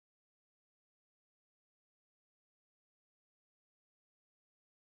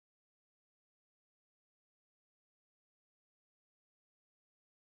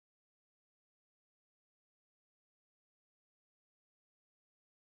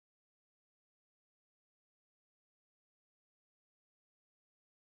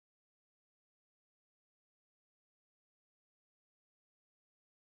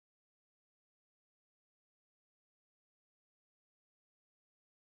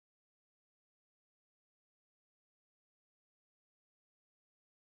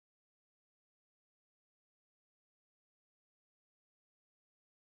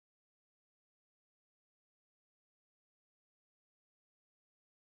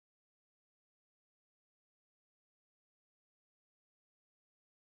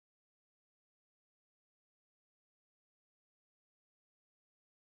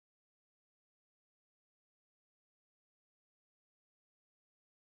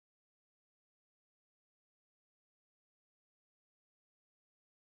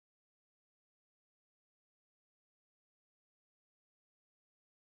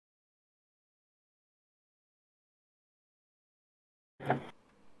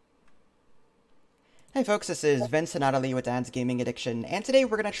Hey folks, this is Vince and Natalie with Dad's Gaming Addiction, and today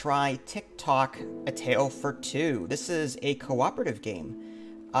we're going to try Tock, A Tale for Two. This is a cooperative game.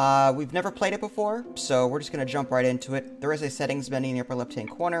 We've never played it before, so we're just going to jump right into it. There is a settings menu in the upper left-hand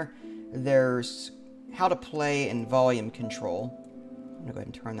corner. There's how to play and volume control. I'm going to go ahead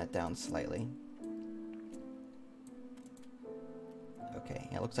and turn that down slightly. Okay,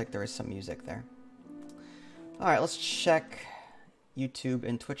 yeah, it looks like there is some music there. Alright, let's check YouTube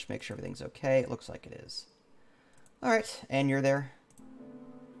and Twitch, make sure everything's okay. It looks like it is. Alright, and you're there?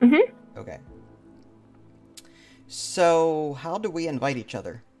 Mm-hmm. Okay. So, how do we invite each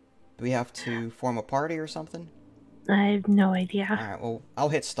other? Do we have to form a party or something? I have no idea. Alright, well, I'll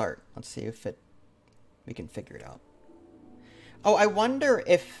hit start. Let's see if we can figure it out. Oh, I wonder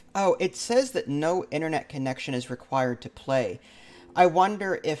if... Oh, it says that no internet connection is required to play. I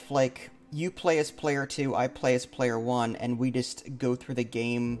wonder if, like, you play as player 2, I play as player 1, and we just go through the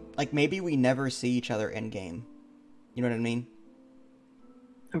game. Like, maybe we never see each other in-game. You know what I mean?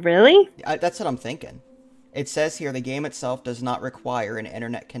 Really? That's what I'm thinking. It says here, the game itself does not require an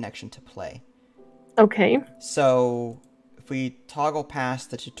internet connection to play. Okay. So, if we toggle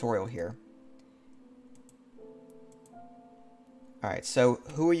past the tutorial here. Alright, so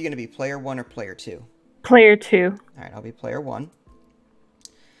who are you going to be, player 1 or player 2? Player 2. Alright, I'll be player 1.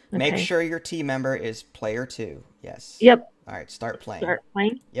 Okay. Make sure your team member is player 2. Yes. Yep. Alright, start playing. Start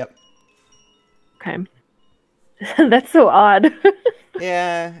playing? Yep. Okay. That's so odd.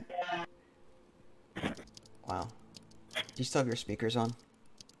 Yeah. Wow. Do you still have your speakers on?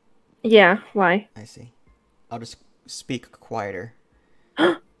 Yeah, why? I see. I'll just speak quieter.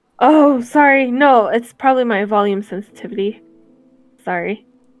 Oh, sorry. No, it's probably my volume sensitivity. Sorry.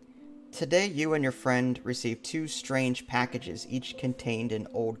 Today, you and your friend received 2 strange packages, each contained an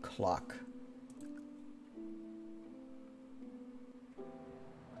old clock.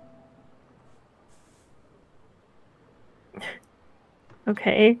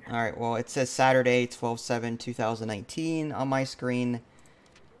 Okay. Alright, well, it says Saturday, 12/7/2019 on my screen.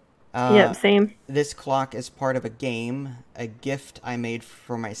 Yep, same. This clock is part of a game, a gift I made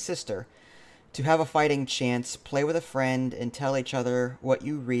for my sister. To have a fighting chance, play with a friend and tell each other what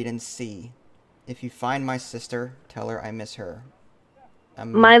you read and see. If you find my sister, tell her I miss her.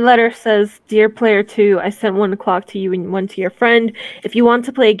 My letter says, Dear Player 2, I sent 1 clock to you and 1 to your friend. If you want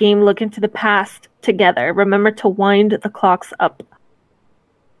to play a game, look into the past together. Remember to wind the clocks up.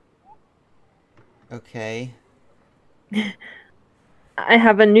 Okay. I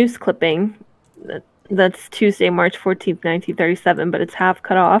have a news clipping. That's Tuesday, March 14th, 1937, but it's half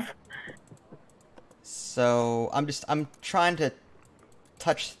cut off. So, I'm trying to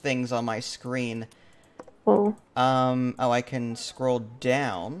touch things on my screen. Oh. Oh, I can scroll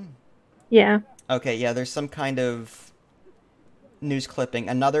down. Yeah. Okay, yeah, there's some kind of news clipping.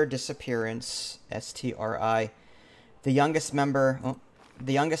 Another disappearance, STRI. The youngest member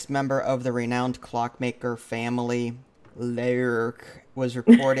of the renowned clockmaker family, Lerk, was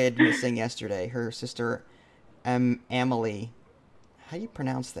reported missing yesterday. Her sister, Emily. How do you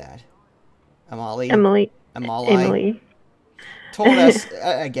pronounce that? Emily. Told us,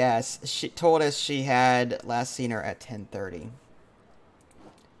 I guess, she told us she had last seen her at 10:30.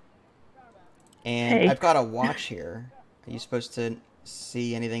 And hey. I've got a watch here. Are you supposed to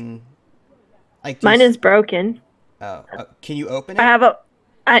see anything? Like mine is broken. Oh, can you open it? I have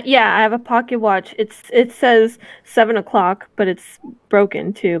I have a pocket watch. It says 7 o'clock, but it's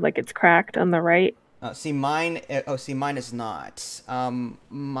broken too. Like it's cracked on the right. See mine. Oh, see mine is not.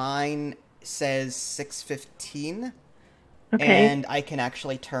 Mine says 6:15. Okay. And I can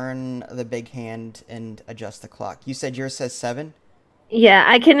actually turn the big hand and adjust the clock. You said yours says 7? Yeah,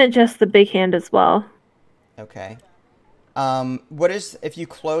 I can adjust the big hand as well. Okay. What is, if you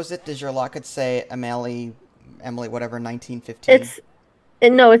close it, does your locket say Emily, whatever, 1915?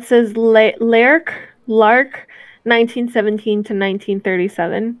 No, it says Lark, 1917 to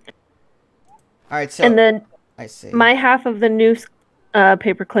 1937. All right, so... And then I see. My half of the news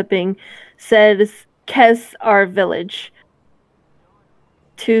paper clipping says Kes Our Village.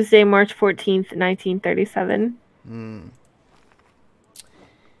 Tuesday, March 14th, 1937.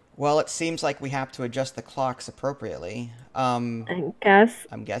 Well, it seems like we have to adjust the clocks appropriately. I guess.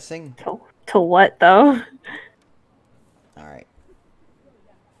 I'm guessing. To what, though? All right.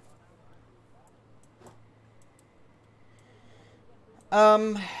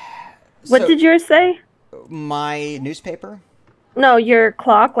 What did yours say? My newspaper? No, your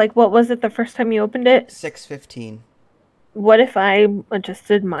clock. Like, what was it the first time you opened it? 6:15. What if I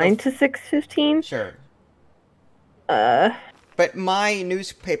adjusted mine to 6:15? Sure. But my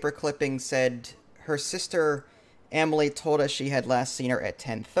newspaper clipping said her sister Emily told us she had last seen her at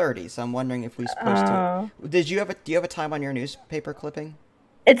 10:30, so I'm wondering if we're supposed to. Do you have a time on your newspaper clipping?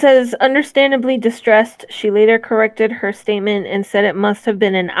 It says, understandably distressed, she later corrected her statement and said it must have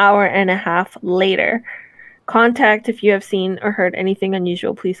been an hour and a half later. Contact if you have seen or heard anything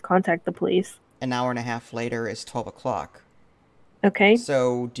unusual. Please contact the police. An hour and a half later is 12 o'clock. Okay.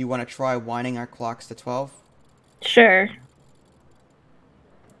 So, do you want to try winding our clocks to 12? Sure.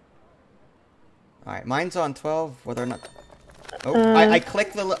 Alright, mine's on 12, whether or not... Oh, I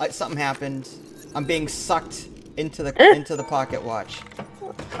clicked the... something happened. I'm being sucked into the pocket watch.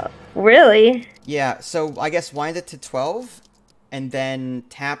 Really? Yeah, so I guess wind it to 12, and then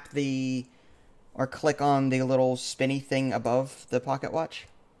tap the... or click on the little spinny thing above the pocket watch.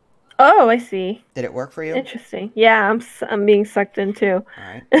 Oh, I see. Did it work for you? Interesting. Yeah, I'm being sucked in too.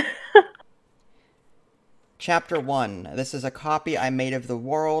 Alright. Chapter 1. This is a copy I made of the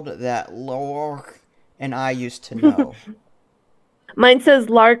world that Lark and I used to know. Mine says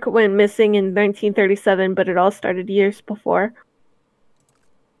Lark went missing in 1937, but it all started years before.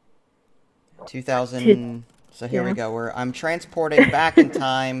 2000... So here we go. I'm transporting back in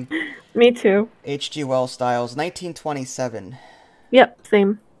time. Me too. H.G. Wells styles. 1927. Yep,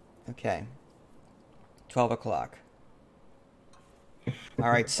 same. Okay. 12 o'clock.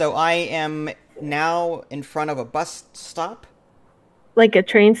 Alright, so I am now in front of a bus stop. Like a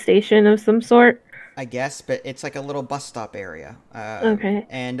train station of some sort? I guess, but it's like a little bus stop area. Okay.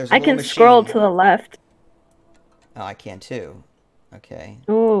 And there's a I little can machine. scroll to the left. Oh, I can too. Okay.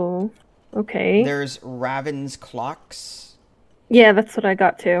 Oh, okay. There's Raven's clocks. Yeah, that's what I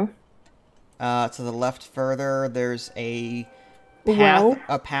got too. To the left further, there's a path, Well.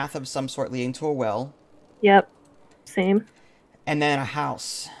 a path of some sort leading to a well. Yep, same. And then a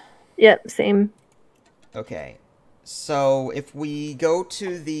house. Yep, same. Okay. So if we go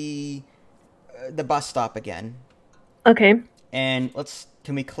to the bus stop again. Okay. And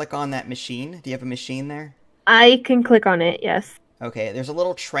can we click on that machine? Do you have a machine there? I can click on it, yes. Okay, there's a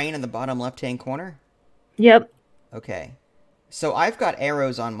little train in the bottom left-hand corner. Yep. Okay. So I've got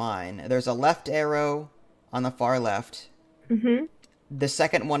arrows on mine. There's a left arrow on the far left. Mm-hmm. The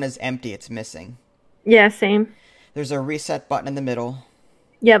second one is empty. It's missing. Yeah, same. There's a reset button in the middle.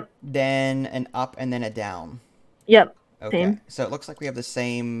 Yep. Then an up and then a down. Yep. Okay. Same. So it looks like we have the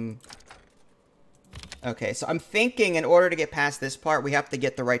same... Okay, so I'm thinking in order to get past this part, we have to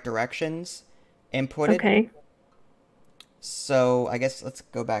get the right directions inputted. Okay. So I guess let's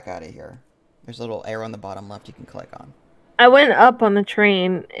go back out of here. There's a little arrow on the bottom left you can click on. I went up on the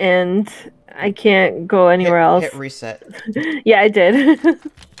train and I can't go anywhere else. Hit reset. Yeah, I did.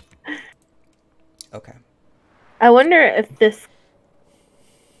 Okay. I wonder if this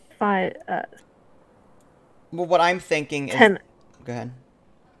Well, what I'm thinking is... 10... Go ahead.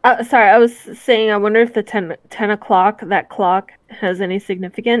 Sorry, I was saying I wonder if the 10 o'clock, that clock, has any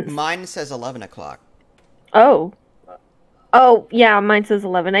significance. Mine says 11 o'clock. Oh. Oh, yeah, mine says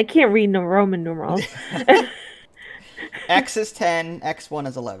 11. I can't read no Roman numerals. X is 10, X1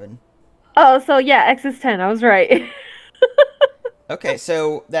 is 11. Oh, so yeah, X is 10. I was right. Okay,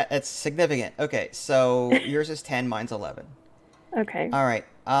 so that's significant. Okay, so yours is 10, mine's 11. Okay. All right.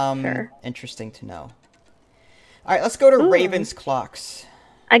 Sure. Interesting to know. All right, let's go to Ooh. Raven's clocks.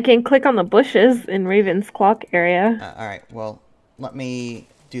 I can click on the bushes in Raven's clock area. All right. Well, let me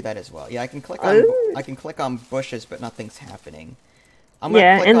do that as well. Yeah, I can click on bushes, but nothing's happening. I'm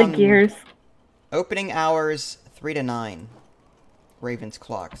gonna click and the on gears. Opening hours 3 to 9. Raven's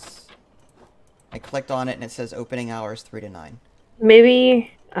clocks. I clicked on it and it says opening hours 3 to 9.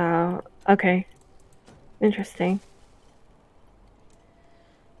 Maybe. Okay. Interesting.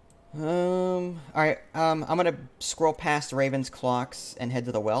 All right. I'm gonna scroll past Raven's clocks and head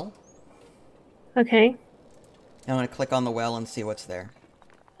to the well. Okay. I'm gonna click on the well and see what's there.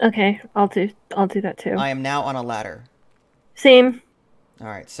 Okay, I'll do that too. I am now on a ladder. Same. All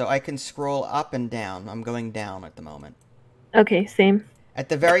right, so I can scroll up and down. I'm going down at the moment. Okay, same. At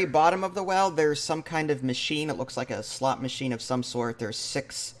the very bottom of the well, there's some kind of machine. It looks like a slot machine of some sort. There's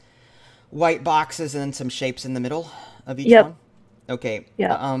 6 white boxes and then some shapes in the middle of each one. Okay.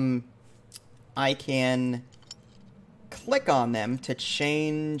 Yeah. I can click on them to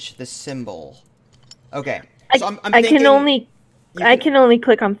change the symbol. Okay. So I'm I thinking can only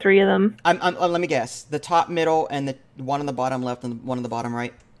click on 3 of them. Let me guess. The top middle and the one on the bottom left and the one on the bottom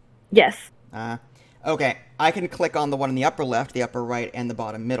right? Yes. Okay. I can click on the one in the upper left, the upper right, and the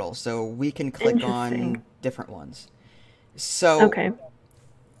bottom middle. So we can click on different ones. So okay.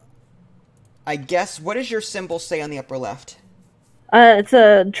 I guess, what does your symbol say on the upper left? It's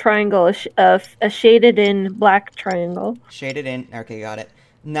a triangle, a shaded in black triangle. Shaded in. Okay, got it.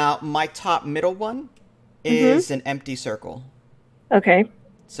 Now, my top middle one is an empty circle. Okay.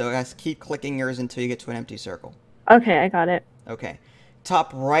 So it has to keep clicking yours until you get to an empty circle. Okay, I got it. Okay.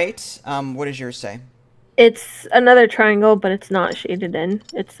 Top right, what does yours say? It's another triangle, but it's not shaded in.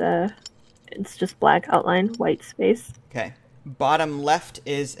 It's just black outline, white space. Okay. Bottom left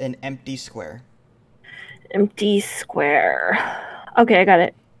is an empty square. Empty square. Okay, I got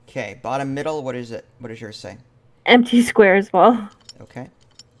it. Okay. Bottom middle, what is it? What does yours say? Empty square as well. Okay.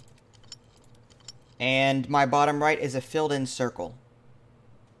 And my bottom right is a filled-in circle.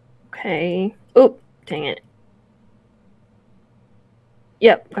 Okay. Oh, dang it.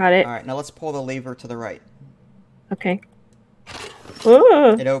 Yep, got it. All right, now let's pull the lever to the right. Okay.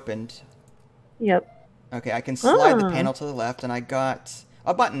 Ooh. It opened. Yep. Okay, I can slide the panel to the left, and I got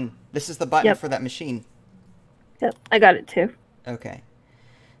a button. This is the button for that machine. Yep, I got it too. Okay.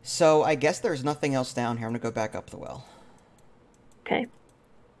 So I guess there's nothing else down here. I'm going to go back up the well. Okay.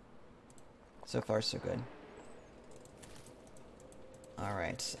 So far, so good. All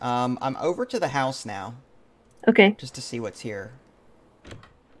right. I'm over to the house now. Okay. Just to see what's here.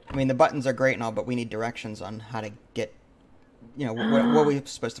 I mean, the buttons are great and all, but we need directions on how to get, you know, what we're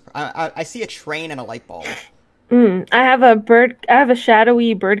supposed to... I see a train and a light bulb. I have a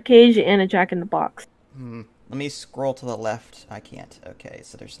shadowy bird cage and a jack-in-the-box. Let me scroll to the left. I can't. Okay,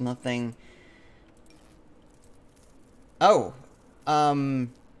 so there's nothing... Oh!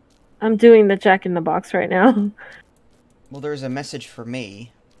 I'm doing the jack-in-the-box right now. Well, there's a message for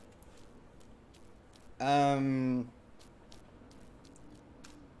me.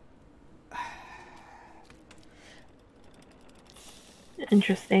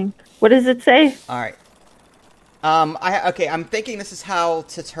 Interesting. What does it say? Alright. Okay, I'm thinking this is how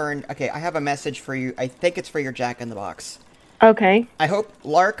to turn... Okay, I have a message for you. I think it's for your jack-in-the-box. Okay.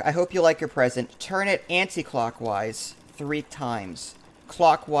 Lark, I hope you like your present. Turn it anti-clockwise 3 times.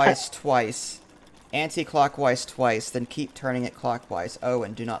 Clockwise twice. Anti-clockwise twice, then keep turning it clockwise. Oh,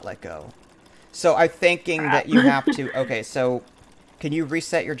 and do not let go. So I'm thinking that you have to... Okay, so can you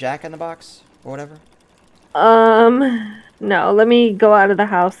reset your jack-in-the-box or whatever? No, let me go out of the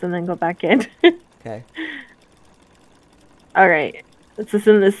house and then go back in. Okay. Alright. It's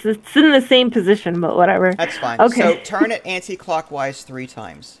in the same position, but whatever. That's fine. Okay. So turn it anti-clockwise 3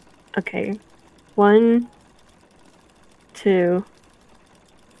 times. Okay. 1, 2,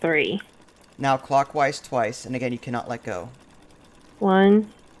 3. Now clockwise twice, and again, you cannot let go.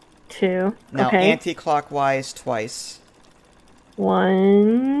 1, 2. Now okay. Anti-clockwise twice.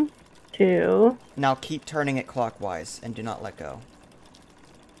 1, 2. Now keep turning it clockwise, and do not let go.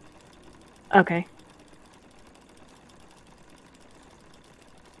 Okay.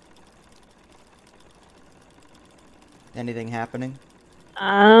 Anything happening?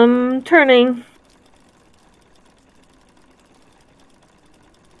 Turning.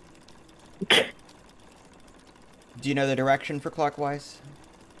 Do you know the direction for clockwise?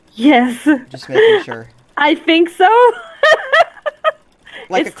 Yes. Just making sure. I think so.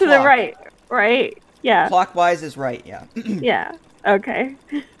 Like it's to the right, right? Yeah. Clockwise is right, yeah. Yeah. Okay.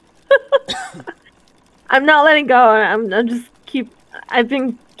 I'm not letting go. I've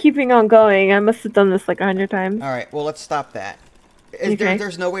been keeping on going. I must have done this like 100 times. All right. Well, let's stop that. Okay.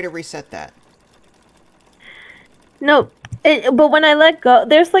 There's no way to reset that. No, but when I let go,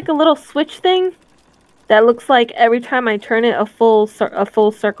 there's like a little switch thing that looks like every time I turn it a full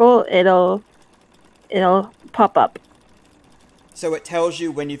circle, it'll pop up. So it tells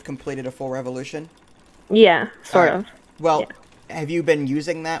you when you've completed a full revolution? Yeah, sort of. Well, have you been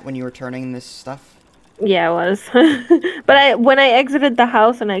using that when you were turning this stuff? Yeah, I was. But when I exited the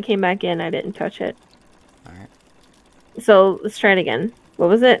house and I came back in, I didn't touch it. Alright. So, let's try it again. What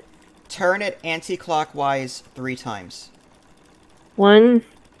was it? Turn it anti-clockwise 3 times. 1,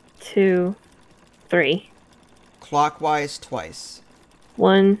 2, 3. Clockwise twice.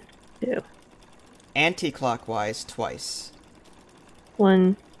 1, 2. Anti-clockwise twice.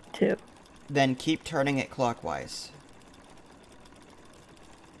 1, 2. Then keep turning it clockwise.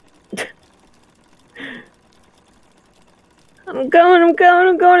 I'm going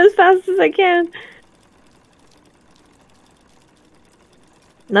as fast as I can.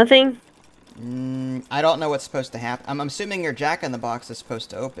 Nothing? I don't know what's supposed to happen. I'm assuming your jack-in-the-box is supposed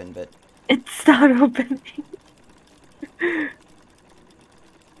to open, but... It's not opening.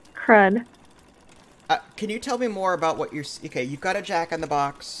 Crud. Can you tell me more about what you're... Okay, you've got a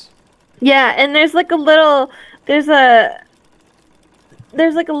jack-in-the-box. Yeah, and there's like a little... There's like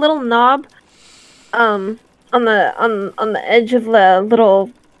a little knob on the edge of the little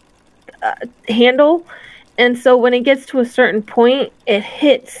handle, and so when it gets to a certain point, it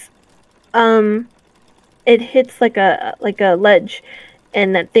hits like a ledge,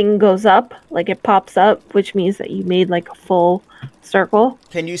 and that thing goes up, like it pops up, which means that you made like a full circle.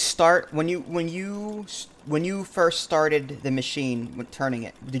 Can you start when you first started the machine when turning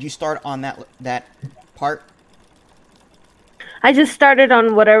it? Did you start on that part? I just started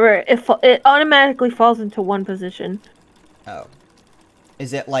on whatever it automatically falls into one position. Oh,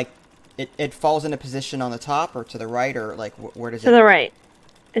 is it like it falls into position on the top or to the right or like where does it? To the right.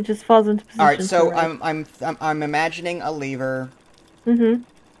 It just falls into position. All right, so to the right. I'm imagining a lever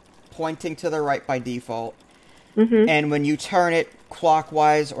pointing to the right by default, and when you turn it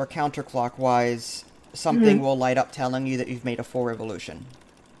clockwise or counterclockwise, something will light up telling you that you've made a full revolution.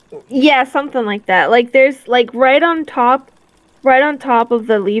 Yeah, something like that. Like there's like right on top of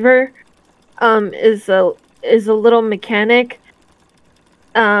the lever, is a little mechanic,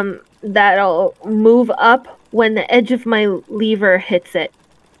 that'll move up when the edge of my lever hits it.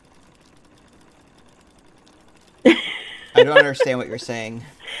 I don't understand what you're saying.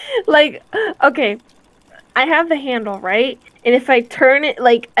 Like, okay, I have the handle, right? And if I turn it,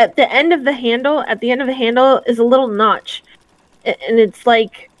 like, at the end of the handle is a little notch. And it's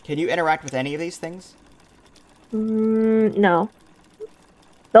like... Can you interact with any of these things? No.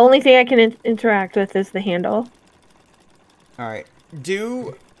 The only thing I can interact with is the handle. Alright.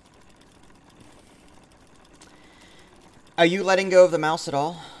 Are you letting go of the mouse at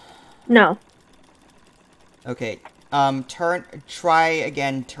all? No. Okay. Try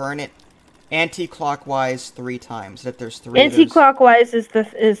again, turn it anti-clockwise 3 times. If there's 3 anti-clockwise is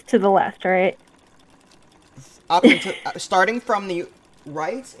to the left, right? Up into starting from the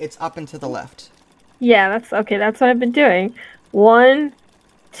right, it's up and to the left. Yeah, that's okay. That's what I've been doing. 1,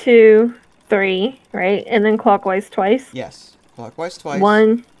 2, 3, right? And then clockwise twice. Yes, clockwise twice.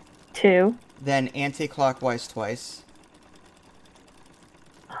 1, 2. Then anti-clockwise twice.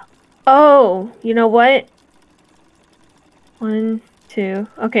 Oh, you know what? 1, 2.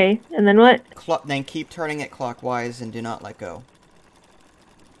 Okay, and then what? Then keep turning it clockwise and do not let go.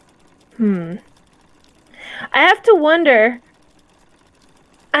 I have to wonder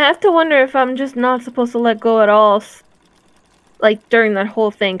if I'm just not supposed to let go at all, like during that whole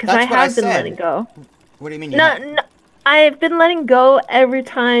thing, because I have been letting go. What do you mean? No, I've been letting go every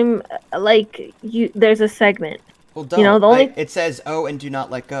time, like there's a segment. Well, don't. You know, it says "oh" and do not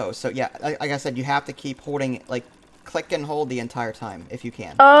let go. So yeah, like I said, you have to keep holding, like click and hold the entire time if you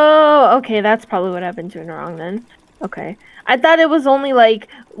can. Oh, okay, that's probably what I've been doing wrong then. Okay, I thought it was only like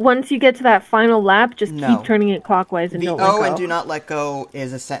once you get to that final lap, just keep turning it clockwise and don't let go. The "oh" and do not let go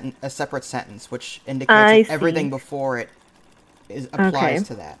is a separate sentence, which indicates that everything before it applies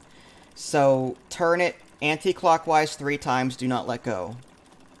to that. So turn it anti-clockwise 3 times. Do not let go.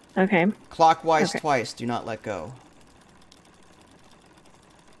 Okay. Clockwise twice. Do not let go.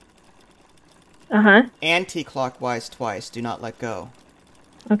 Anti-clockwise twice. Do not let go.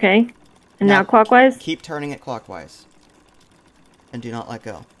 Okay. And now clockwise? Keep turning it clockwise. And do not let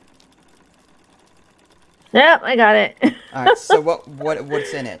go. Yep, I got it. Alright, so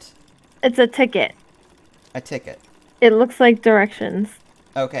what's in it? It's a ticket. A ticket. It looks like directions.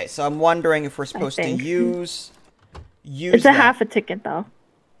 Okay, so I'm wondering if we're supposed to use it's a half a ticket, though.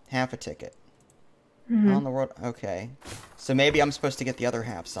 Half a ticket. How in the world? Okay. So maybe I'm supposed to get the other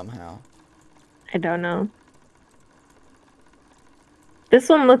half somehow. I don't know. This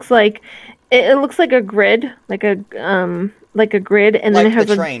one looks like it looks like a grid, like a grid, and then it has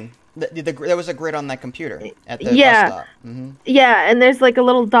the train. There was a grid on that computer at the bus stop. Yeah, and there's like a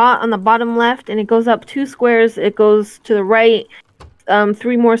little dot on the bottom left, and it goes up 2 squares. It goes to the right,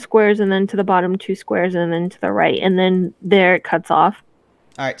 3 more squares, and then to the bottom 2 squares, and then to the right, and then there it cuts off.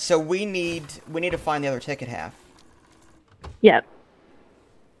 All right, so we need to find the other ticket half. Yep.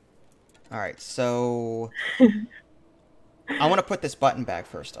 All right, so I want to put this button back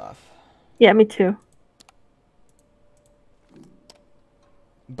first off. Yeah, me too.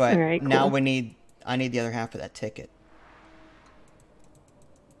 But now I need the other half of that ticket.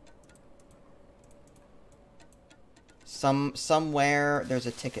 Somewhere there's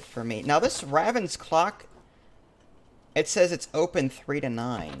a ticket for me. Now this Raven's clock, it says it's open 3 to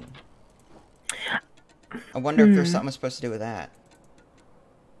 9. I wonder if there's something I'm supposed to do with that.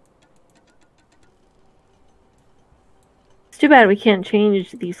 It's too bad we can't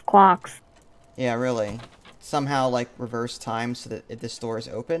change these clocks. Yeah, really. Somehow, like, reverse time so that the store is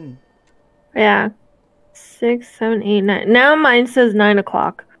open? Yeah. 6, 7, 8, 9. Now mine says 9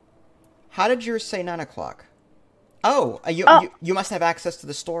 o'clock. How did yours say 9 o'clock? Oh, you must have access to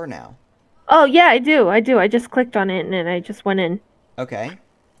the store now. Oh, yeah, I do. I just clicked on it and I just went in. Okay.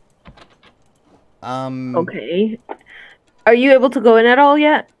 Okay. Are you able to go in at all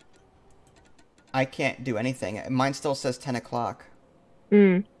yet? I can't do anything. Mine still says 10 o'clock.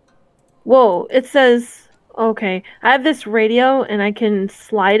 Mm. Whoa, it says, okay, I have this radio and I can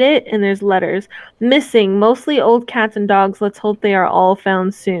slide it and there's letters. Missing, mostly old cats and dogs. Let's hope they are all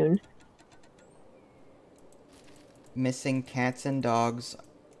found soon. Missing cats and dogs.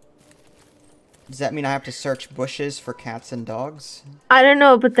 Does that mean I have to search bushes for cats and dogs? I don't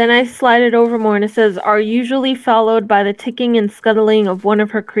know, but then I slide it over more and it says, are usually followed by the ticking and scuttling of one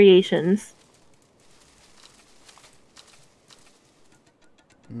of her creations.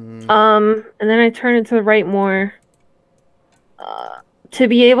 And then I turn it to the right more. To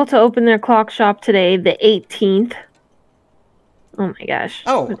be able to open their clock shop today, the 18th. Oh my gosh.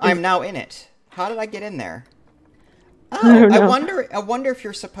 Oh, I'm now in it. How did I get in there? I Oh, don't know. I wonder if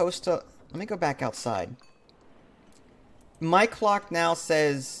you're supposed to... Let me go back outside. My clock now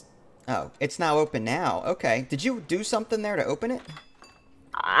says... Oh, it's now open now. Okay. Did you do something there to open it?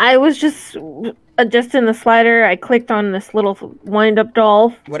 I was just adjusting the slider. I clicked on this little wind-up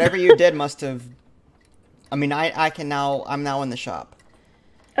doll. Whatever you did must have... I mean, I can now... I'm now in the shop.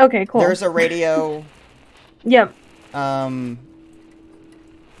 Okay, cool. There's a radio. Yep.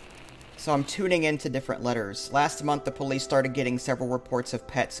 So I'm tuning into different letters. Last month, the police started getting several reports of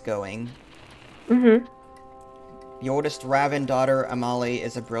pets going. Mm-hmm. The oldest Raven daughter, Amali,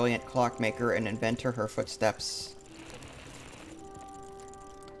 is a brilliant clockmaker and inventor. Her footsteps.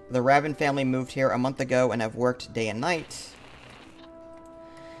 The Raven family moved here a month ago and have worked day and night.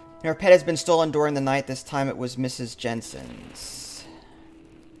 Her pet has been stolen during the night. This time it was Mrs. Jensen's.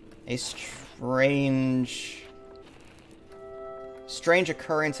 A strange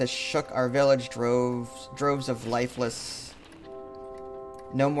occurrence has shook our village. Droves of lifeless.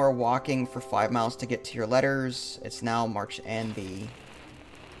 No more walking for 5 miles to get to your letters. It's now March and the...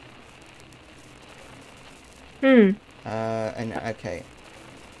 And okay.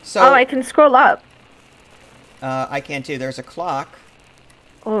 So... Oh, I can scroll up. I can too. There's a clock.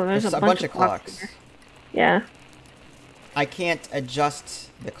 Oh, there's a bunch of clocks. Here. Yeah. I can't adjust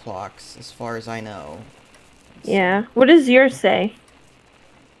the clocks, as far as I know. Yeah. What does yours say?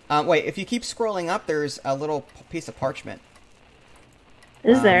 Wait, if you keep scrolling up, there's a little piece of parchment.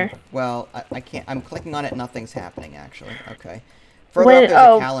 Is there? Well, I can't. I'm clicking on it, nothing's happening, actually. Okay. Further up, there's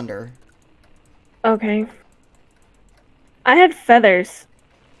a calendar. Okay. I had feathers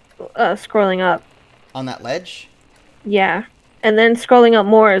scrolling up. On that ledge? Yeah. And then scrolling up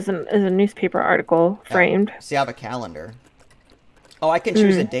more is a newspaper article framed. See, I have a calendar. Oh, I can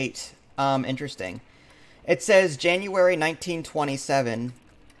choose a date. Interesting. It says January 1927.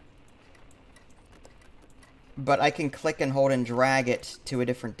 But I can click and hold and drag it to a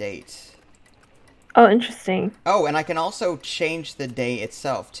different date. Oh, interesting. Oh, and I can also change the day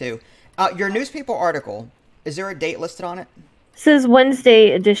itself, too. Your newspaper article, is there a date listed on it? It says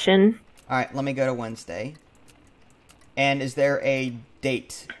Wednesday edition. Alright, let me go to Wednesday. And is there a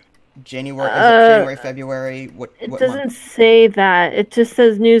date? January, February? What doesn't month? say that. It just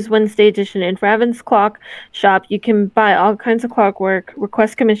says News Wednesday edition. In Raven's Clock Shop, you can buy all kinds of clockwork,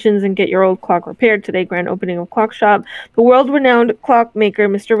 request commissions, and get your old clock repaired. Today, grand opening of Clock Shop. The world-renowned clockmaker,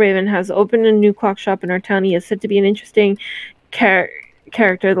 Mr. Raven, has opened a new clock shop in our town. He is said to be an interesting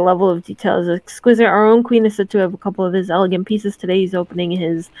character. The level of detail is exquisite. Our own queen is said to have a couple of his elegant pieces. Today, he's opening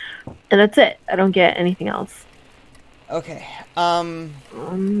his... And that's it. I don't get anything else. Okay. Let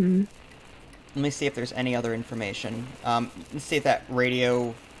me see if there's any other information. Let's see if that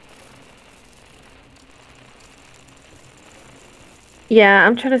radio... Yeah,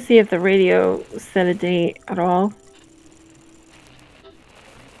 I'm trying to see if the radio set a date at all.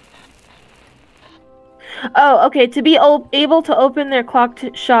 Oh, okay. To be able to open their clock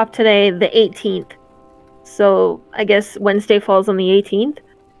shop today, the 18th. So, I guess Wednesday falls on the 18th?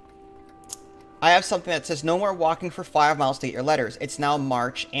 I have something that says no more walking for 5 miles to get your letters. It's now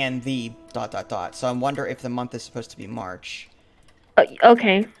March and the ... So I wonder if the month is supposed to be March.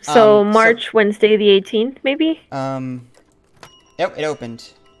 Okay. So March, Wednesday the 18th, maybe? Yep, it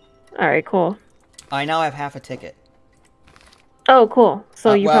opened. Alright, cool. I now have half a ticket. Oh, cool.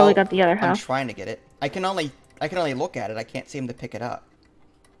 So you probably got the other half. I'm trying to get it. I can only look at it. I can't seem to pick it up.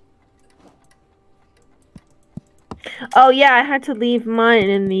 Oh yeah, I had to leave mine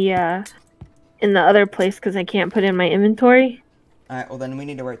in the other place because I can't put in my inventory. Alright, well then we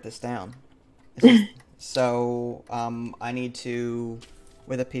need to write this down. So, I need to,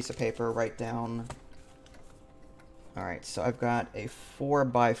 with a piece of paper, write down... Alright, so I've got a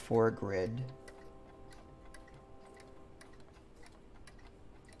 4x4 grid.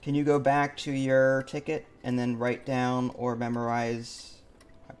 Can you go back to your ticket and then write down or memorize?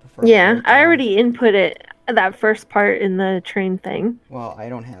 I prefer Yeah, I already input it, that first part in the train thing. Well, I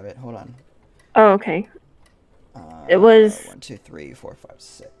don't have it. Hold on. Oh, okay. It was 1, 2, 3, 4, 5,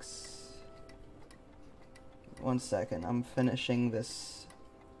 6. 1 second. I'm finishing this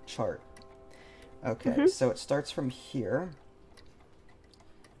chart. Okay, so it starts from here.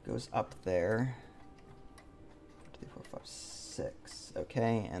 Goes up there. 2, 3, 4, 5, 6.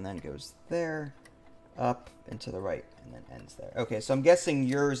 Okay, and then goes there. Up and to the right, and then ends there. Okay, so I'm guessing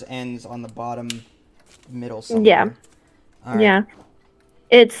yours ends on the bottom middle somewhere. Yeah. All right. Yeah.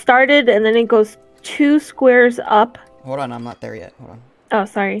 It started and then it goes 2 squares up. Hold on, I'm not there yet. Hold on. Oh,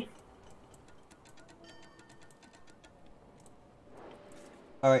 sorry.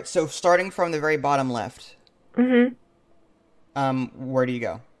 All right, so starting from the very bottom left. Mm-hmm. Where do you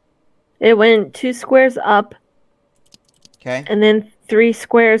go? It went 2 squares up. Okay. And then 3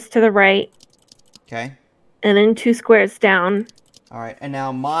 squares to the right. Okay. And then 2 squares down. All right, and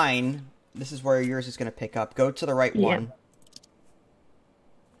now mine, this is where yours is going to pick up. Go to the right one.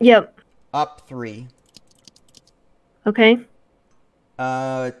 Yep. Up 3. Okay. 2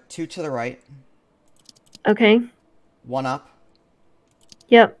 to the right. Okay. 1 up.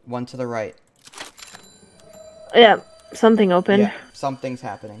 Yep. 1 to the right. Yep. Something opened. Yeah, something's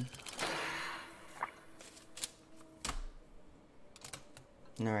happening.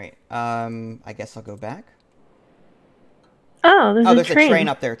 All right. I guess I'll go back. Oh, there's a train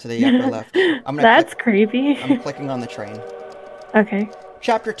up there to the upper left. That's creepy. I'm clicking on the train. Okay.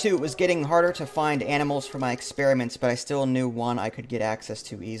 Chapter 2, it was getting harder to find animals for my experiments, but I still knew one I could get access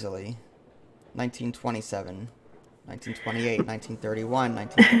to easily. 1927, 1928, 1931,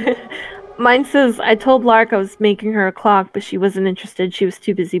 19... Mine says, I told Lark I was making her a clock, but she wasn't interested. She was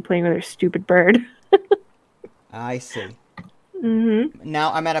too busy playing with her stupid bird. I see. Mm-hmm.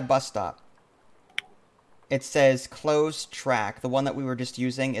 Now I'm at a bus stop. It says closed track. The one that we were just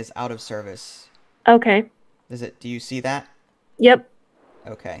using is out of service. Okay. Do you see that? Yep.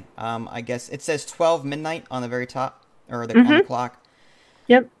 Okay. I guess it says 12 midnight on the very top, or on the clock.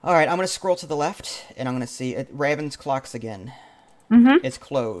 Yep. All right, I'm going to scroll to the left, and I'm going to see it. Raven's clocks again. Mm-hmm. It's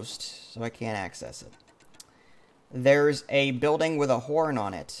closed, so I can't access it. There's a building with a horn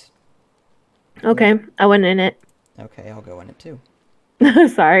on it. Okay, I went in it. Okay, I'll go in it too.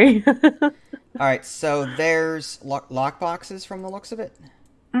 Sorry. All right, so there's lock boxes from the looks of it.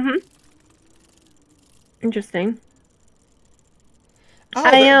 Mm-hmm. Interesting.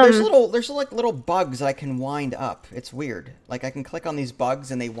 Oh, there's like little bugs that I can wind up. It's weird. Like I can click on these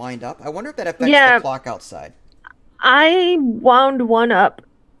bugs and they wind up. I wonder if that affects the clock outside. I wound one up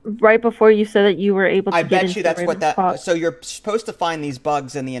right before you said that you were able to I get bet you that's what that... spot. So you're supposed to find these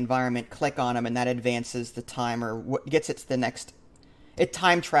bugs in the environment, click on them, and that advances the timer, gets it to the next... It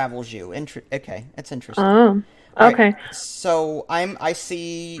time travels you. Okay, that's interesting. Oh, okay. Right, so I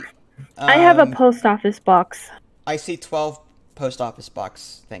see... I have a post office box. I see 12 post office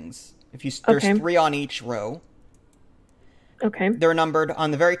box things. There's 3 on each row. Okay. They're numbered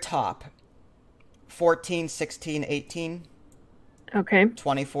on the very top. 14, 16, 18. Okay.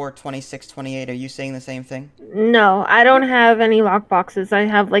 24, 26, 28. Are you saying the same thing? No, I don't have any lock boxes. I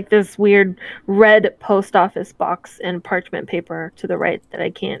have like this weird red post office box and parchment paper to the right that I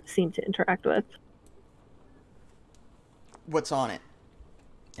can't seem to interact with. What's on it?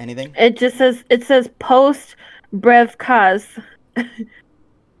 Anything? It says post brevkaz. Okay.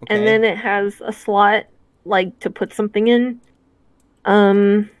 And then it has a slot like to put something in.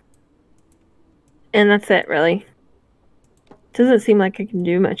 And that's it, really. Doesn't seem like I can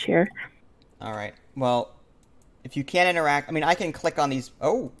do much here. All right. Well, if you can't interact... I mean, I can click on these...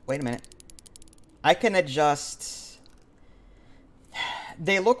 Oh, wait a minute. I can adjust...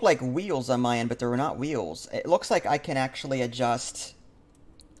 They look like wheels on my end, but they're not wheels. It looks like I can actually adjust...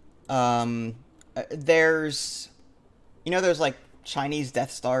 There's... You know those, like, Chinese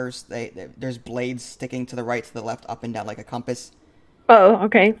Death Stars? There's blades sticking to the right, to the left, up and down, like a compass. Oh,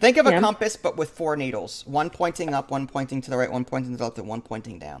 okay. Think of a compass, but with 4 needles. One pointing up, one pointing to the right, one pointing to the left, and one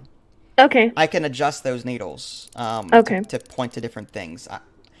pointing down. Okay. I can adjust those needles to point to different things.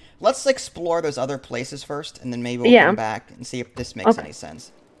 Let's explore those other places first, and then maybe we'll come back and see if this makes any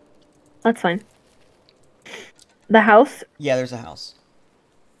sense. That's fine. The house? Yeah, there's a house.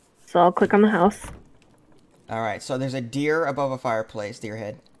 So I'll click on the house. Alright, so there's a deer above a fireplace, deer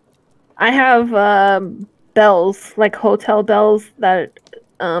head. I have bells, like hotel bells that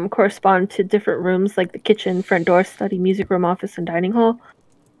correspond to different rooms, like the kitchen, front door, study, music room, office, and dining hall.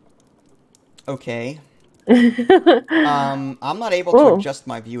 Okay. I'm not able to adjust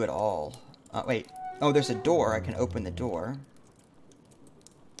my view at all. Wait. Oh, there's a door. I can open the door.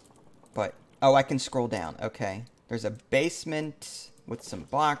 But, oh, I can scroll down. Okay. There's a basement with some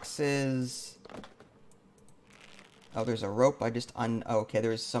boxes. Oh, there's a rope. Oh, okay,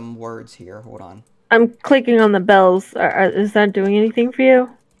 there's some words here. Hold on. I'm clicking on the bells. Is that doing anything for you?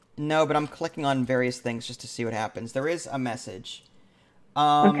 No, but I'm clicking on various things just to see what happens. There is a message.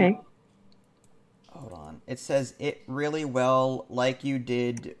 Um, Okay. Hold on. It says it really well, like you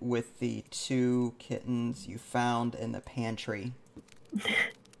did with the 2 kittens you found in the pantry.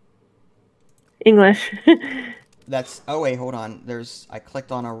 English. That's. Oh wait, hold on. I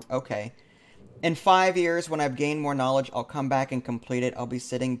clicked on a. Okay. In 5 years, when I've gained more knowledge, I'll come back and complete it. I'll be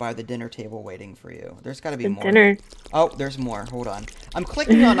sitting by the dinner table waiting for you. There's got to be more. Dinner. Oh, there's more. Hold on. I'm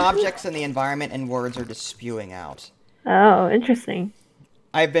clicking on objects in the environment and words are just spewing out. Oh, interesting.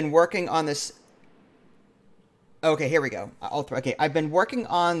 I've been working on this. Okay, here we go. Okay, I've been working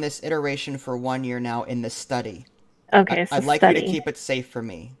on this iteration for 1 year now in the study. Okay, so I'd like study. you to keep it safe for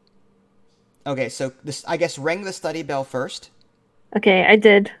me. Okay, so this, I guess, ring the study bell first. Okay, I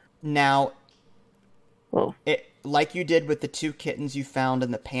did. Now, Whoa. like you did with the 2 kittens you found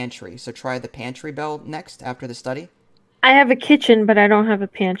in the pantry. So try the pantry bell next after the study. I have a kitchen, but I don't have a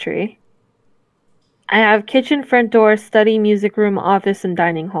pantry. I have kitchen, front door, study, music room, office, and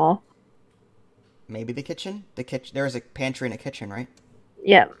dining hall. Maybe the kitchen? There's a pantry and a kitchen, right?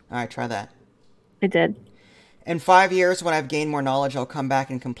 Yep, Alright, try that. I did. In 5 years, when I've gained more knowledge, I'll come back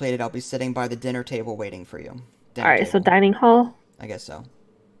and complete it. I'll be sitting by the dinner table waiting for you. Alright, so dining hall? I guess so.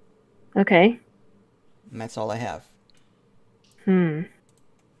 Okay. And that's all I have.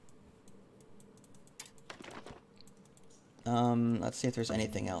 Let's see if there's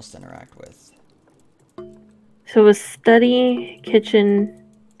anything else to interact with. So it was study, kitchen,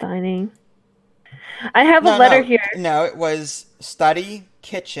 dining. I have a letter here. No, it was study,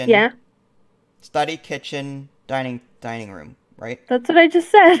 kitchen. Yeah. Study, kitchen, dining room, right? That's what I just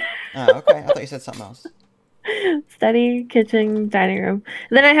said. Oh, okay. I thought you said something else. Study, kitchen, dining room.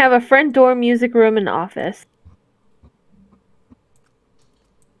 Then I have a front door, music room, and office.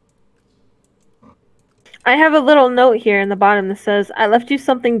 I have a little note here in the bottom that says, I left you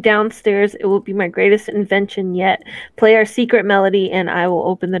something downstairs. It will be my greatest invention yet. Play our secret melody and I will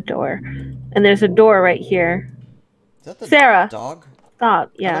open the door. And there's a door right here. Is that the Sarah. dog?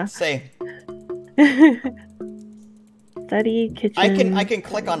 Stop, yeah. Let's say. Study, kitchen. I can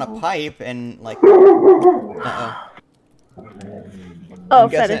click on a pipe and like. Uh-oh. Oh,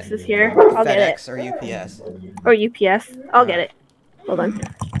 FedEx is here. I'll get it. FedEx or UPS. Or UPS. I'll get it. Hold on.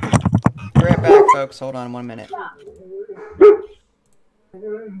 Be right back, folks. Hold on 1 minute.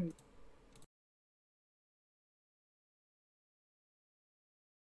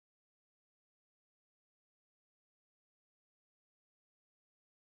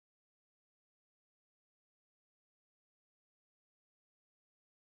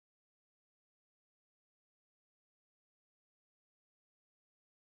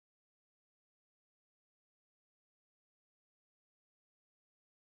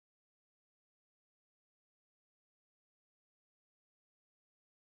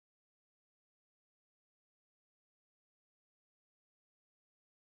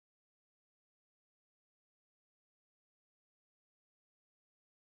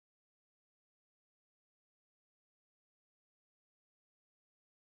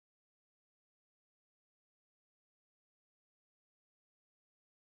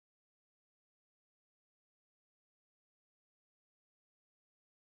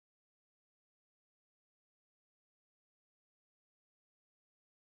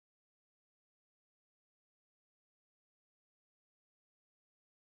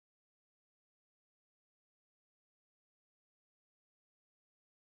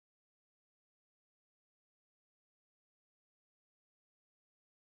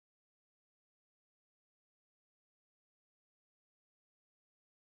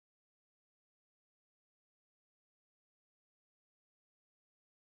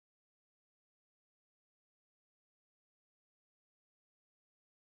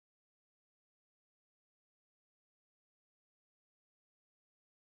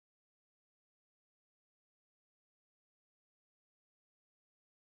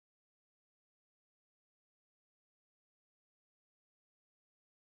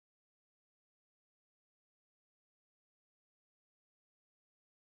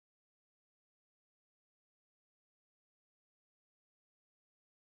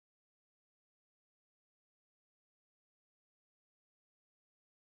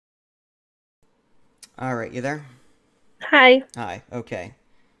 All right, you there? Hi. Hi. Okay.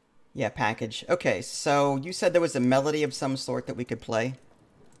 Yeah, package. Okay, so you said there was a melody of some sort that we could play.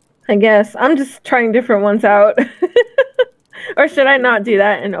 I guess. I'm just trying different ones out. Or should I not do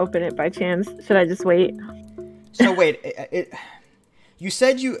that and open it by chance? Should I just wait? So wait, you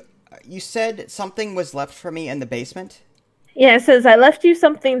said something was left for me in the basement? Yeah, it says, I left you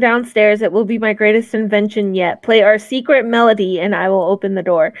something downstairs. It will be my greatest invention yet. Play our secret melody and I will open the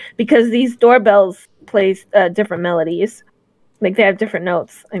door. Because these doorbells play different melodies. Like, they have different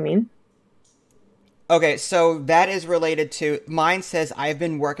notes, I mean. Okay, so that is related to... Mine says, I've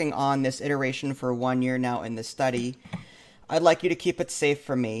been working on this iteration for 1 year now in the study. I'd like you to keep it safe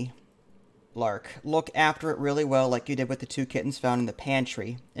for me. Lark, look after it really well like you did with the 2 kittens found in the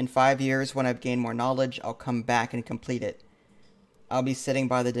pantry. In 5 years, when I've gained more knowledge, I'll come back and complete it. I'll be sitting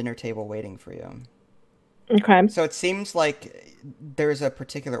by the dinner table waiting for you. Okay. So it seems like there's a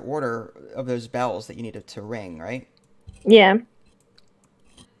particular order of those bells that you needed to ring, right? Yeah.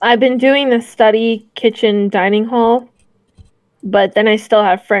 I've been doing the study, kitchen, dining hall, but then I still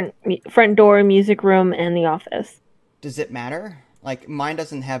have front door, music room, and the office. Does it matter? Like, mine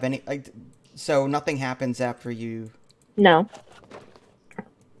doesn't have any... Like, so nothing happens after you... No.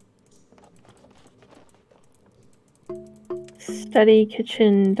 Study,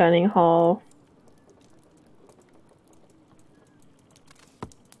 kitchen, dining hall.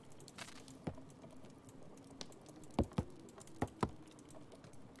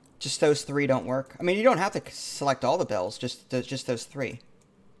 Just those 3 don't work? I mean, you don't have to select all the bells, just those 3.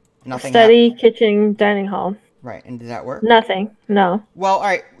 Nothing Study, kitchen, dining hall. Right, and did that work? Nothing. No. Well,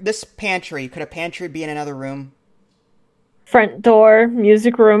 alright, this pantry, could a pantry be in another room? Front door,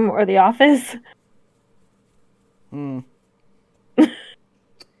 music room, or the office? Hmm.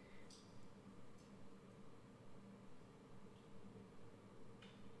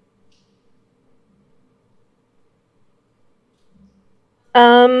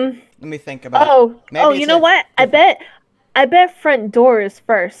 Let me think about it. Maybe you know what? I bet front door is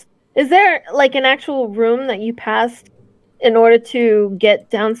first. Is there like an actual room that you passed in order to get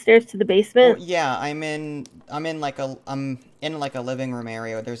downstairs to the basement? Well, yeah, I'm in like a living room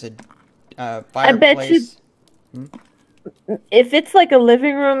area. There's a fireplace. I bet you if it's like a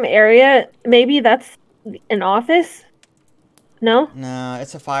living room area, maybe that's an office? No? No,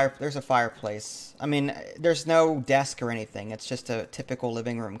 it's a fire. There's a fireplace. I mean, there's no desk or anything. It's just a typical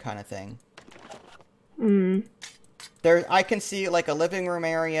living room kind of thing. There, I can see like a living room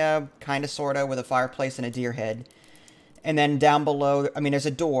area, kind of, sorta, with a fireplace and a deer head. And then down below, I mean, there's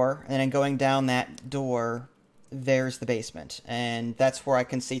a door, and then going down that door, there's the basement. And that's where I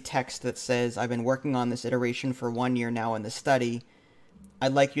can see text that says, I've been working on this iteration for 1 year now in the study.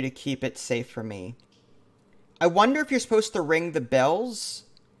 I'd like you to keep it safe for me. I wonder if you're supposed to ring the bells,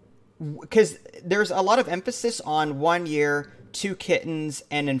 because there's a lot of emphasis on 1 year, 2 kittens,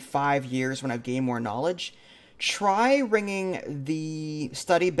 and in 5 years when I've gained more knowledge. Try ringing the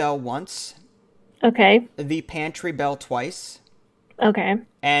study bell once. Okay. The pantry bell twice. Okay.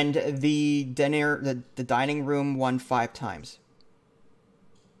 And the dining room one 5 times.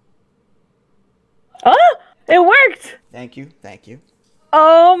 Oh, it worked! Thank you, thank you.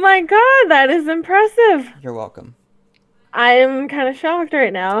 Oh my god, that is impressive. You're welcome. I'm kind of shocked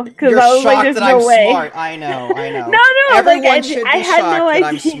right now because You're I was shocked like, "There's that no I'm way." smart. I know. No, Everyone should be I had shocked no that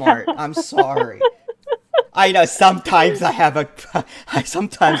I'm idea. smart. I'm sorry. I know. Sometimes I have a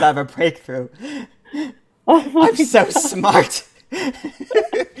breakthrough. I'm so smart. That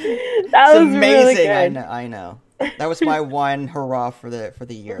was amazing. really good. I know. That was my one hurrah for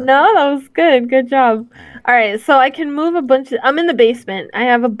the year. No, that was good. Good job. All right, so I can move a bunch of... I'm in the basement. I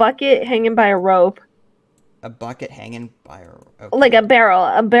have a bucket hanging by a rope. A bucket hanging by a... Okay. Like a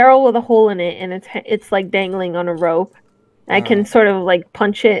barrel with a hole in it, and it's like dangling on a rope. I can sort of like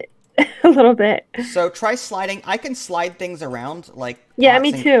punch it a little bit. So try sliding. I can slide things around, like... Yeah,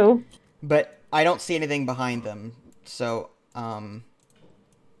 me too. But I don't see anything behind them. So,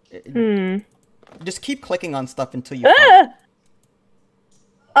 just keep clicking on stuff until you find it.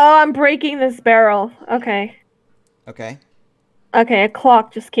 Oh, I'm breaking this barrel. Okay. Okay. Okay, a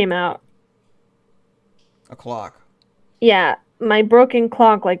clock just came out. A clock. Yeah, my broken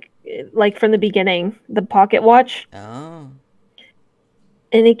clock, like from the beginning, the pocket watch. Oh.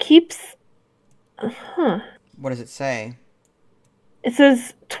 And it keeps... What does it say? It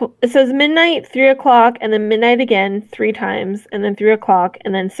says midnight, 3 o'clock, and then midnight again 3 times, and then 3 o'clock,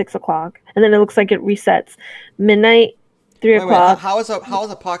 and then 6 o'clock, and then it looks like it resets. Midnight, 3 o'clock. How is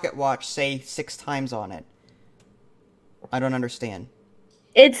a pocket watch say 6 times on it? I don't understand.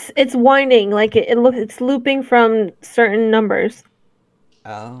 It's winding, like it's looping from certain numbers.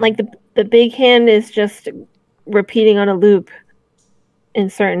 Oh. Like the big hand is just repeating on a loop in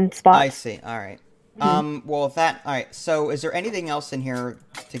certain spots. I see. All right. Well, alright, so is there anything else in here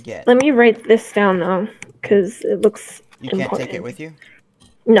to get? Let me write this down, though, because it looks important. Can't take it with you?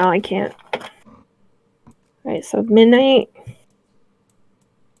 No, I can't. Alright, so midnight,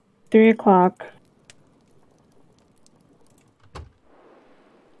 3 o'clock,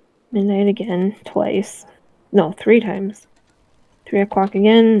 Midnight again, twice. No, 3 times. 3 o'clock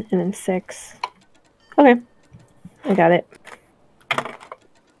again, and then 6. Okay. I got it.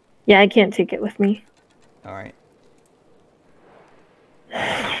 Yeah, I can't take it with me. Alright.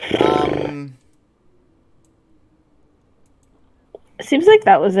 It seems like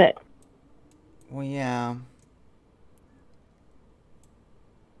that was it. Well, yeah.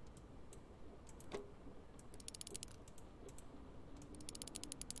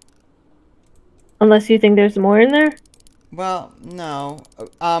 Unless you think there's more in there? Well, no.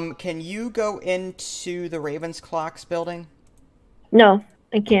 Can you go into the Ravens Clocks building? No,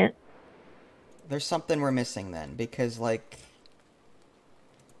 I can't. There's something we're missing then, because, like...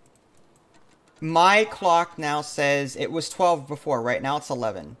 My clock now says it was 12 before, right? Now it's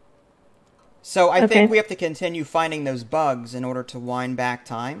 11. So I think we have to continue finding those bugs in order to wind back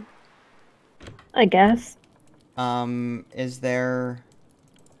time. I guess. Is there...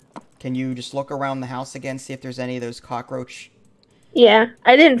 Can you just look around the house again, see if there's any of those cockroach... Yeah,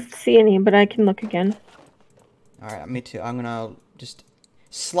 I didn't see any, but I can look again. Alright, me too. I'm gonna just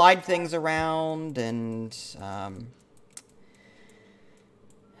slide things around and,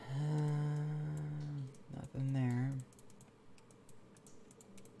 nothing there.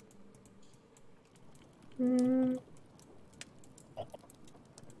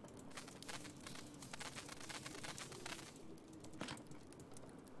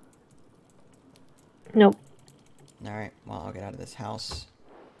 Nope. Alright, well, I'll get out of this house.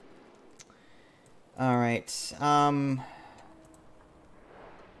 Alright,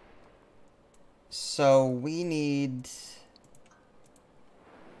 so we need...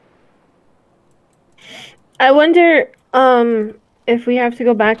 I wonder, if we have to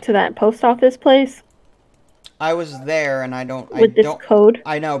go back to that post office place. I was there, and I don't... With this code?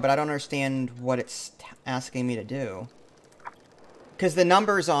 I know, but I don't understand what it's asking me to do. Because the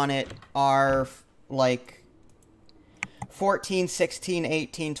numbers on it are, like... 14, 16,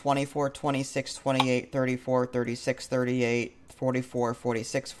 18, 24, 26, 28, 34, 36, 38, 44,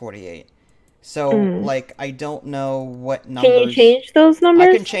 46, 48. So, like, I don't know what numbers... Can you change those numbers?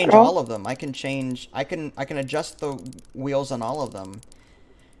 I can change all of them. I can adjust the wheels on all of them.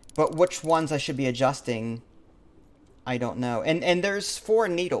 But which ones I should be adjusting, I don't know. And there's 4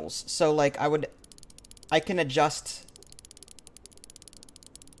 needles, so, like, I can adjust...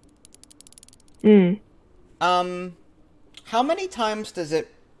 How many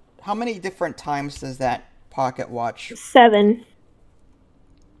different times does that pocket watch? 7.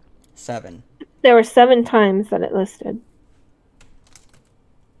 7. There were 7 times that it listed.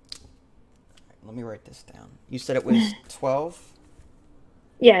 Let me write this down. You said it was 12?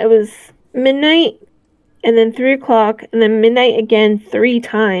 Yeah, it was midnight, and then 3 o'clock, and then midnight again 3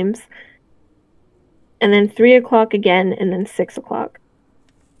 times, and then 3 o'clock again, and then 6 o'clock.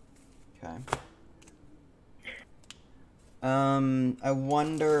 Okay. I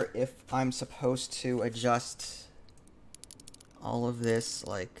wonder if I'm supposed to adjust all of this,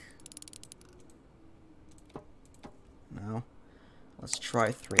 like... No. Let's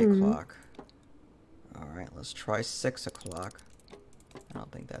try 3 o'clock. Alright, let's try 6 o'clock. I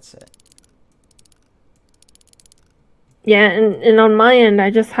don't think that's it. Yeah, and on my end, I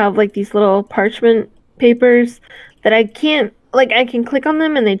just have, like, these little parchment papers that I can't... Like, I can click on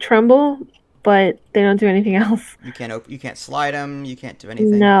them and they tremble, but they don't do anything else. You can't slide them, you can't do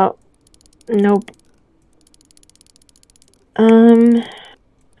anything? No. Nope. Nope.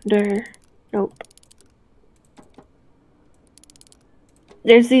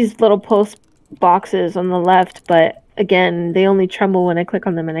 There's these little post boxes on the left, but again, they only tremble when I click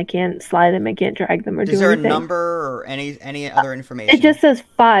on them, and I can't slide them, I can't drag them or do anything. Is there a number or any other information? It just says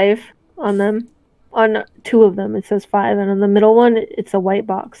 5 on them. On 2 of them, it says 5, and on the middle one, it's a white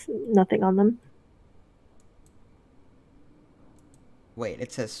box. Nothing on them. Wait,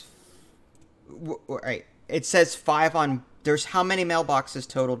 it says... Right. It says 5 on... There's how many mailboxes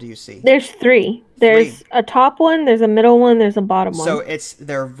total do you see? There's 3. There's a top one, there's a middle one, there's a bottom one. So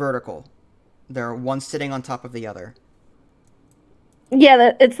they're vertical. They're one sitting on top of the other.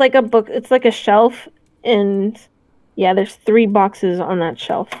 Yeah, it's like a book. It's like a shelf, and yeah, there's 3 boxes on that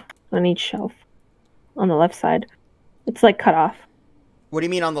shelf, on each shelf, on the left side. It's like cut off. What do you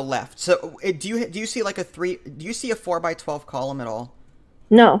mean on the left? So do you see like do you see a 4x12 column at all?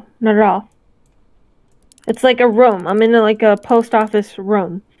 No, not at all. It's like a room. I'm in like a post office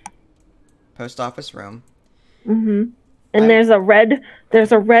room. Post office room. And there's a red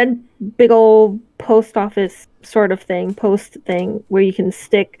big old post office sort of thing, post thing, where you can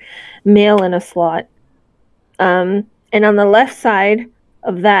stick mail in a slot. And on the left side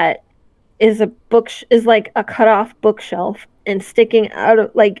of that is like a cut off bookshelf, and sticking out of,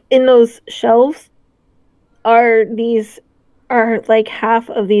 like, in those shelves are like half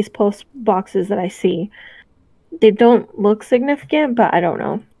of these post boxes that I see. They don't look significant, but I don't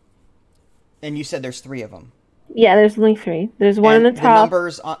know. And you said there's 3 of them. Yeah, there's only 3. There's one And on the top.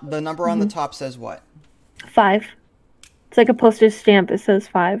 the number on the top says what? 5. It's like a postage stamp. It says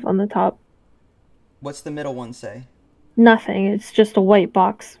 5 on the top. What's the middle one say? Nothing. It's just a white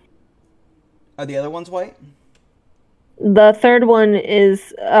box. Are the other ones white? The third one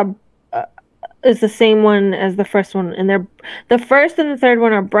is the same one as the first one, and the first and the third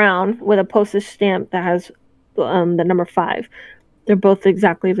one are brown with a postage stamp that has the number 5. They're both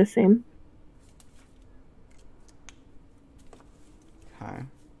exactly the same. Okay.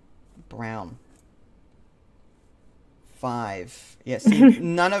 Brown. 5. Yeah, see,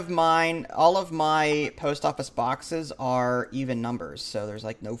 all of my post office boxes are even numbers, so there's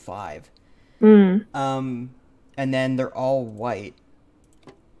like no 5. And then they're all white.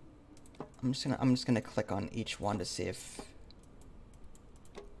 I'm just gonna click on each one to see if...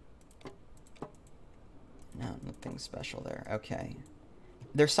 No, nothing special there. Okay.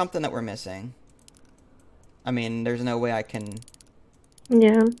 There's something that we're missing. I mean, there's no way I can...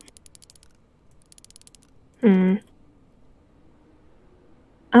 Yeah.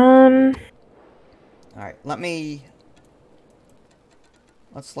 Alright,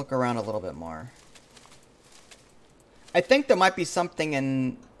 let's look around a little bit more. I think there might be something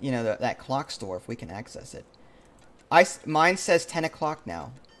in, you know, that clock store if we can access it. Mine says 10 o'clock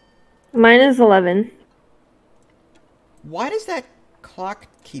now. Mine is 11. Why does that clock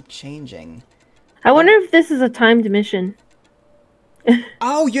keep changing? I wonder if this is a timed mission.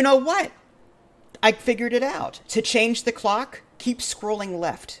 Oh, you know what? I figured it out. To change the clock, keep scrolling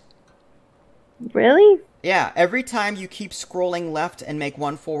left. Really? Yeah, every time you keep scrolling left and make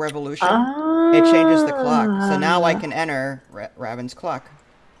one full revolution, it changes the clock. So now I can enter Raven's clock.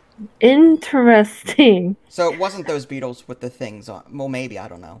 Interesting. So it wasn't those beetles with the things on. Well, maybe, I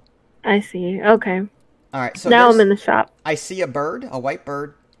don't know. I see. Okay. Alright, so now I'm in the shop. I see a bird, a white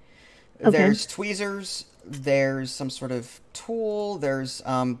bird. Okay. There's tweezers. There's some sort of tool. There's,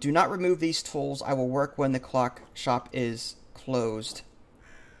 do not remove these tools. I will work when the clock shop is closed.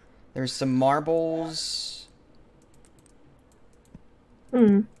 There's some marbles.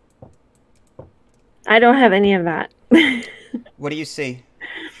 I don't have any of that. What do you see?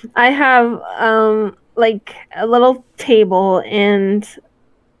 I have, like, a little table, and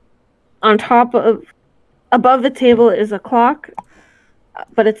above the table is a clock,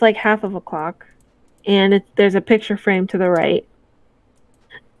 but it's like half of a clock. And there's a picture frame to the right.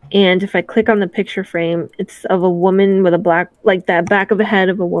 And if I click on the picture frame, it's of a woman with a black, like that back of a head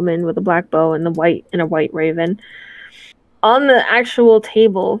of a woman with a black bow and a white raven. On the actual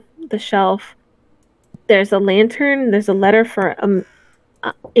table, the shelf, there's a lantern. There's a letter for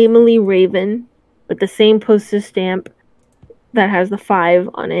Emily Raven with the same postage stamp that has the 5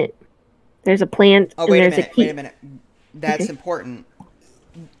 on it. There's a plant. Oh, wait a minute. That's okay. Important.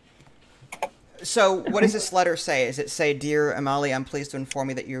 So, what does this letter say? Does it say, "Dear Amali, I'm pleased to inform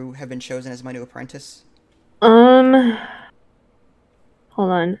you that you have been chosen as my new apprentice"? Hold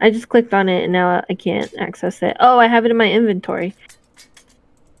on. I just clicked on it and now I can't access it. Oh, I have it in my inventory.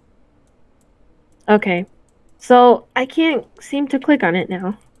 Okay. So, I can't seem to click on it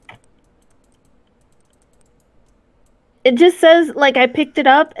now. It just says, like, I picked it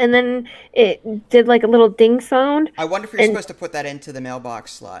up and then it did, like, a little ding sound. I wonder if you're supposed to put that into the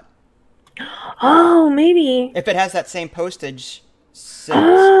mailbox slot. Oh, maybe. If it has that same postage, the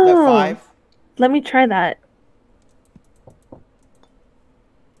 5. Let me try that.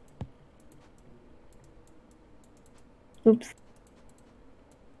 Oops.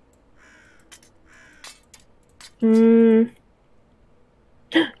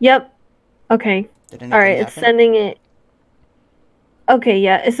 Yep. Okay. Alright, it's sending it. Okay,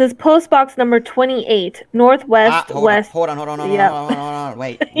 yeah. It says postbox number 28, Northwest West. Hold on.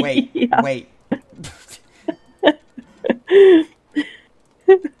 Wait. Yeah. Wait.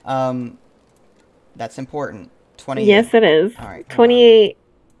 That's important. 28. Yes, it is. All right. 28.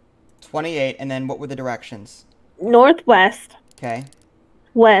 28, and then what were the directions? Northwest. Okay.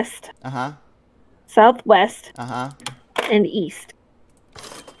 West. Uh-huh. Southwest. Uh-huh. And east.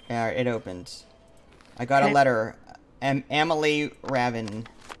 All right, it opens. I got a letter. Emily Raven.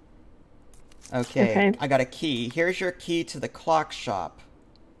 Okay. I got a key. Here's your key to the clock shop.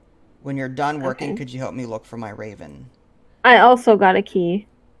 When you're done working, could you help me look for my raven? I also got a key.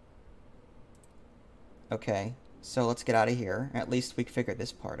 Okay. So let's get out of here. At least we figured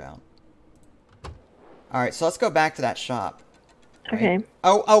this part out. Alright, so let's go back to that shop. Right? Okay.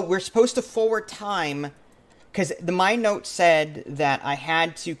 Oh, we're supposed to forward time Because my note said that I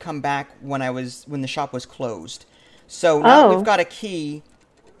had to come back when the shop was closed. So now that we've got a key,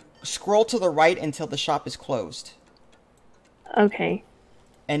 scroll to the right until the shop is closed. Okay.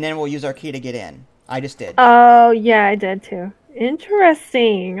 And then we'll use our key to get in. I just did. Oh, yeah, I did too.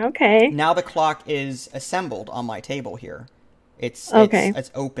 Interesting. Okay. Now the clock is assembled on my table here. It's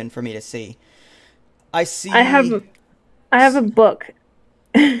open for me to see. I see. I have a book.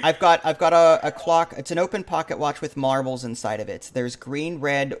 I've got a clock. It's an open pocket watch with marbles inside of it. There's green,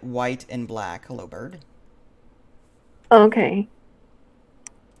 red, white, and black. Hello, bird. Okay.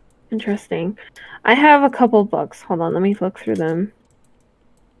 Interesting. I have a couple books. Hold on, let me look through them.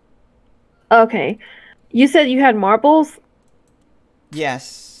 Okay. You said you had marbles?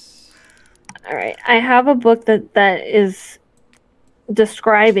 Yes. All right. I have a book that is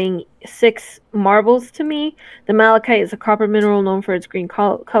describing 6 marbles to me. The malachite is a copper mineral known for its green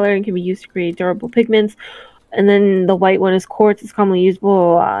color and can be used to create durable pigments. And then the white one is quartz. It's commonly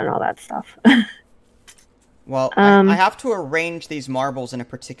usable and all that stuff. Well, I have to arrange these marbles in a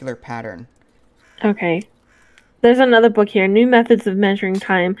particular pattern. Okay. There's another book here, New Methods of Measuring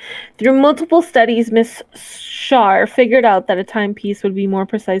Time. Through multiple studies, Miss Shar figured out that a timepiece would be more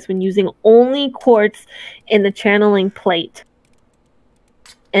precise when using only quartz in the channeling plate.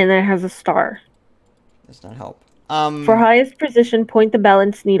 And then it has a star. Does not help. For highest precision, point the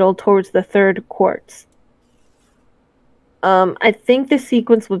balance needle towards the 3rd quartz. I think the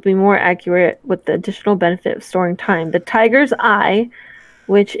sequence would be more accurate with the additional benefit of storing time. The tiger's eye,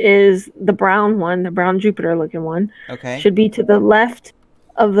 which is the brown one, the brown Jupiter looking one, should be to the left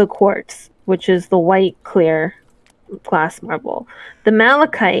of the quartz, which is the white clear glass marble. The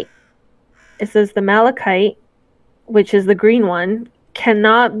malachite, it says the malachite, which is the green one,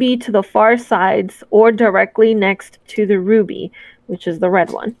 cannot be to the far sides or directly next to the ruby, which is the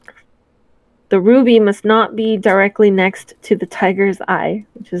red one. The ruby must not be directly next to the tiger's eye,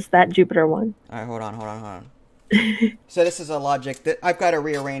 which is that Jupiter one. All right, hold on. So this is a logic that I've got to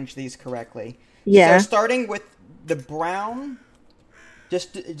rearrange these correctly. Yeah. So starting with the brown,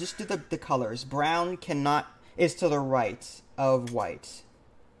 just do the colors. Brown is to the right of white.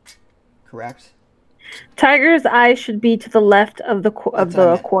 Correct? Tiger's eye should be to the left of the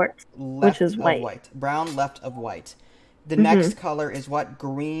quartz, which is white. Brown left of white. The next color is what?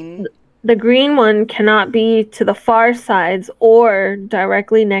 Green? The green one cannot be to the far sides or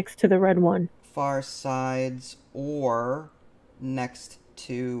directly next to the red one. Far sides or next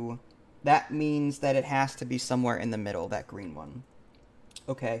to... That means that it has to be somewhere in the middle, that green one.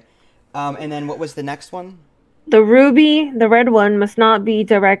 Okay. And then what was the next one? The ruby, the red one, must not be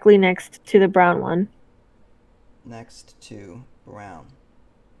directly next to the brown one. Next to brown.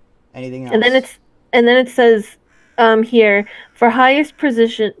 Anything else? And then it says here, for highest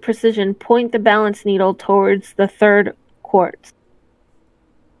precision, point the balance needle towards the 3rd quartz.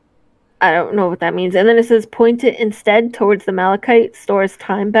 I don't know what that means. And then it says point it instead towards the malachite, stores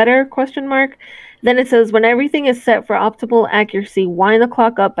time better, ? Then it says when everything is set for optimal accuracy, wind the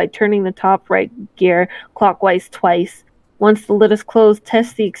clock up by turning the top right gear clockwise twice. Once the lid is closed,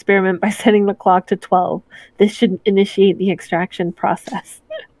 test the experiment by setting the clock to 12. This should initiate the extraction process.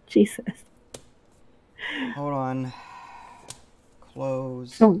 Jesus. Hold on.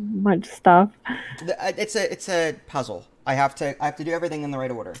 Close. So much stuff. It's a puzzle. I have to do everything in the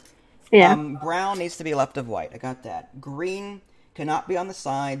right order. Yeah. Brown needs to be left of white. I got that. Green cannot be on the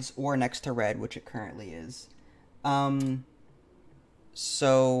sides or next to red, which it currently is.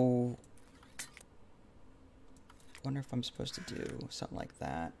 So wonder if I'm supposed to do something like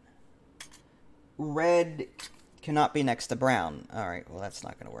that. Red cannot be next to brown. All right, well that's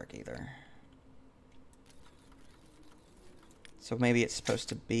not going to work either. So maybe it's supposed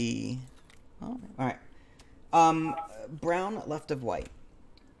to be... Oh, all right. Brown left of white.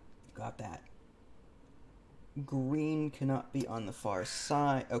 Got that. Green cannot be on the far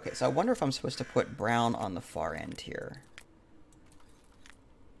side. Okay, so I wonder if I'm supposed to put brown on the far end here.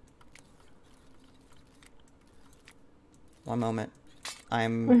 One moment.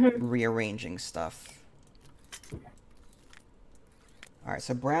 I'm rearranging stuff. Alright,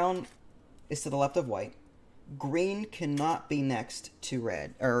 so brown is to the left of white. Green cannot be next to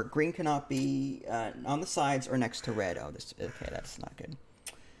red. Or green cannot be on the sides or next to red. Oh, okay, that's not good.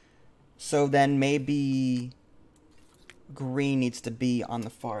 So then maybe green needs to be on the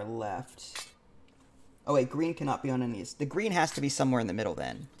far left. Oh wait, green cannot be on any of these. The green has to be somewhere in the middle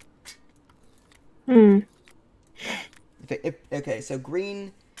then. Okay, so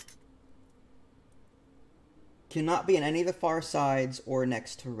green cannot be on any of the far sides or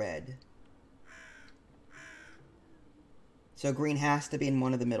next to red. So green has to be in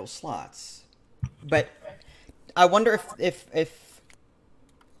one of the middle slots. But I wonder if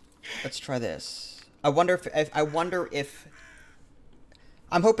let's try this. I wonder if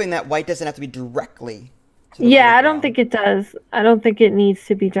I'm hoping that white doesn't have to be directly to the Yeah, blue I brown. don't think it does. I don't think it needs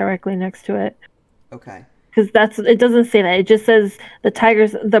to be directly next to it. Okay. Because it doesn't say that. It just says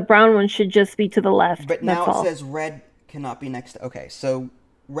the brown one should just be to the left. But now That's it all. says red cannot be next to... Okay, so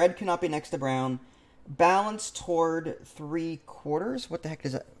red cannot be next to brown. Balance toward 3/4? What the heck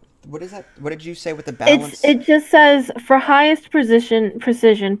does that... What is that? What did you say with the balance? It just says, for highest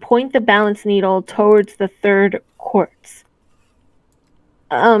precision, point the balance needle towards the third quartz.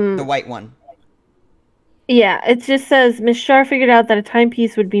 The white one. Yeah, it just says, Miss Shar figured out that a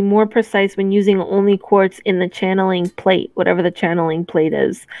timepiece would be more precise when using only quartz in the channeling plate, whatever the channeling plate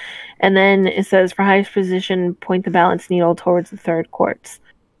is. And then it says, for highest precision, point the balance needle towards the third quartz.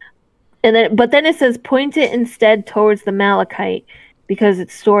 But then it says, point it instead towards the malachite because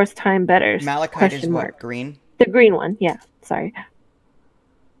it stores time better. Malachite is what? Green? The green one, yeah. Sorry.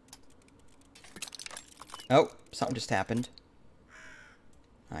 Oh, something just happened.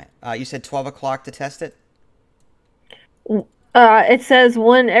 All right. You said 12 o'clock to test it? It says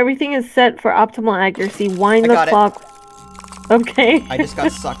when everything is set for optimal accuracy, wind the clock. Okay. I just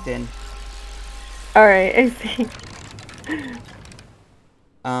got sucked in. All right, I see.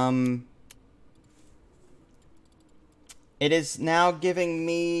 It is now giving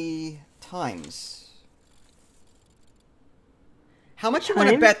me times. How much you want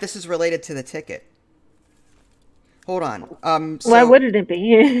to bet this is related to the ticket? Hold on. So, why wouldn't it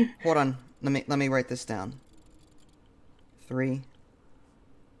be? Hold on. Let me write this down. 3.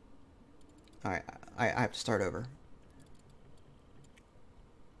 All right. I have to start over.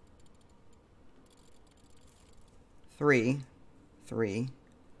 3, 3,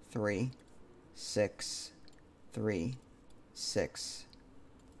 3, 6, 3, 6,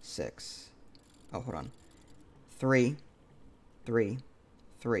 6. Oh, hold on. 3, 3,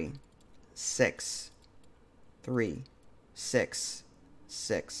 3, 6, 3, 6,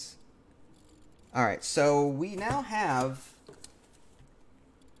 6. All right, so we now have...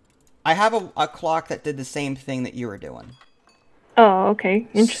 I have a clock that did the same thing that you were doing. Oh, okay.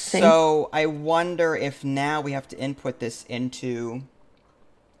 Interesting. So I wonder if now we have to input this into...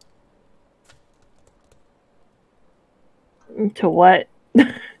 To what?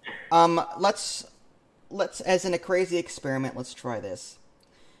 Let's, as in a crazy experiment, let's try this.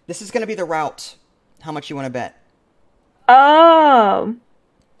 This is going to be the route. How much you want to bet? Oh.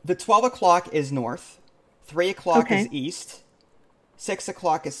 The 12 o'clock is north. 3 o'clock is east. 6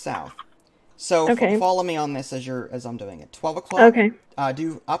 o'clock is south. So follow me on this as I'm doing it. 12 o'clock. Okay.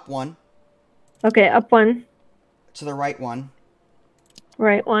 Do up 1. Okay, up 1. To the right 1.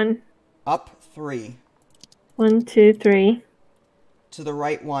 Right 1. Up 3. 1, 2, 3. To the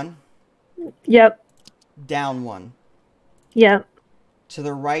right 1. Yep. Down 1. Yep. To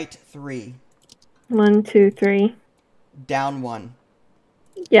the right 3. 1, 2, 3. Down 1.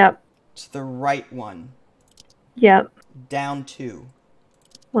 Yep. To the right 1. Yep. Down 2.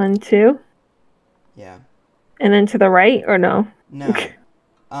 1, 2. Yeah. And then to the right, or no? No.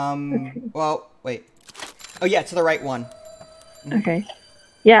 Well, wait. Oh, yeah, to the right 1. Okay.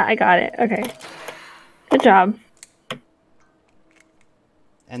 Yeah, I got it. Okay. Good job.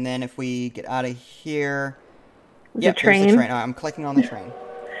 And then if we get out of here... Yep, there's the train. I'm clicking on the train.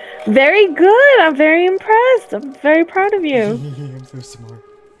 Very good. I'm very impressed. I'm very proud of you. I'm so smart.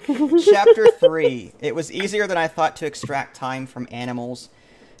 Chapter 3. It was easier than I thought to extract time from animals.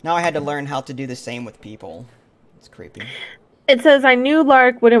 Now I had to learn how to do the same with people. It's creepy. It says, I knew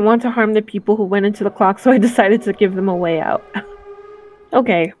Lark wouldn't want to harm the people who went into the clock, so I decided to give them a way out.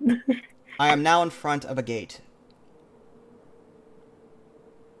 Okay. I am now in front of a gate.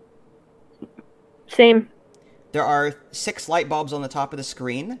 Same. There are 6 light bulbs on the top of the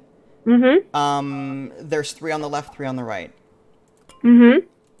screen. Mm-hmm. There's 3 on the left, 3 on the right. Mm-hmm.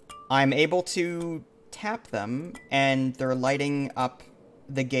 I'm able to tap them, and they're lighting up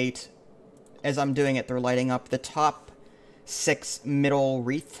the gate. As I'm doing it, they're lighting up the top 6 middle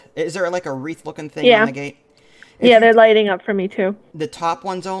wreath. Is there like a wreath-looking thing on the gate? They're lighting up for me too. The top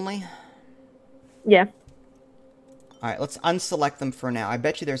ones only? Yeah. Alright, let's unselect them for now. I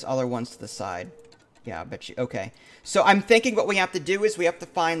bet you there's other ones to the side. Yeah, I bet you. Okay. So I'm thinking what we have to do is we have to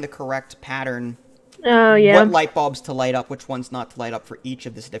find the correct pattern. Oh, yeah. What light bulbs to light up, which ones not to light up for each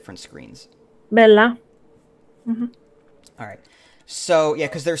of these different screens. Bella. Mm-hmm. Alright. So, yeah,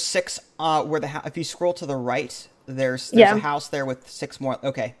 because there's 6, if you scroll to the right, there's a house there with 6 more.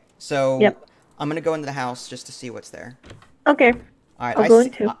 Okay. So, I'm going to go into the house just to see what's there. Okay. Alright,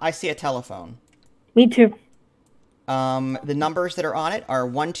 I see a telephone. Me too. The numbers that are on it are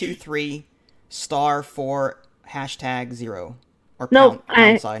 123 *4# hashtag 0. Or Nope,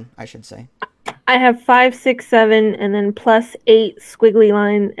 pound sign, I should say. I have 5, 6, 7, and then +8 squiggly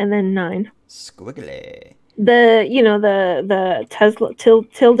line, and then 9. Squiggly. The Tesla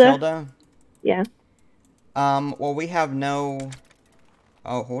tilde. Tilde? Yeah. Well, we have no...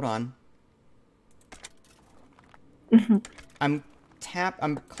 Oh, hold on. I'm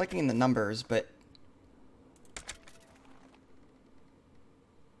clicking the numbers, but...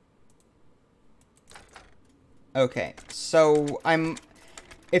 Okay, so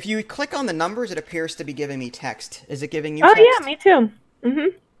if you click on the numbers, it appears to be giving me text. Is it giving you text? Oh, yeah, me too.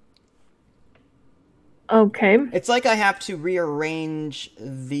 Okay. It's like I have to rearrange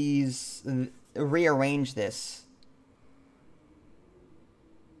this.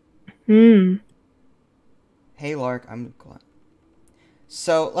 Hey, Lark, I'm glad.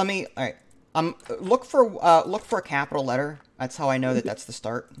 So, let me... Alright. Look for a capital letter. That's how I know that that's the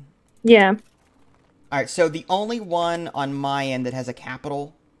start. Yeah. Alright, so the only one on my end that has a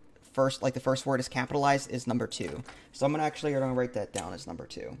capital first, like the first word is capitalized, is number 2. So I'm gonna write that down as number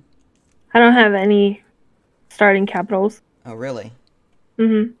 2. I don't have any starting capitals. Oh, really?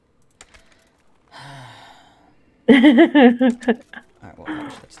 Alright, well,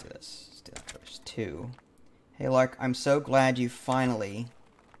 let's do this. Let's do that first. 2. Hey, Lark, I'm so glad you finally...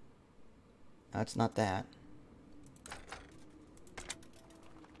 That's not that.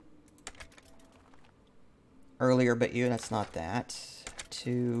 Earlier but you, that's not that.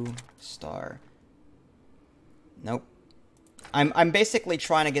 2 star. Nope. I'm basically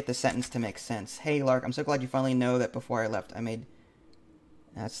trying to get the sentence to make sense. Hey, Lark, I'm so glad you finally know that before I left I made...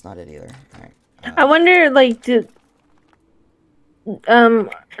 That's not it either. Alright. I wonder, like, is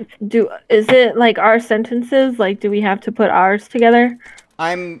it like our sentences? Like, do we have to put ours together?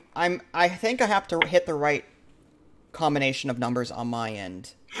 I think I have to hit the right combination of numbers on my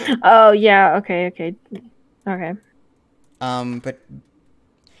end. Oh, yeah, okay. But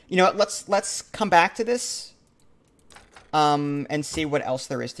you know what, let's come back to this and see what else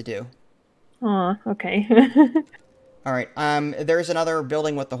there is to do. Oh, okay. All right. There's another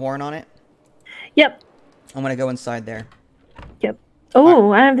building with the horn on it. Yep. I'm gonna go inside there. Yep.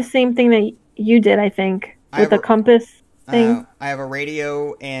 Oh, I have the same thing that you did, I think, with the compass thing. I have a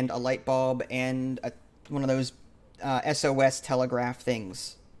radio and a light bulb and one of those SOS telegraph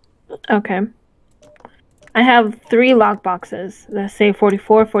things. Okay. I have 3 lock boxes that say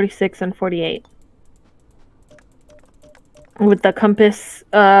 44, 46, and 48. With the compass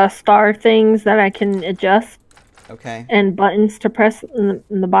star things that I can adjust. Okay. And buttons to press in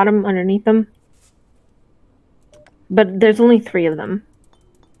the bottom underneath them. But there's only 3 of them.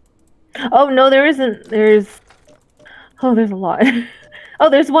 Oh, no, there isn't. There's a lot. Oh,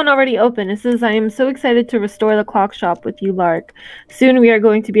 there's one already open. It says, I am so excited to restore the clock shop with you, Lark. Soon we are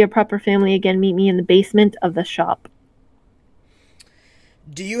going to be a proper family again. Meet me in the basement of the shop.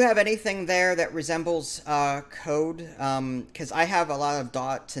 Do you have anything there that resembles code? Because I have a lot of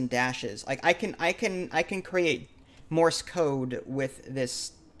dots and dashes. Like I can create Morse code with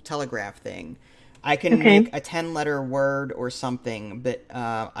this telegraph thing. I can make a 10-letter word or something, but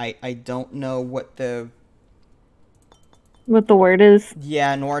I don't know what the word is.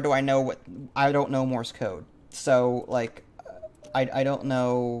 Yeah, nor do I know I don't know Morse code. So like I don't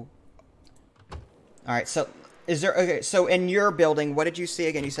know. All right, so so in your building, what did you see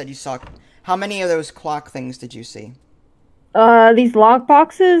again? You said you saw... How many of those clock things did you see? These lock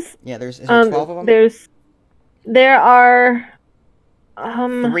boxes? Yeah, is there 12 of them? There are...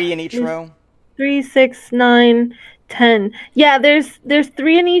 3 in each row? 3, 6, 9, 10. Yeah, there's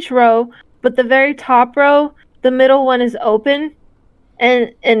 3 in each row, but the very top row, the middle one is open,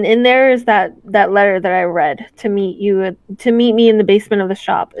 and in there is that letter that I read to meet me in the basement of the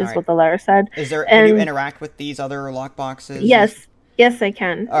shop is what the letter said. Can you interact with these other lock boxes? Yes, I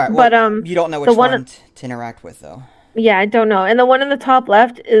can. All right, well, but you don't know which one to interact with though. Yeah, I don't know. And the one in the top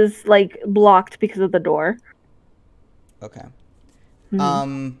left is like blocked because of the door. Okay.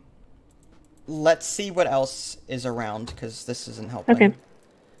 Mm-hmm. Let's see what else is around because this isn't helping. Okay.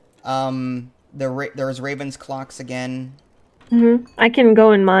 There's Raven's clocks again. I can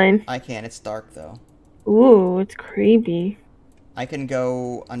go in mine. I can. It's dark though. Ooh, it's creepy. I can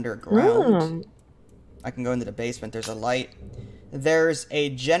go underground. I can go into the basement. There's a light. There's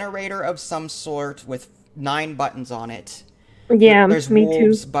a generator of some sort with 9 buttons on it. Yeah, there's me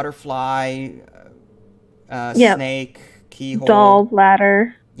wolves, too. Butterfly, snake, keyhole, doll,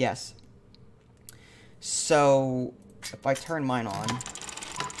 ladder. Yes. So if I turn mine on.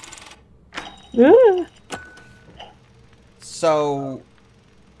 So,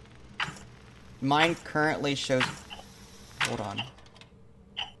 mine currently shows... Hold on.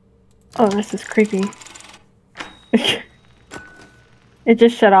 Oh, this is creepy. It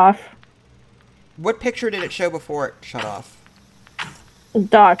just shut off. What picture did it show before it shut off?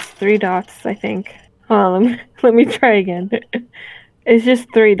 Dots, 3 dots, I think. Hold on, let me try again. It's just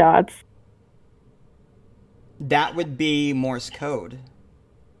 3 dots. That would be Morse code.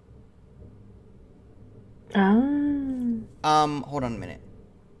 Hold on a minute.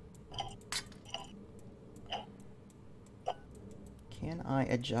 Can I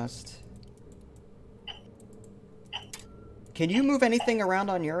adjust? Can you move anything around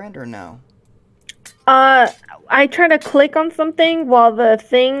on your end or no? I tried to click on something while the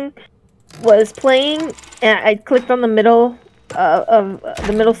thing was playing, and I clicked on the middle of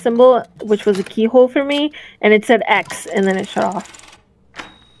the middle symbol, which was a keyhole for me, and it said X, and then it shut off.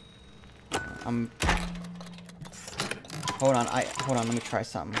 Hold on, let me try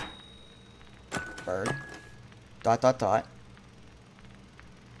something. Bird. ... Alright,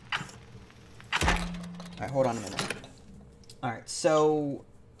 hold on a minute. Alright, so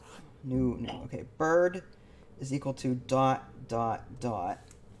okay, bird is equal to ...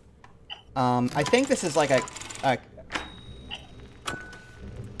 I think this is like a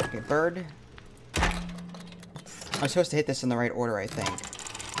okay, bird. I'm supposed to hit this in the right order, I think.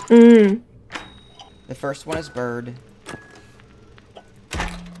 The first one is bird.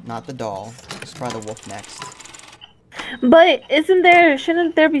 Not the doll. Let's try the wolf next. But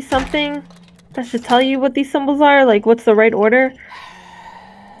shouldn't there be something that should tell you what these symbols are? Like, what's the right order?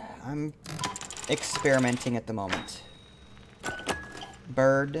 I'm experimenting at the moment.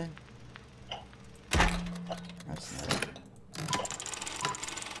 Bird. That's not it.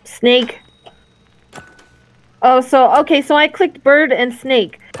 Snake. Oh, so, okay, so I clicked bird and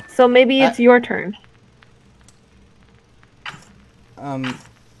snake. So maybe it's your turn.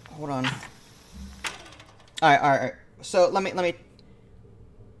 Hold on. Alright. So, let me...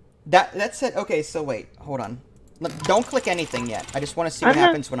 That's it. Okay, so wait. Hold on. Don't click anything yet. I just want to see what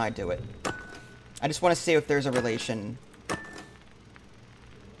happens when I do it. I just want to see if there's a relation.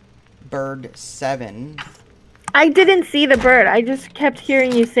 Bird 7. I didn't see the bird. I just kept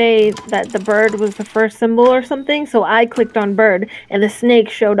hearing you say that the bird was the first symbol or something, so I clicked on bird, and the snake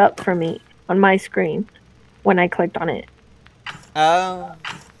showed up for me on my screen when I clicked on it. Oh.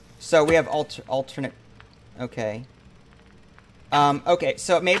 So we have alternate... Okay. Okay,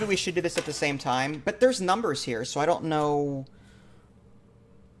 so maybe we should do this at the same time, but there's numbers here, so I don't know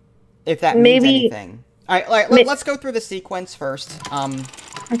if that means anything. Alright, let's go through the sequence first.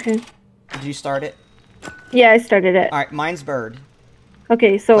 Okay. Did you start it? Yeah, I started it. Alright, mine's bird.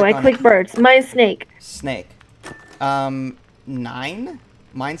 Okay, so I click birds. Mine's snake. Snake. 9?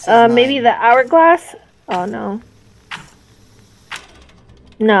 Mine says 9. Maybe the hourglass? Oh, no.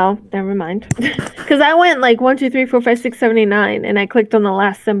 No, never mind. Because I went like 1, 2, 3, 4, 5, 6, 7, 8, 9, and I clicked on the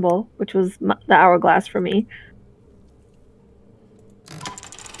last symbol, which was the hourglass for me.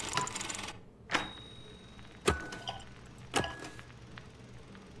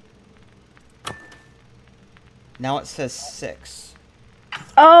 Now it says 6.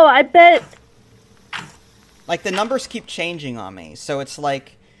 Oh, I bet... Like, the numbers keep changing on me, so it's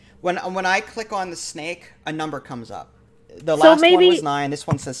like... When I click on the snake, a number comes up. The last one was 9, this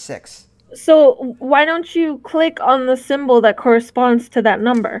one says 6. So why don't you click on the symbol that corresponds to that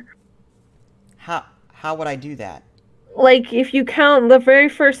number? How would I do that? Like, if you count, the very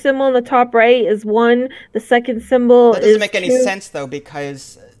first symbol in the top right is 1, the second symbol is 2. That doesn't make any sense, though,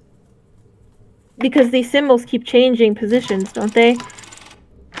 because... Because these symbols keep changing positions, don't they?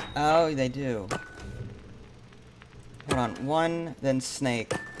 Oh, they do. Hold on. 1, then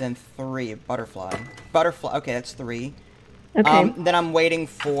snake, then 3, butterfly. Butterfly, okay, that's 3. Okay. Then I'm waiting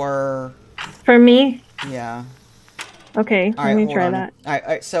for... For me? Yeah. Okay, let me try that.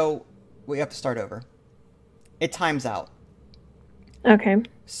 Alright, so we have to start over. It times out. Okay.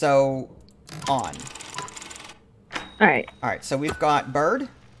 So, on. Alright. Alright, so we've got bird.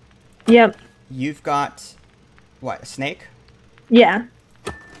 Yep. You've got, what, a snake? Yeah.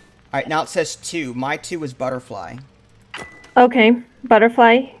 Alright, now it says 2. My 2 was butterfly. Okay,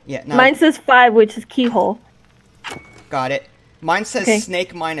 butterfly. Yeah. Now, mine says 5, which is keyhole. Got it. Mine says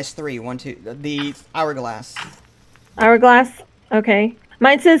snake minus 3. 1, 2. The hourglass. Hourglass? Okay.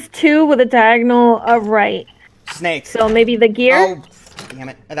 Mine says 2 with a diagonal of right. Snake. So maybe the gear? Oh, damn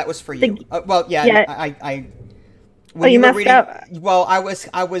it. That was for you. Well, yeah. When you messed reading, up? Well, I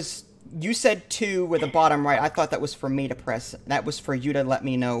was... You said 2 with the bottom right. I thought that was for me to press. That was for you to let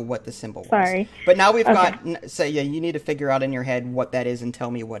me know what the symbol was. Sorry. But now we've got... So, yeah, you need to figure out in your head what that is and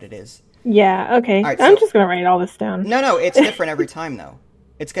tell me what it is. Yeah, okay. Right, I'm just going to write all this down. No, it's different every time, though.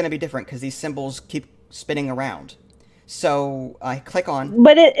 It's going to be different because these symbols keep spinning around. So, I click on...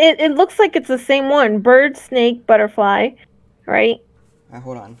 But it looks like it's the same one. Bird, snake, butterfly, right?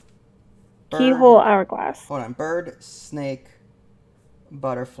 Hold on. Keyhole, hourglass. Hold on. Bird, snake,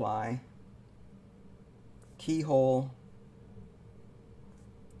 butterfly, keyhole.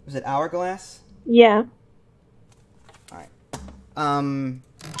 Was it hourglass? Yeah. All right. All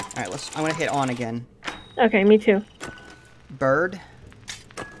right. I'm gonna hit on again. Okay, me too. Bird.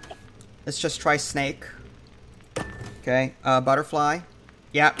 Let's just try snake. Okay. Butterfly.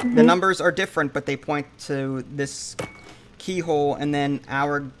 Yeah. The numbers are different, but they point to this keyhole and then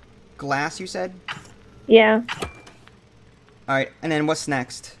hourglass. You said. Yeah. All right. And then what's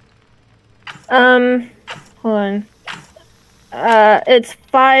next? Hold on. It's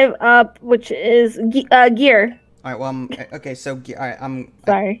 5 up, which is gear. All right. Well, okay. So, all right.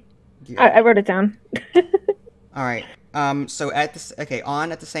 Sorry, Gear. I wrote it down. All right. So at this. Okay.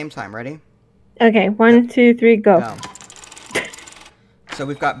 On at the same time. Ready? Okay. 1, 2, 3, go. Go. So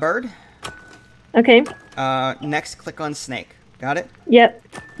we've got bird. Okay. Next, click on snake. Got it? Yep.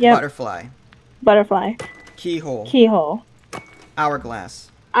 Butterfly. Butterfly. Keyhole. Keyhole.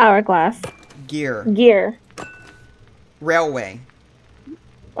 Hourglass. Hourglass. Gear. Gear. Railway.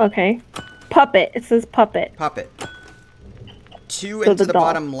 Okay. Puppet. It says puppet. Puppet. 2 So into the the doll.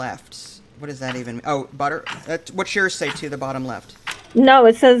 bottom left. What does that even mean? Oh, butter. What's yours say to the bottom left? No,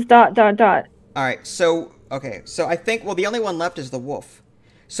 it says ... All right. So, okay. So I think, well, the only one left is the wolf.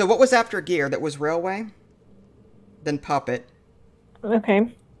 So what was after gear? That was railway? Then puppet.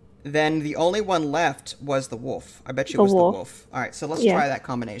 Okay. Then the only one left was the wolf. I bet you it The was wolf. the wolf. All right. So let's Yeah. try that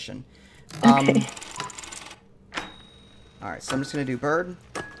combination. Okay. All right. So I'm just going to do bird,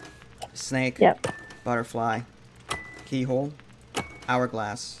 snake, Yep. butterfly, keyhole,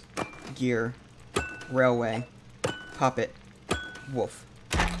 hourglass, gear, railway, puppet, wolf.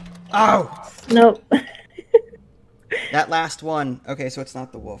 Oh! Nope. That last one. Okay, so it's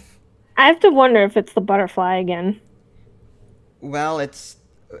not the wolf. I have to wonder if it's the butterfly again. Well, it's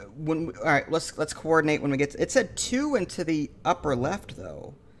all right. Let's coordinate when we get. It said 2 into the upper left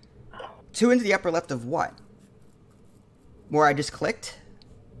though. 2 into the upper left of what? Where I just clicked.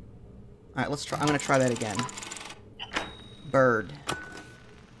 All right, let's try. I'm gonna try that again. Bird,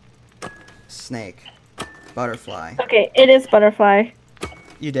 snake, butterfly. Okay, it is butterfly.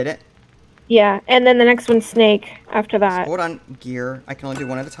 You did it. Yeah, and then the next one's snake after that. Hold on, gear. I can only do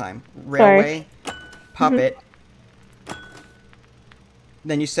one at a time. Railway, puppet.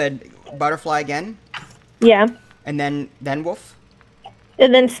 Then you said butterfly again, Yeah, and then wolf,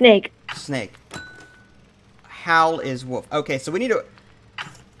 and then snake. snake. Howl is wolf. Okay, so we need to.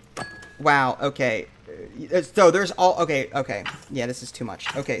 Wow. Okay. So there's all. Okay. Okay. Yeah, this is too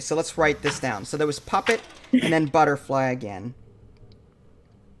much. Okay, so let's write this down. So there was puppet, and then butterfly again.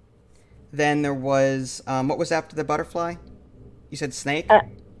 Then there was what was after the butterfly? You said snake.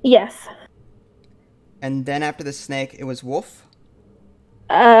 Yes. And then after the snake, it was wolf.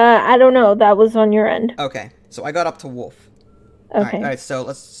 I don't know. That was on your end. Okay, so I got up to wolf. Okay. All right, so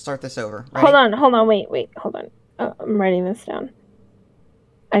let's start this over. Ready? Hold on. Wait. Hold on. I'm writing this down.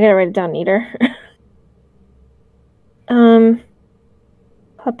 I gotta write it down neater.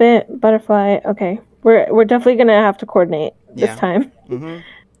 Puppet, butterfly. Okay, we're definitely gonna have to coordinate this time. Mm-hmm.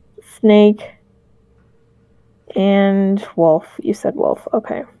 Snake and wolf. You said wolf.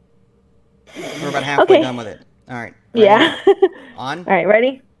 Okay. We're about halfway done with it. All right. Ready? Yeah. On. All right.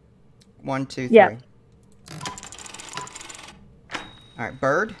 Ready? 1, 2, 3. Yeah. All right.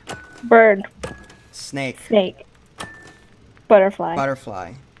 Bird. Bird. Snake. Snake. Butterfly.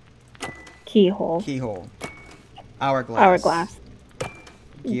 Butterfly. Keyhole. Keyhole. Hourglass. Hourglass.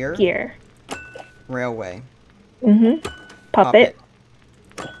 Gear. Gear. Railway. Mm-hmm. Puppet.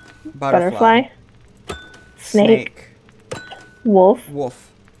 Butterfly. Snake. Wolf.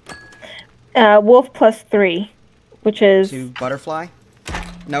 Wolf. Wolf plus 3, which is... To butterfly?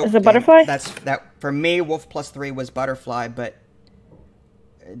 Nope. Is it butterfly? That for me, wolf plus 3 was butterfly, but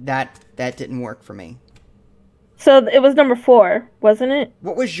that didn't work for me. So it was number 4, wasn't it?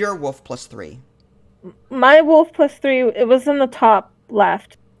 What was your wolf plus 3? My wolf plus 3, it was in the top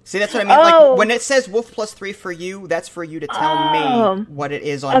left. See, that's what I mean. Oh. Like, when it says wolf plus 3 for you, that's for you to tell me what it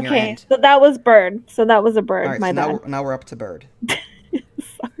is on your Okay, end. so that was bird. So that was a bird. All right, My so bad. now we're up to bird.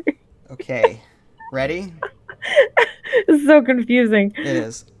 Sorry. Okay. Ready? This is so confusing. It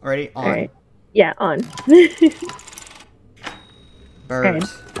is. Ready? On. All right. Yeah, on. Bird. Okay.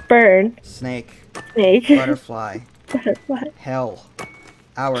 Bird. Snake. Snake. Butterfly. Butterfly. Hell.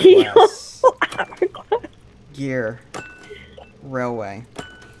 Hourglass. Hourglass. Gear. Railway.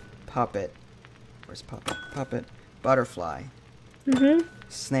 Puppet. Where's puppet? Puppet. Butterfly. Mm-hmm.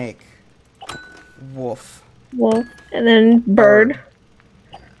 Snake. Wolf. Wolf. And then bird.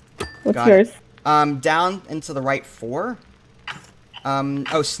 What's Got yours? Down into the right 4.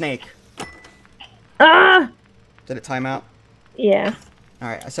 Oh, snake. Ah! Did it time out? Yeah. All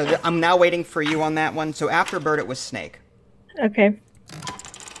right. So I'm now waiting for you on that one. So after bird, it was snake. Okay.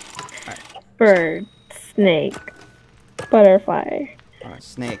 Right. Bird, snake, butterfly, All right.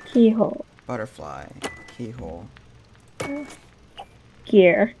 Snake, keyhole, butterfly, keyhole,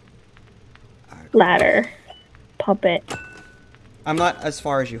 gear, ladder, puppet, I'm not as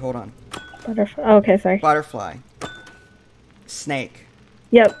far as you. Hold on. butterfly. Oh, okay, sorry. Butterfly, snake,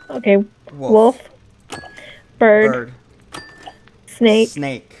 Yep. Okay. wolf, bird, snake.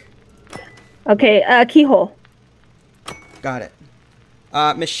 snake. Okay. Keyhole. Got it.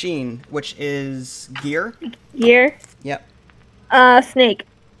 Machine, which is gear. Gear. Yep. Snake.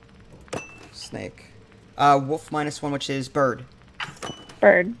 Snake. Wolf -1, which is bird.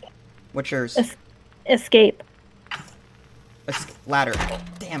 Bird. What's yours? Escape. Ladder.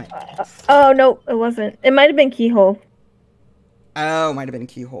 Damn it. Oh no, it wasn't. It might have been keyhole. Oh, might have been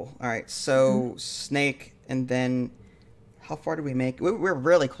keyhole. All right. So snake, and then how far did we make? We're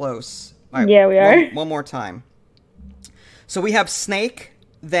really close. All right, Yeah, we are. One more time. So we have snake.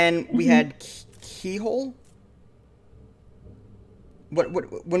 Then we had keyhole. What?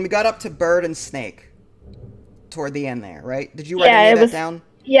 When we got up to bird and snake, toward the end there, right? Did you write any of that down?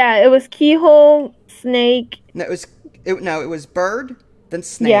 Yeah, it was keyhole, snake. No, it was bird, then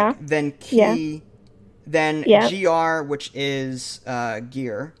snake, then key, then GR, which is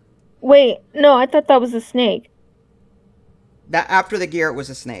gear. Wait, no, I thought that was a snake. That after the gear, it was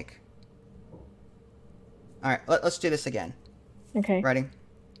a snake. All right, let's do this again. Okay. Ready?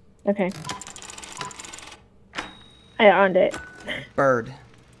 Okay. I earned it. Bird.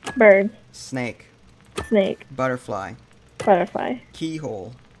 Bird. Snake. Snake. Butterfly. Butterfly.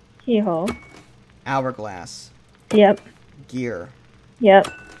 Keyhole. Keyhole. Hourglass. Yep. Gear. Yep.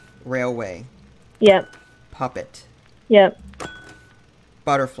 Railway. Yep. Puppet. Yep.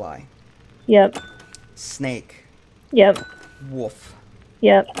 Butterfly. Yep. Snake. Yep. Wolf.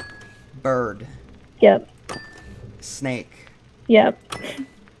 Yep. Bird. Yep. Snake. Yep.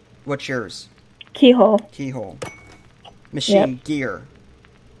 What's yours? Keyhole. Keyhole. Machine. Yep. Gear.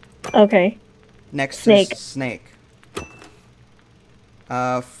 Okay. Next Snake. is snake.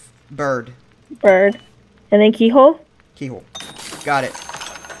 Bird. Bird. And then keyhole? Keyhole. Got it.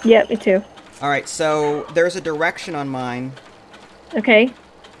 Yep, me too. Alright, so there's a direction on mine. Okay.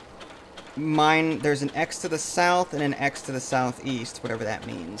 Mine, there's an X to the south and an X to the southeast, whatever that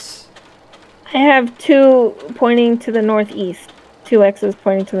means. I have 2 pointing to the northeast. 2 X's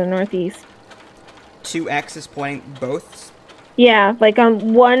pointing to the northeast. 2 X's pointing both? Yeah, like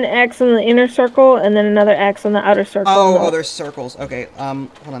on 1 X on the inner circle and then another X on the outer circle. Oh, there's circles. Okay, hold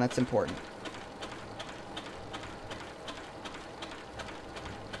on, that's important.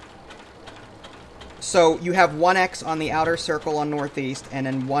 So you have 1 X on the outer circle on northeast and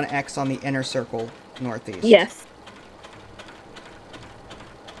then 1 X on the inner circle northeast. Yes.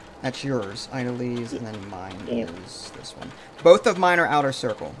 That's yours, Idalee's, and then mine is this one. Both of mine are outer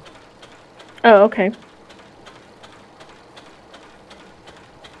circle. Oh, okay.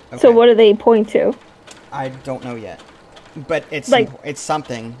 So what do they point to? I don't know yet, but it's like, it's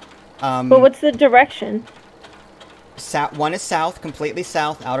something. But what's the direction? One is south, completely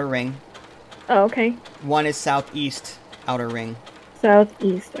south, outer ring. Oh, okay. One is southeast, outer ring.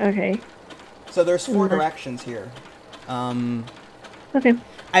 Southeast, okay. So there's 4 directions here. Okay.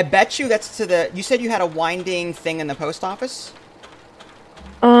 I bet you that's to the... You said you had a winding thing in the post office?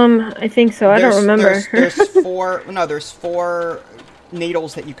 I think so. I don't remember. There's 4... No, there's 4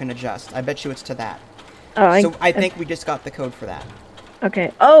 needles that you can adjust. I bet you it's to that. Oh, so I think we just got the code for that.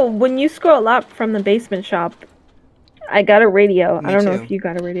 Okay. Oh, when you scroll up from the basement shop, I got a radio. I don't know if you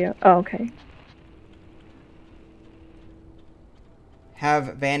got a radio. Oh, okay.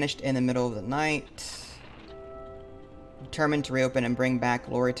 Have vanished in the middle of the night. Determined to reopen and bring back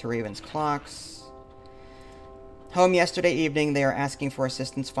Lori to Raven's clocks. Home yesterday evening. They are asking for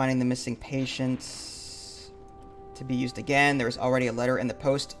assistance finding the missing patients. To be used again. There is already a letter in the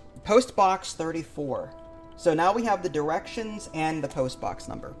post box 34. So now we have the directions and the post box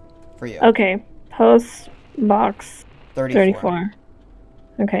number for you. Okay. Post box 34.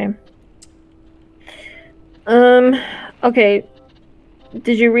 Okay. Okay.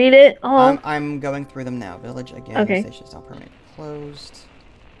 Did you read it all? I'm going through them now. Village again. Okay. Station is now permanently closed.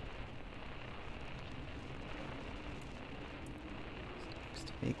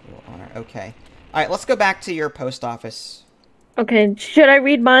 Equal honor. Okay. All right. Let's go back to your post office. Okay. Should I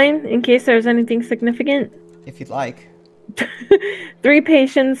read mine in case there's anything significant? If you'd like. 3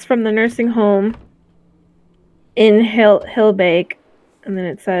 patients from the nursing home in Hillbake, and then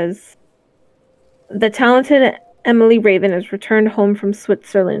it says the talented Emily Raven has returned home from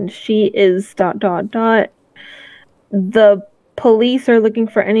Switzerland. She is ... The police are looking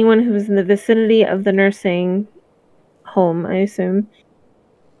for anyone who is in the vicinity of the nursing home, I assume.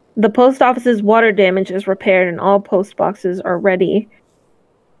 The post office's water damage is repaired and all post boxes are ready.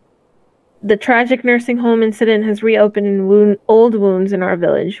 The tragic nursing home incident has reopened old wounds in our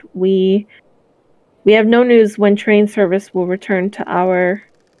village. We have no news when train service will return to our...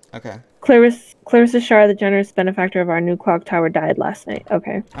 Okay. Clarissa Shar, the generous benefactor of our new clock tower, died last night.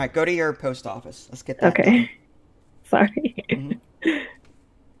 Okay. All right, go to your post office. Let's get that Okay. done. Sorry.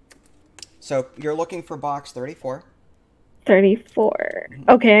 So you're looking for box 34. 34.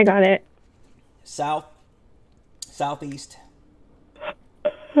 Okay, I got it. Southeast.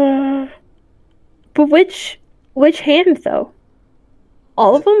 But which hand though?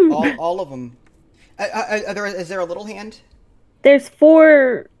 All of them? All of them. Is there a little hand? There's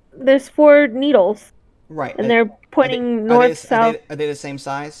four needles. Right. And they're pointing north, south. Are they the same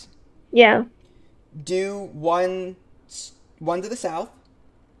size? Yeah. Do one to the south.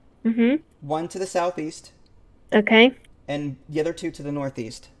 Mm-hmm. One to the southeast. Okay. And the other two to the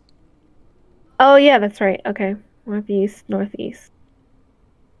northeast. Oh yeah, that's right. Okay. Northeast, northeast.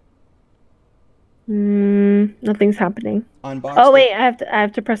 Nothing's happening. On box. Oh wait, I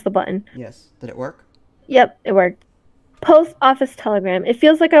have to press the button. Yes. Did it work? Yep, it worked. Post office telegram. It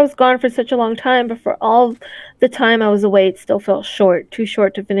feels like I was gone for such a long time, but for all the time I was away, it still felt short. Too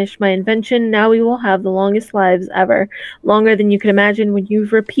short to finish my invention. Now we will have the longest lives ever. Longer than you could imagine. When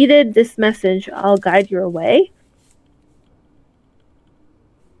you've repeated this message, I'll guide your way.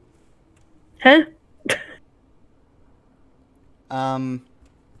 Huh?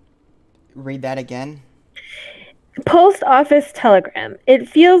 Read that again. Post office telegram. It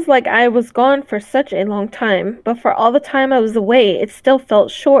feels like I was gone for such a long time, but for all the time I was away, it still felt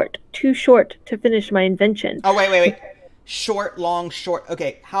short. Too short to finish my invention. Oh, wait. Short, long, short.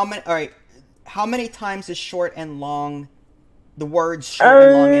 Okay, all right. How many times is short and long, the words short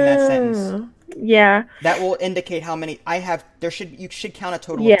and long in that sentence? Yeah. That will indicate how many I have. You should count a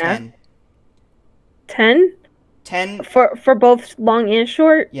total of 10. 10? 10? For both long and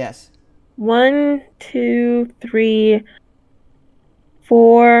short? Yes. 1, 2, 3,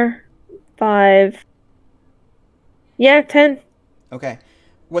 4, 5. Yeah, 10. Okay.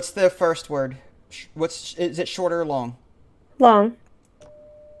 What's the first word? Is it short or long? Long.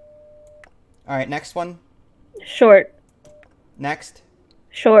 All right, next one. Short. Next.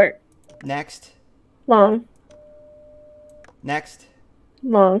 Short. Next. Long. Next.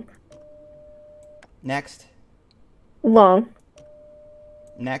 Long. Next. Long.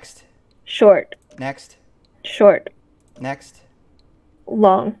 Next. Short. Next. Short. Next.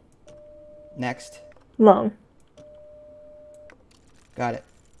 Long. Next. Long. Got it.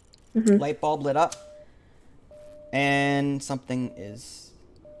 Mm-hmm. Light bulb lit up. And something is...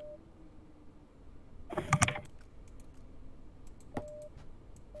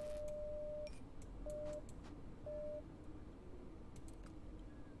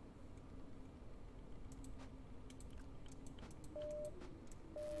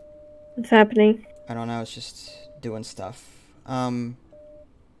 What's happening? I don't know, it's just doing stuff. I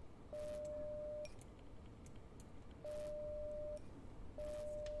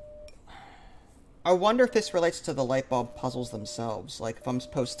wonder if this relates to the light bulb puzzles themselves. Like, if I'm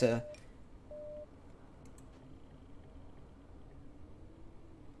supposed to...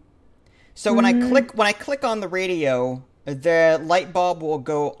 So when I click on the radio, the light bulb will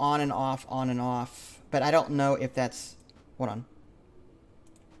go on and off, but I don't know if that's... Hold on.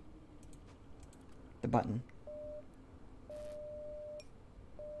 The button.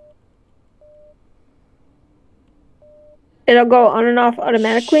 It'll go on and off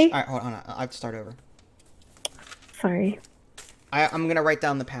automatically? Alright, hold on. I have to start over. Sorry. I'm gonna write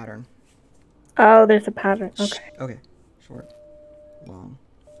down the pattern. Oh, there's a pattern. Okay. Okay. Short. Long.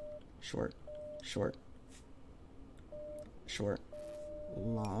 Short. Short. Short.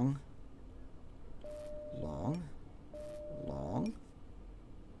 Long. Long. Long.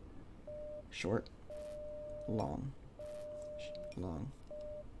 Short. Long. Long.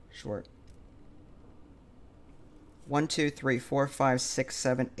 Short. 1, 2, 3, 4, 5, 6,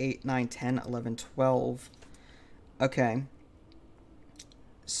 7, 8, 9, 10, 11, 12. Okay.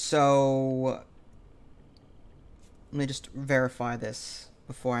 So... Let me just verify this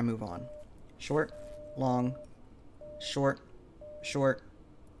before I move on. Short, long, short, short,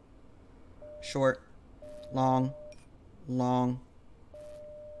 short, long, long,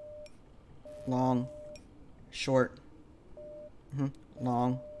 long, short,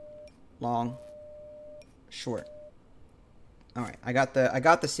 long, long, short. All right, I got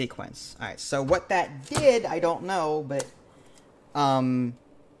the sequence. All right, so what that did, I don't know, but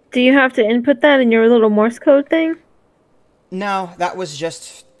Do you have to input that in your little Morse code thing? no, that was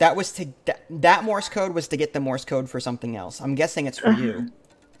that Morse code was to get the Morse code for something else. I'm guessing it's for you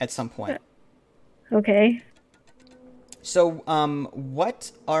at some point. Okay. So,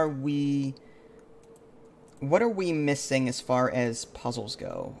 what are we missing as far as puzzles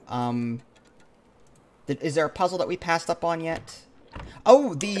go? Is there a puzzle that we passed up on yet?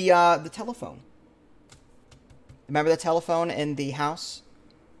 Oh, the telephone. Remember the telephone in the house?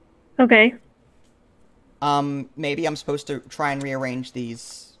 Okay. Maybe I'm supposed to try and rearrange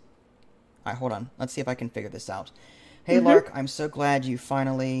these. Alright, hold on. Let's see if I can figure this out. Hey, Lark, I'm so glad you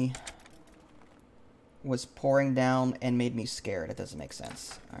finally was pouring down and made me scared. It doesn't make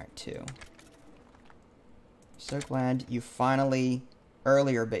sense. Alright, 2. So glad you finally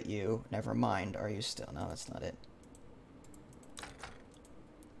earlier bit you. Never mind. Are you still? No, that's not it.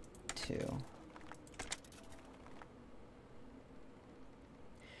 2.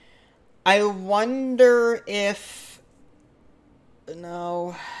 I wonder if...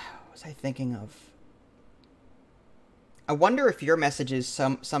 No. What was I thinking of? I wonder if your messages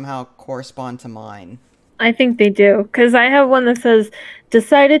somehow correspond to mine. I think they do, because I have one that says,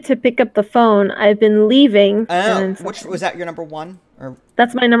 decided to pick up the phone. I've been leaving. Oh, which was that your number 1? Or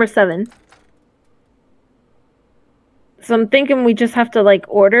that's my number 7. So I'm thinking we just have to, like,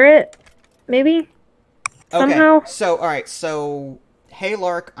 order it, maybe? Somehow? Okay, so, alright, so... Hey,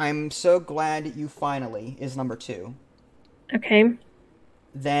 Lark, I'm so glad you finally is number 2. Okay.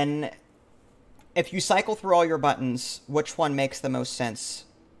 Then, if you cycle through all your buttons, which one makes the most sense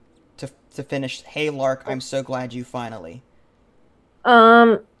to finish? Hey, Lark, I'm so glad you finally.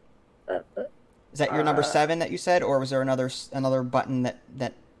 Is that your number 7 that you said, or was there another button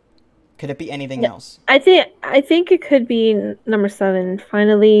that could it be anything else? I think it could be number 7.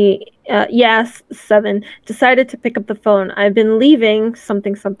 Finally, yes, 7. Decided to pick up the phone. I've been leaving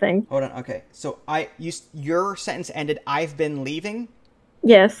something. Hold on. Okay, so your sentence ended. I've been leaving.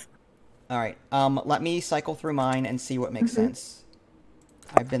 Yes. All right. Let me cycle through mine and see what makes sense.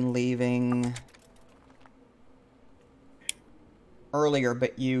 I've been leaving earlier,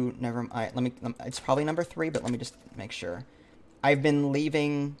 but you never. All right, it's probably number 3, but let me just make sure. I've been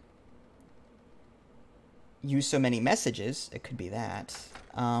leaving you so many messages. It could be that.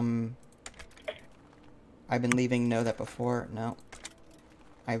 I've been leaving know that before. No.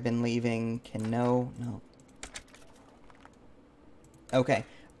 I've been leaving can know. No. Okay.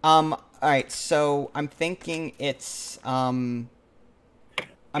 All right. So I'm thinking it's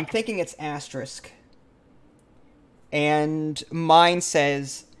asterisk. And mine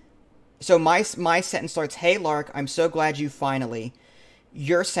says, so my sentence starts, hey, Lark, I'm so glad you finally.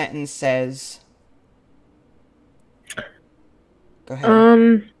 Your sentence says, go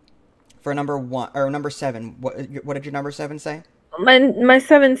ahead. For number 1, or number 7, what did your number 7 say? My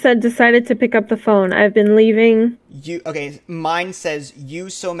 7 said, decided to pick up the phone. I've been leaving. Okay, mine says, you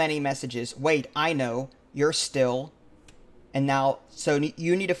so many messages. Wait, I know. You're still. And now, so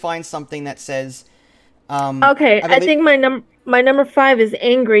you need to find something that says, okay, I think my number 5 is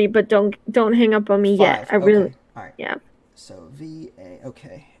angry, but don't hang up on me 5. yet. I really, all right. Yeah. So VA,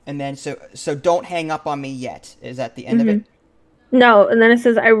 okay, and then so don't hang up on me yet. Is that the end of it? No, and then it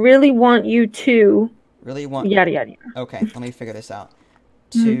says, I really want you to. Really want. Yada yada yada. Okay, let me figure this out.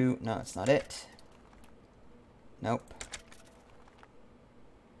 2. No, that's not it. Nope.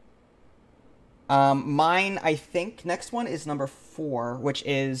 Mine, I think, next one is number 4, which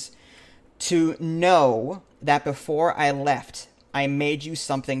is to know that before I left, I made you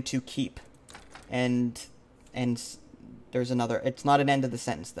something to keep. And there's another. It's not an end of the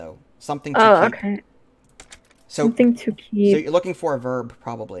sentence, though. Something to keep. Oh, okay. So, something to keep. So you're looking for a verb,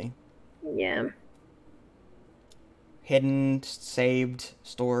 probably. Yeah. Hidden, saved,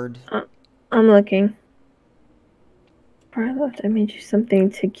 stored. I'm looking. Before I left, I made you something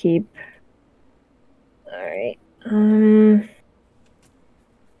to keep. Alright.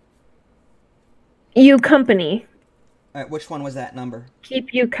 You company. Alright, which one was that number?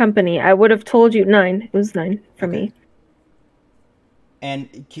 Keep you company. I would have told you 9. It was 9 for me.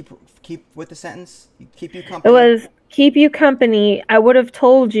 And keep with the sentence? Keep you company? It was keep you company. I would have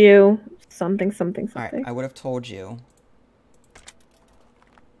told you something. Alright, I would have told you.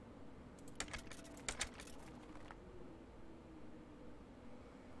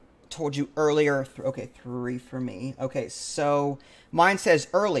 Told you earlier. Okay, 3 for me. Okay, so mine says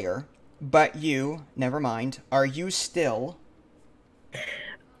earlier, but you, never mind. Are you still?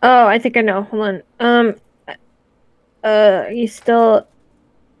 Oh, I think I know. Hold on. You still?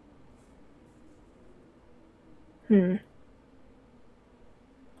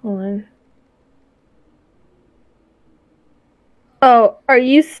 Hold on. Oh, are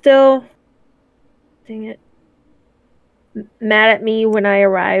you still, dang it, mad at me when I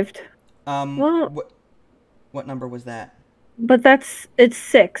arrived? Well, What number was that? but it's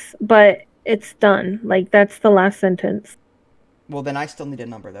 6, but it's done. Like, that's the last sentence. Well, then I still need a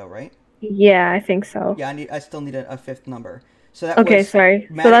number though, right? Yeah, I think so. Yeah, I still need a fifth number. So that Okay, was sorry.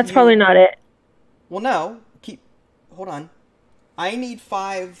 So mad at that's probably you. not it. Well, no, hold on. I need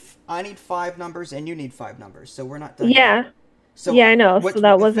five. I need 5 numbers, and you need 5 numbers. So we're not done yet. Yeah. So Yeah, I know. So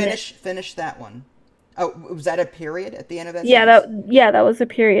that wasn't it. finish that one. Oh, was that a period at the end of that Yeah, sentence? that was a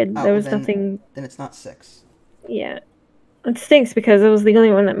period. Oh, There well was nothing. then it's not 6. Yeah. It stinks because it was the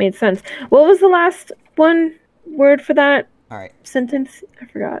only one that made sense. What was the last one word for that All right. sentence? I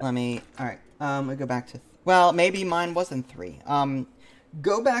forgot. All right. We go back to. Well, maybe mine wasn't 3.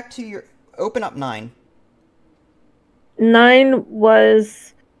 Go back to your. Open up 9. 9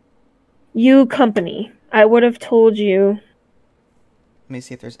 was you company. I would have told you. Let me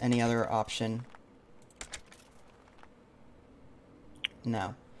see if there's any other option.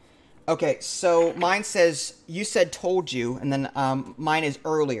 No. Okay, so mine says, you said told you, and then mine is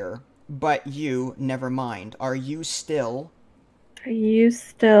earlier, but you, never mind. Are you still? Are you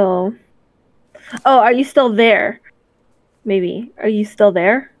still? Oh, are you still there? Maybe. Are you still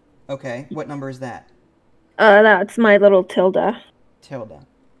there? Okay, what number is that? That's my little tilde. Tilde.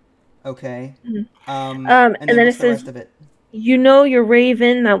 Okay. And And then it what's the says, rest of it? you know your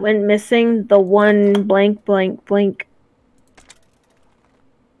raven that went missing, the one blank blank blank.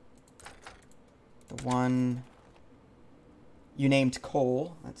 The one you named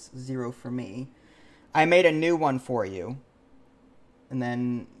Cole. That's 0 for me. I made a new one for you. And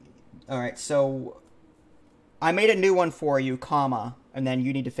then, all right, so I made a new one for you, comma, and then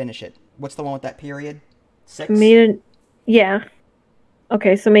you need to finish it. What's the one with that period? 6? Yeah.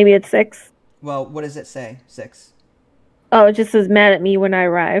 Okay, so maybe it's 6. Well, what does it say? 6. Oh, it just says mad at me when I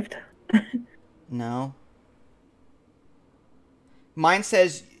arrived. No. Mine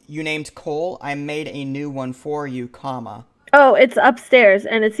says you named Cole. I made a new one for you, comma. Oh, it's upstairs,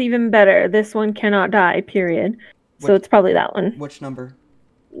 and it's even better. This one cannot die, period. So it's probably that one. Which number?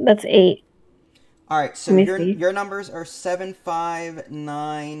 That's 8. All right, so your numbers are 7, 5,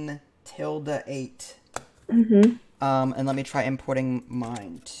 9, tilde 8. Mm-hmm. And let me try inputting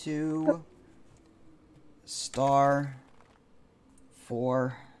mine. 2 star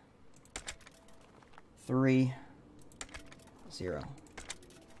 4 3 0.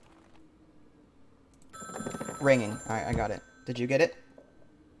 Ringing. All right, I got it. Did you get it?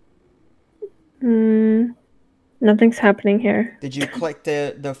 Nothing's happening here. Did you click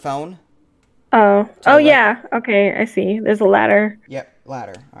the phone? Oh. Oh, yeah. Okay, I see. There's a ladder. Yep,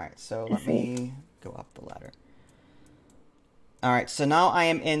 ladder. All right, so let me go up the ladder. All right, so now I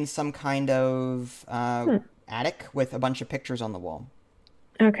am in some kind of attic with a bunch of pictures on the wall.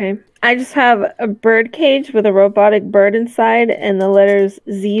 Okay. I just have a bird cage with a robotic bird inside and the letters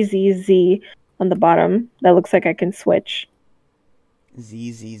ZZZ on the bottom. That looks like I can switch.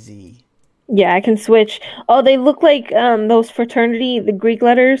 ZZZ. Yeah, I can switch. Oh, they look like those fraternity, the Greek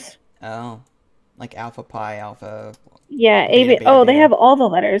letters. Oh, like Alpha Pi, Alpha. Yeah, Beta, beta, beta. they have all the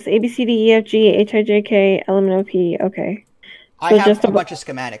letters. A, B, C, D, E, F, G, H, I, J, K, L, M, N, O, P. Okay. I have just a bunch of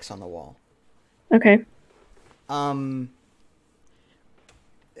schematics on the wall. Okay. I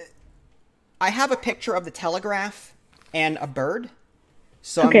have a picture of the telegraph and a bird.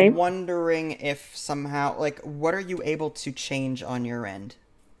 So I'm wondering if somehow, like, what are you able to change on your end?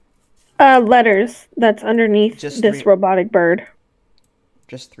 Letters that's underneath this robotic bird.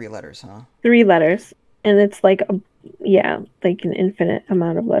 Just 3 letters, huh? 3 letters. And it's like, like an infinite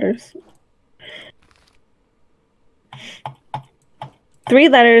amount of letters. 3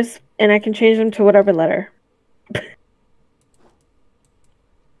 letters, and I can change them to whatever letter.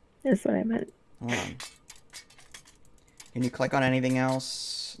 That's what I meant. Hold on. Can you click on anything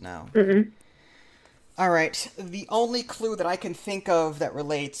else? No. Mm-mm. All right. The only clue that I can think of that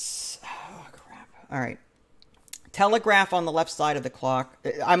relates... Oh, crap. All right. Telegraph on the left side of the clock.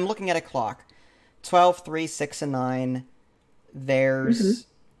 I'm looking at a clock. 12, 3, 6, and 9. There's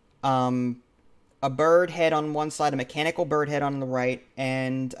a bird head on one side, a mechanical bird head on the right,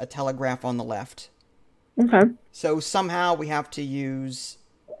 and a telegraph on the left. Okay. So somehow we have to use...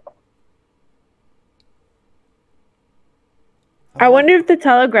 I wonder if the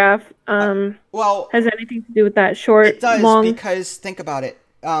telegraph has anything to do with that short, it does, long... because think about it.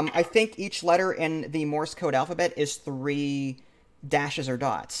 I think each letter in the Morse code alphabet is 3 dashes or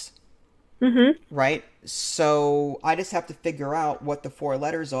dots. Mm-hmm. Right? So I just have to figure out what the 4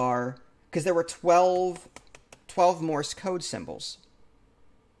 letters are, because there were 12 Morse code symbols.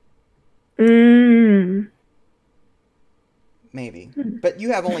 Mm. Maybe. But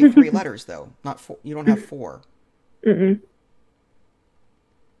you have only 3 letters, though. Not 4. You don't have 4. Mm-mm.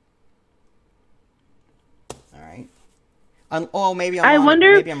 All right. Oh, maybe I'm I wrong.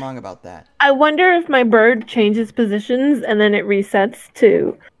 wonder. Maybe I'm wrong about that. I wonder if my bird changes positions and then it resets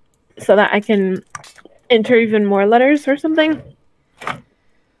to so that I can enter even more letters or something.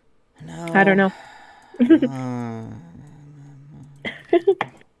 I don't No. know. Wow,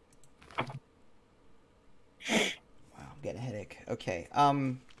 I'm getting a headache. Okay.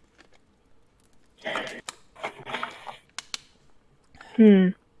 Hmm.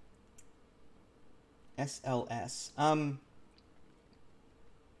 SLS.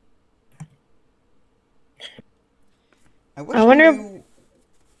 I wish I I wonder if. knew.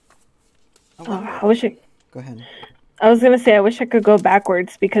 I Oh, wonder. I wish I. Go ahead. I was gonna say I wish I could go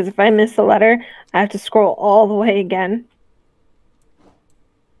backwards because if I miss a letter, I have to scroll all the way again.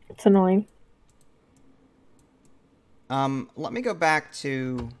 It's annoying. Let me go back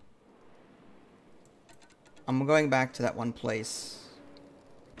to. I'm going back to that one place.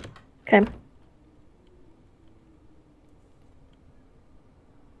 Okay.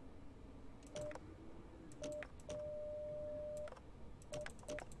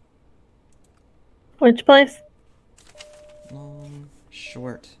 Which place? Long,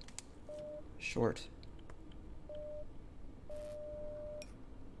 short, short.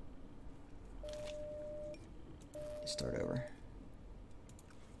 Start over.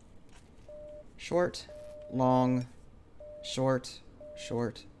 Short, long, short,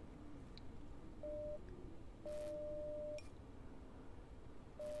 short.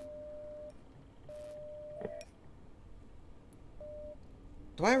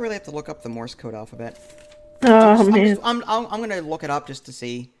 Do I really have to look up the Morse code alphabet? Oh man. I'm gonna look it up just to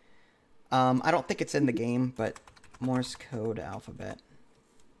see. I don't think it's in the game, but Morse code alphabet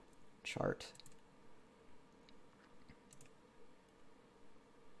chart.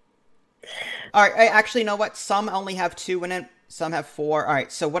 All right, I actually know what. Some only have 2 in it. Some have 4. All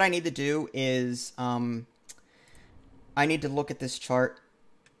right, so what I need to do is I need to look at this chart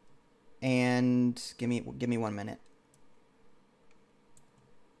and give me 1 minute.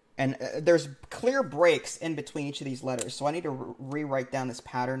 And there's clear breaks in between each of these letters, so I need to rewrite down this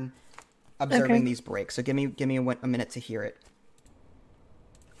pattern, observing these breaks. So give me a minute to hear it.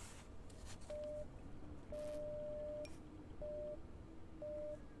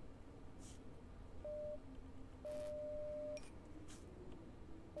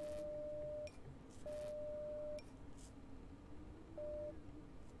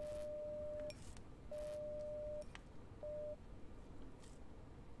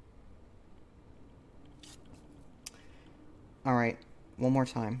 All right, one more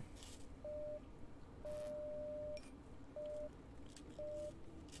time.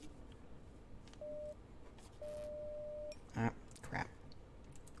 Ah, crap.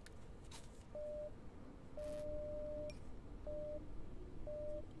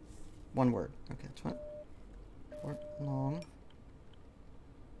 One word. Okay, that's one. Short, long.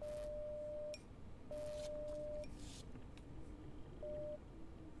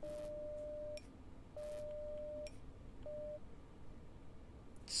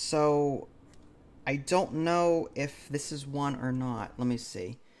 So, I don't know if this is one or not. Let me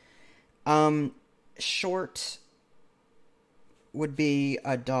see. Short would be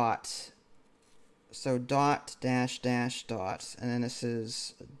a dot. So dot, dash, dash, dot. And then this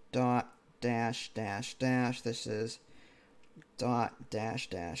is dot, dash, dash, dash. This is dot, dash,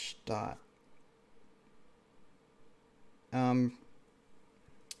 dash, dot.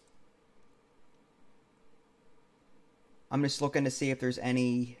 I'm just looking to see if there's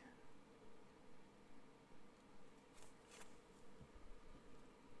any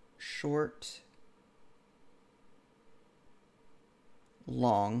short,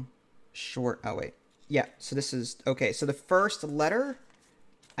 long, short. Oh, wait. Yeah, so this is... Okay, so the first letter,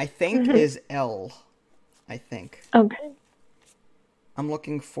 I think, is L. I think. Okay. I'm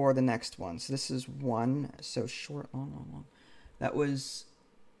looking for the next one. So this is 1. So short, long, long, long. That was...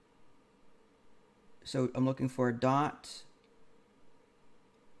 So I'm looking for a dot.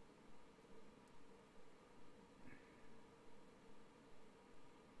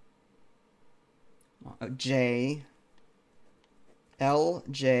 J. L,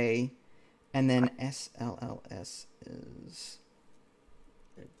 J. And then SLLS is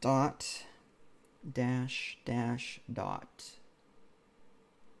dot, dash, dash, dot.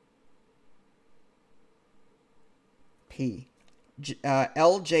 P.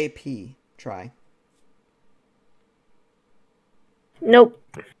 LJP. Try. Nope.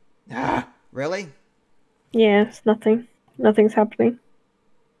 Really? Yeah, it's nothing. Nothing's happening.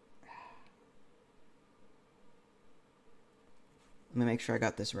 Let me make sure I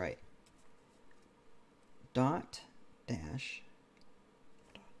got this right. Dot, dash,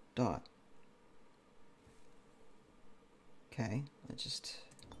 dot. Okay, let's just...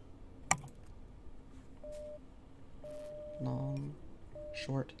 Long,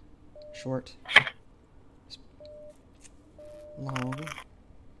 short, short, long.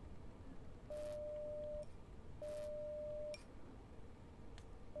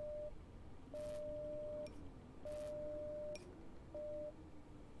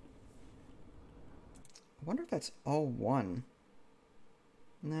 I wonder if that's all one.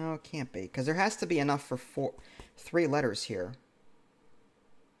 No, it can't be, because there has to be enough for 3 letters here.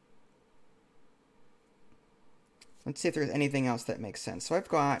 Let's see if there's anything else that makes sense. So I've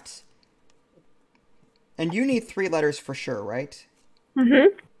got... And you need 3 letters for sure, right?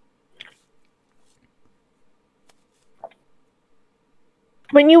 Mm-hmm.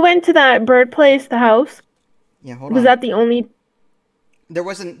 When you went to that bird place, the house... Yeah, hold on. Was that the only... There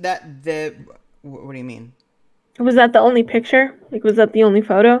wasn't that... the... What do you mean? Was that the only picture? Like, was that the only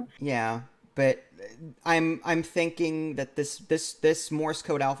photo? Yeah, but I'm thinking that this Morse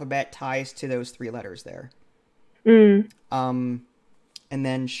code alphabet ties to those 3 letters there. Mm. And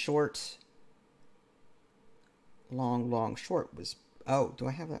then short, long, short was... Oh, do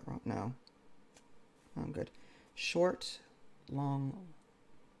I have that wrong? No. I'm good. Short, long...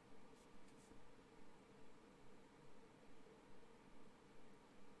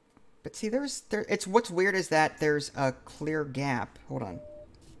 But see, it's what's weird is that there's a clear gap. Hold on.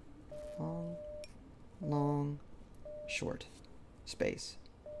 Long, short, space.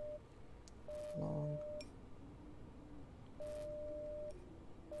 Long.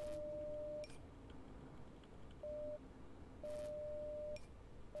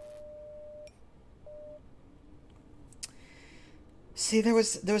 See, there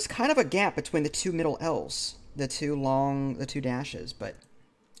was kind of a gap between the 2 middle L's, the 2 dashes, but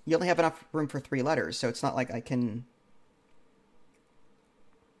you only have enough room for 3 letters, so it's not like I can...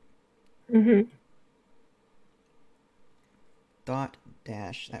 Mm-hmm. Dot,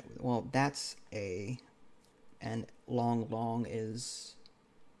 dash, well, that's A, and long is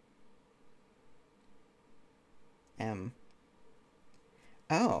M.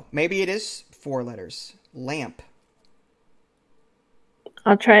 Oh, maybe it is 4 letters. Lamp.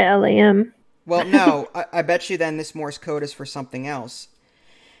 I'll try LAM. Well, no, I bet you then this Morse code is for something else.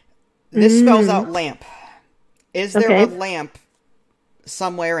 This spells out lamp. Is there a lamp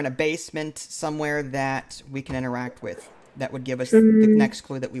somewhere in a basement, somewhere that we can interact with that would give us the next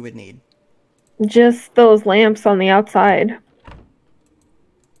clue that we would need? Just those lamps on the outside.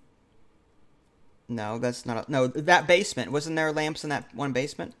 No, that's not... No, that basement. Wasn't there lamps in that one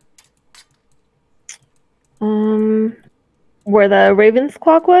basement? Where the Raven's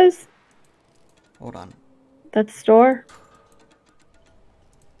clock was? Hold on. That store?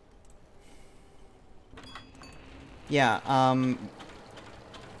 Yeah,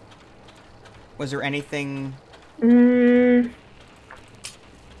 was there anything... I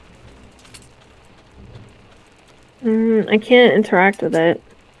can't interact with it.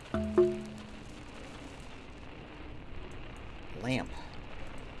 Lamp.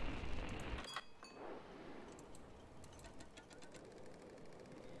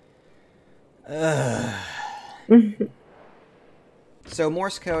 So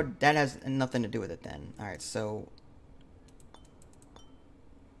Morse code, that has nothing to do with it then. Alright, so...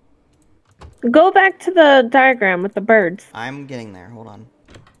 Go back to the diagram with the birds. I'm getting there, hold on.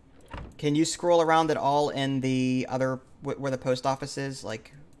 Can you scroll around at all in the other... where the post office is?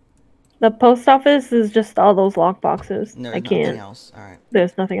 Like... The post office is just all those lock boxes. No, I can't. Nothing else. Alright.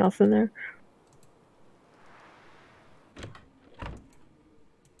 There's nothing else in there.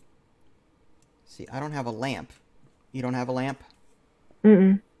 See, I don't have a lamp. You don't have a lamp?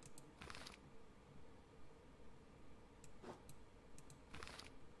 Mm-mm.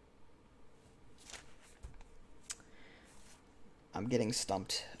 I'm getting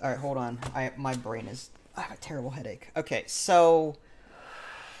stumped. Alright, hold on. My brain is... I have a terrible headache. Okay, so...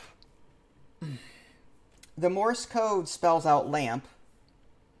 The Morse code spells out lamp.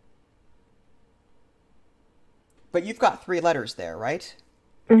 But you've got 3 letters there, right?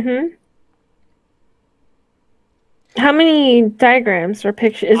 Mm-hmm. How many diagrams or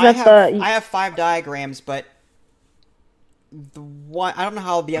pictures? I have 5 diagrams, but... the one... I don't know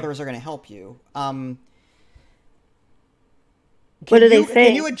how the others are going to help you. What do they say?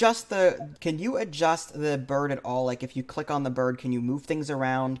 Can you adjust the bird at all? Like, if you click on the bird, can you move things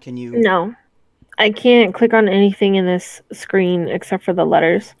around? Can you... No. I can't click on anything in this screen except for the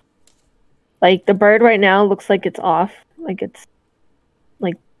letters. Like, the bird right now looks like it's off. Like, it's,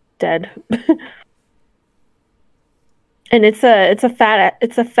 like, dead. And it's a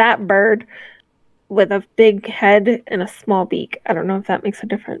fat bird with a big head and a small beak. I don't know if that makes a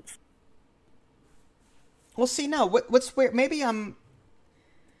difference. Well, see, no. What's weird? Maybe I'm.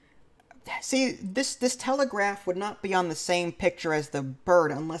 See, this telegraph would not be on the same picture as the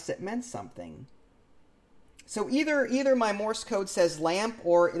bird unless it meant something. So either my Morse code says lamp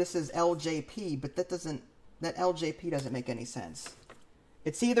or this is LJP, but that LJP doesn't make any sense.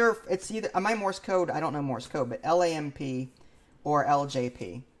 It's either my Morse code, I don't know Morse code, but LAMP or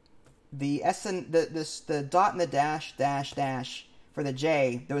LJP. The S and the dot and the dash for the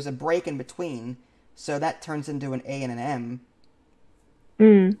J, there was a break in between, so that turns into an A and an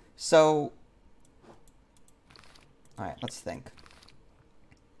M. So, all right, let's think.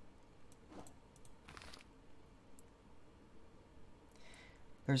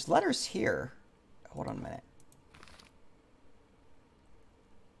 There's letters here. Hold on a minute.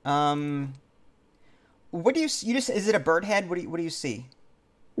 What do you just? Is it a bird head? What do you see?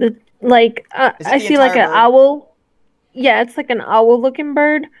 I see like an owl. Yeah, it's like an owl-looking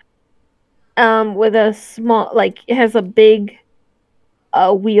bird. With a small, like it has a big,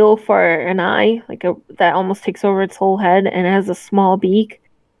 wheel for an eye, that almost takes over its whole head, and it has a small beak.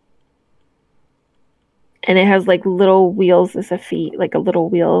 And it has like little wheels as a feet, like a little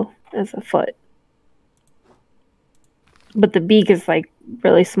wheel as a foot. But the beak is like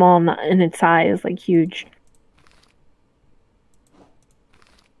really small, and its eye is like huge.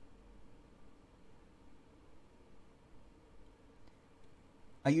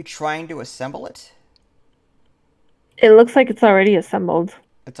 Are you trying to assemble it? It looks like it's already assembled.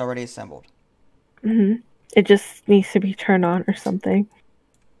 It's already assembled. It just needs to be turned on or something.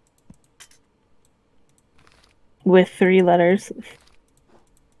 With 3 letters.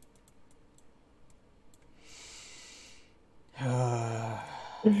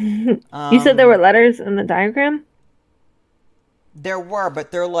 You said there were letters in the diagram? There were, but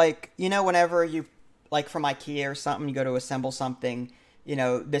they're like, whenever you, like from IKEA or something, you go to assemble something,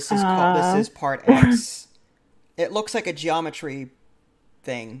 this is part X. It looks like a geometry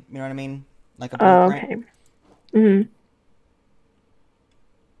thing, you know what I mean? Like a blueprint. Okay.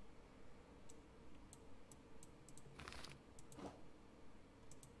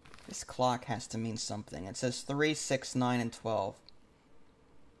 This clock has to mean something. It says 3, 6, 9, and 12.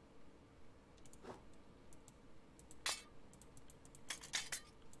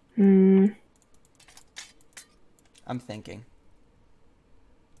 I'm thinking.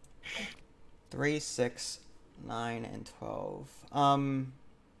 3, 6, 9, and 12. And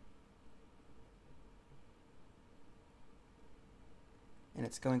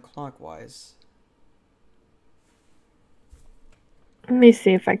it's going clockwise. Let me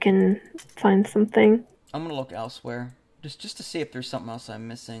see if I can find something. I'm gonna look elsewhere. Just to see if there's something else I'm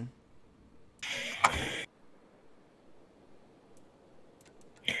missing. I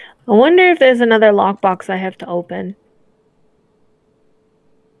wonder if there's another lockbox I have to open.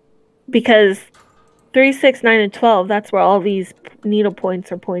 Because 3, 6, 9, and 12, that's where all these needle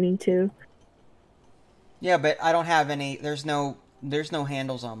points are pointing to. Yeah, but I don't have any. There's no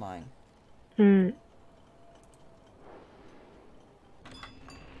handles on mine.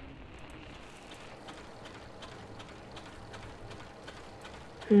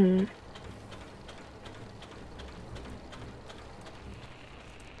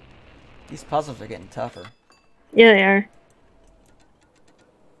 These puzzles are getting tougher. Yeah, they are.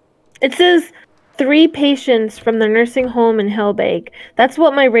 It says 3 patients from the nursing home in Hillbake. That's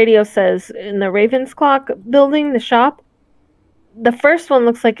what my radio says in the Ravensclock building, the shop. The first one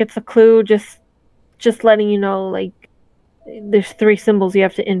looks like it's a clue, just letting you know, like, there's 3 symbols you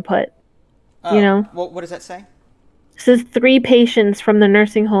have to input. Well, what does that say? It says 3 patients from the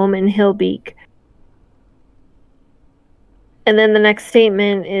nursing home in Hillbeak. And then the next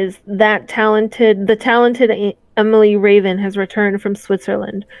statement is the talented Emily Raven has returned from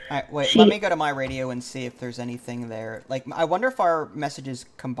Switzerland. All right, wait, let me go to my radio and see if there's anything there. Like, I wonder if our messages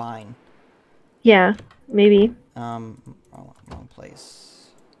combine. Yeah, maybe. Wrong place.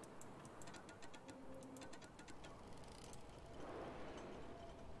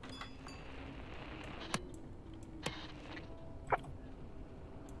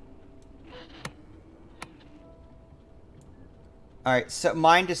 Alright, so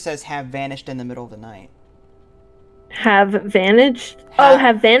mine just says have vanished in the middle of the night. Have vanished?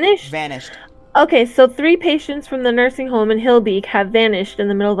 Have vanished? Vanished. Okay, so 3 patients from the nursing home in Hillbeak have vanished in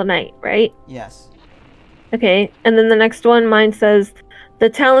the middle of the night, right? Yes. Okay, and then the next one, mine says, the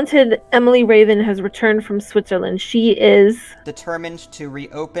talented Emily Raven has returned from Switzerland. She is... determined to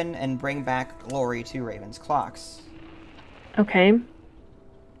reopen and bring back glory to Raven's clocks. Okay.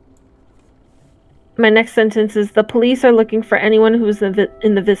 My next sentence is, the police are looking for anyone who is in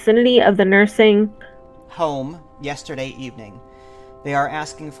the vicinity of the nursing home yesterday evening. They are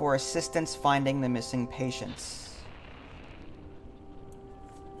asking for assistance finding the missing patients.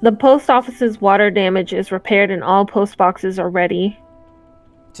 The post office's water damage is repaired and all post boxes are ready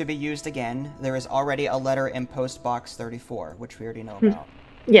to be used again. There is already a letter in post box 34, which we already know about.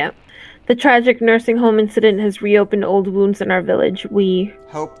 Yeah. The tragic nursing home incident has reopened old wounds in our village. We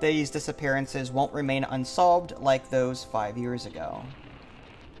hope these disappearances won't remain unsolved like those 5 years ago.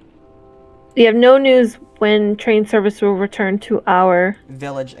 We have no news when train service will return to our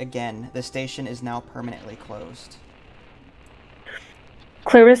village again. The station is now permanently closed.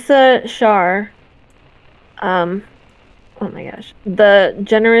 Clarissa Shar, oh my gosh, the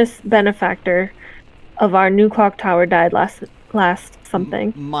generous benefactor of our new clock tower, died last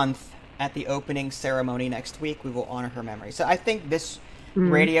something month. At the opening ceremony next week, we will honor her memory. So I think this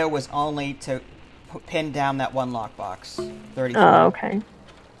radio was only to pin down that one lockbox. 34. Oh, okay.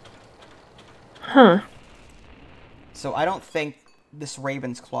 Huh. So I don't think this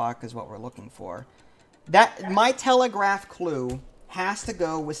Raven's clock is what we're looking for. That my telegraph clue has to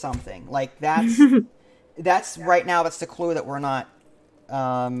go with something. Like that's right now. That's the clue that we're not,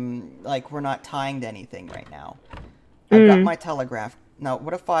 we're not tying to anything right now. I've got my telegraph. Now,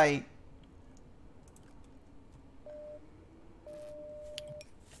 what if I?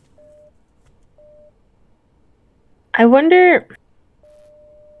 I wonder.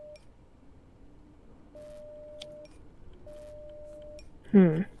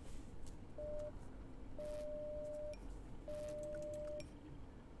 And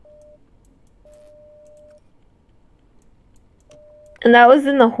that was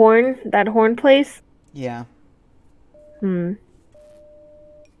in that horn place? Yeah.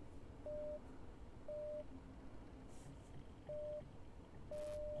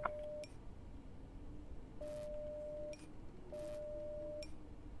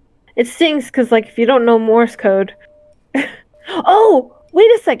 It stings because, like, if you don't know Morse code... Oh! Wait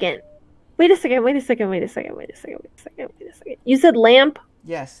a second! You said lamp?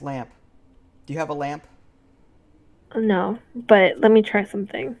 Yes, lamp. Do you have a lamp? No, but let me try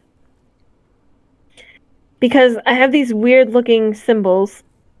something. Because I have these weird-looking symbols.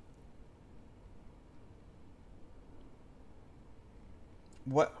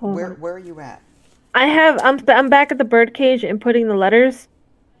 What? Where are you at? I'm back at the birdcage and putting the letters,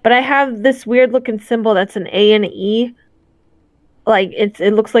 but I have this weird-looking symbol that's an A and an E. Like, it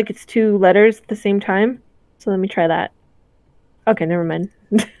looks like it's two letters at the same time. So let me try that. Okay, never mind.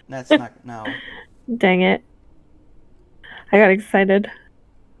 That's not... No. Dang it. I got excited.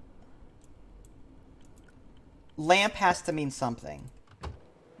 Lamp has to mean something.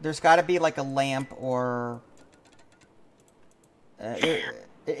 There's got to be, like, a lamp or...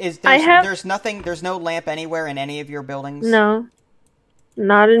 There's nothing... There's no lamp anywhere in any of your buildings? No.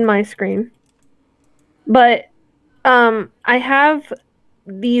 Not in my screen. But... I have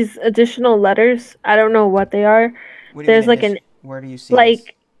these additional letters. I don't know what they are. What do you mean where do you see this?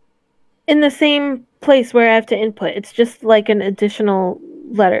 In the same place where I have to input. It's just like an additional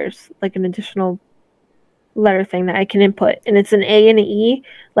letters, like an additional letter thing that I can input. And it's an A and an E,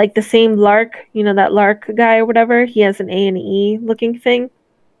 like the same Lark, that Lark guy or whatever. He has an A and an E looking thing,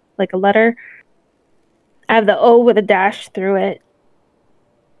 like a letter. I have the O with a dash through it.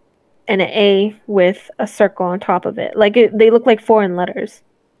 And an A with a circle on top of it. Like, they look like foreign letters.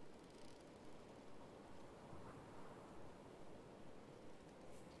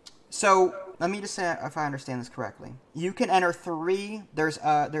 So, let me just say if I understand this correctly. You can enter 3... There's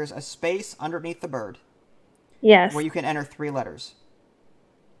a space underneath the bird. Yes. Where you can enter 3 letters.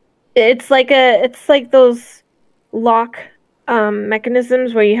 It's like those lock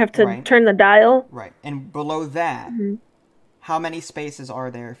mechanisms where you have to turn the dial. Right. And below that... How many spaces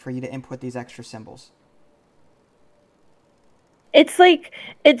are there for you to input these extra symbols? It's like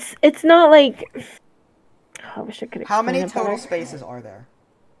it's not like I wish I could explain. How many total spaces are there?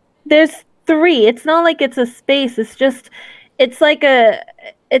 There's 3. It's not like it's a space. It's just it's like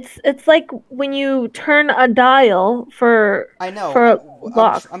when you turn a dial for a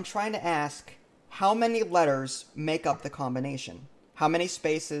lock. I'm trying to ask how many letters make up the combination? How many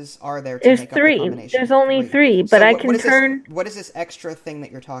spaces are there to make up the combination? There's only 3, but I can turn... What is this extra thing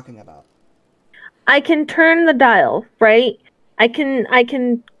that you're talking about? I can turn the dial, right? I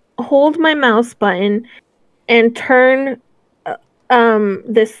can hold my mouse button and turn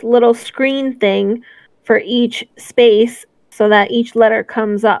this little screen thing for each space so that each letter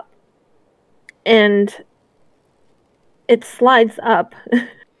comes up. And it slides up.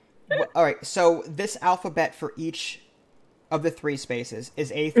 All right, so this alphabet for each... of the 3 spaces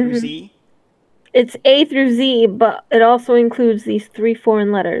is A through Z? It's A through Z, but it also includes these 3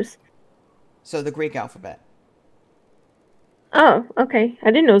 foreign letters. So the Greek alphabet. Oh, okay.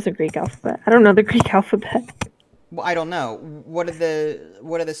 I didn't know it was a Greek alphabet. I don't know the Greek alphabet. Well, I don't know. What are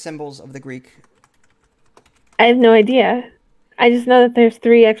the symbols of the Greek? I have no idea. I just know that there's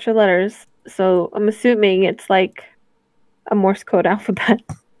 3 extra letters, so I'm assuming it's like a Morse code alphabet.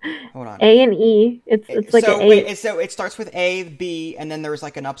 Hold on. A and E. It's like so an wait, A. so it starts with A, B, and then there's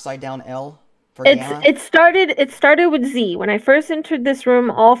like an upside down L for It's gamma. it started with Z. When I first entered this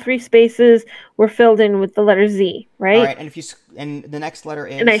room, all 3 spaces were filled in with the letter Z, right? All right, and if you and the next letter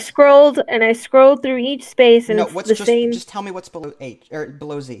is. And I scrolled through each space, and No, it's what's the just same. just tell me what's below H or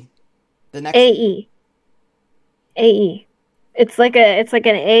below Z. The next. AE. AE. It's like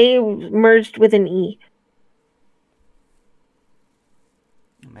an A merged with an E.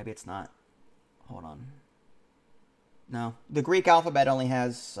 Maybe it's not. Hold on. No, the Greek alphabet only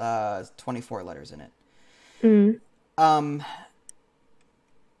has 24 letters in it. Mm.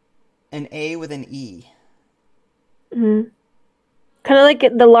 An A with an E. Mm. Kind of like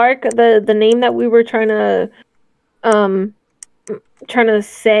the Lark, the name that we were trying to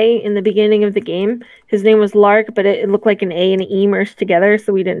say in the beginning of the game. His name was Lark, but it looked like an A and an E merged together,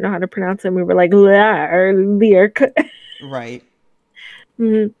 so we didn't know how to pronounce it. And we were like, or Lark. Right.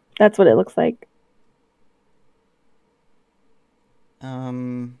 That's what it looks like.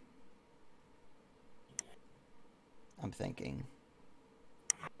 I'm thinking.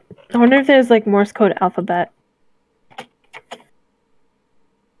 I wonder if there's like Morse code alphabet.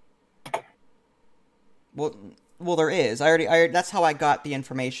 Well, there is. I already. That's how I got the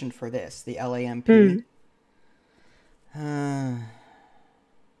information for this. The LAMP.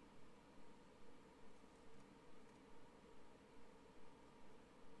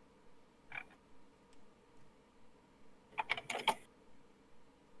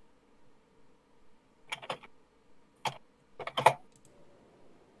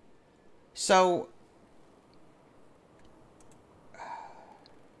 So.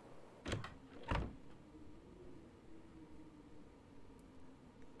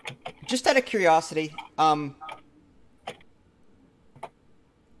 Just out of curiosity,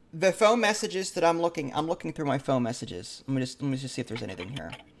 the phone messages that I'm looking through my phone messages. Let me just see if there's anything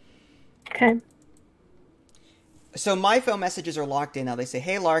here. Okay. So my phone messages are locked in now. They say,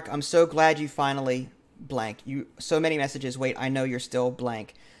 "Hey Lark, I'm so glad you finally blank. You so many messages. Wait, I know you're still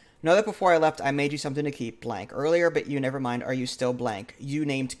blank. Know that before I left, I made you something to keep blank earlier, but you never mind. Are you still blank? You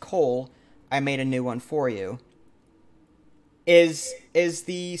named Cole. I made a new one for you." Is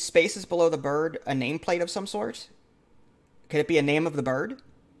the spaces below the bird a nameplate of some sort? Could it be a name of the bird?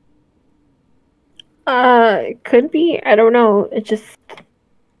 It could be. I don't know.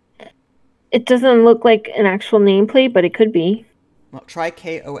 It doesn't look like an actual nameplate, but it could be. Well, try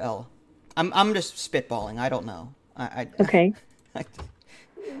KOL. I'm just spitballing. I don't know. Okay.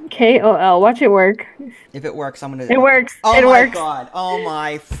 KOL. Watch it work. If it works, I'm gonna. It works. Oh it my works. god! Oh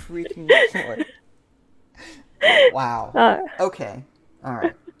my freaking lord! Wow. Okay. All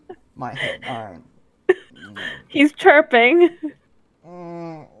right. My head. All right. He's chirping.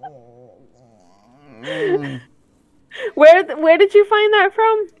 Where did you find that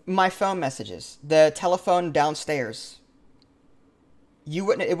from? My phone messages. The telephone downstairs. It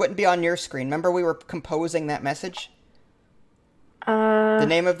wouldn't be on your screen. Remember we were composing that message? The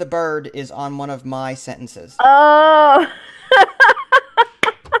name of the bird is on one of my sentences. Oh.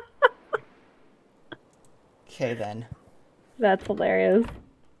 Okay then. That's hilarious.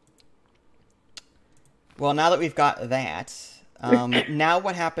 Well, now that we've got that, now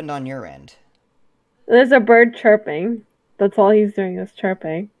what happened on your end? There's a bird chirping. That's all he's doing is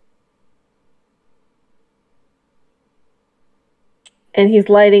chirping. And he's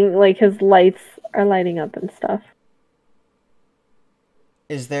lighting, like his lights are lighting up and stuff.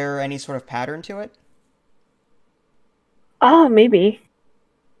 Is there any sort of pattern to it? Oh, maybe.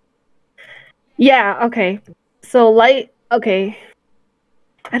 Yeah, okay. So light, okay.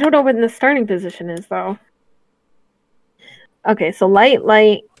 I don't know what the starting position is, though. Okay, so light,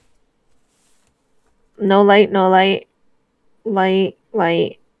 light. No light, no light. Light,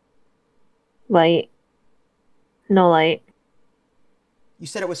 light. Light. No light. You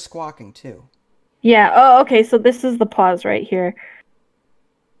said it was squawking, too. Yeah, oh, okay, so this is the pause right here.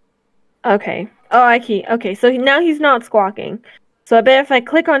 Okay. Oh, okay, so now he's not squawking. So I bet if I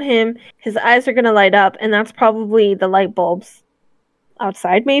click on him, his eyes are going to light up, and that's probably the light bulbs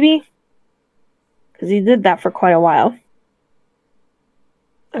outside, maybe? Because he did that for quite a while.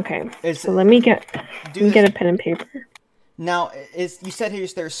 Okay, so let me get a pen and paper. Now, you said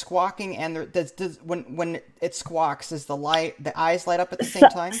there's squawking, and when it squawks, does the eyes light up at the same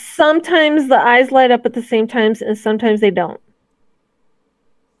time? Sometimes the eyes light up at the same times, and sometimes they don't.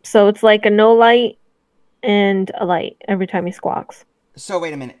 So it's like a no light and a light every time he squawks. So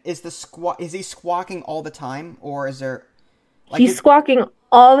wait a minute, is he squawking all the time, or is there? He's squawking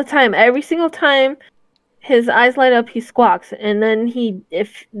all the time. Every single time his eyes light up, he squawks, and then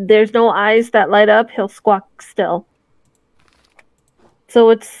if there's no eyes that light up, he'll squawk still.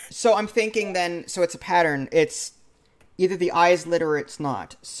 So I'm thinking then, so it's a pattern. It's either the eyes lit or it's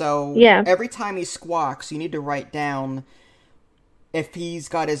not. So yeah. Every time he squawks, you need to write down if he's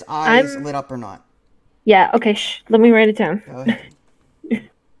got his eyes lit up or not. Yeah, okay, let me write it down. Go ahead.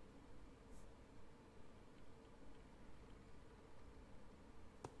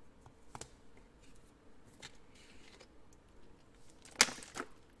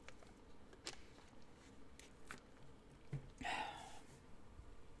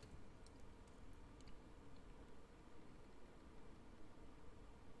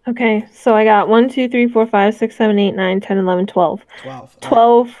 Okay, so I got 1, 2, 3, 4, 5, 6, 7, 8, 9, 10, 11, 12. 12.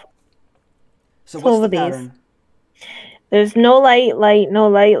 12. Right. So what's the pattern? These. There's no light, no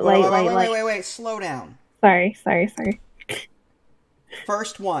light, light. Wait. Slow down. Sorry.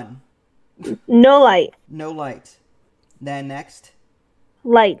 First one. No light. No light. Then next.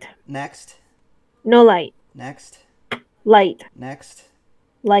 Light. Next. No light. Next. Light. Next.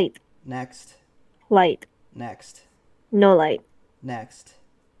 Light. Next. Light. Next. No light. Next.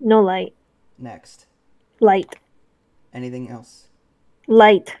 No light. Next. Light. Anything else?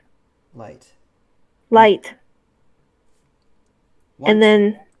 Light. Light. Light. 1, and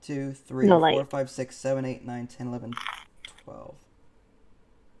then 2, 3, no 4, light. 5, 6, 7, 8, 9, 10, 11, 12.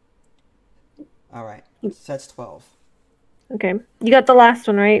 All right. So that's 12. Okay. You got the last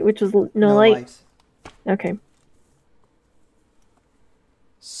one, right? Which was no light? Okay.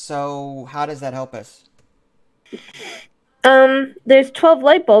 So how does that help us? There's 12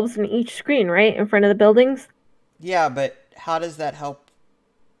 light bulbs in each screen, right? In front of the buildings? Yeah, but how does that help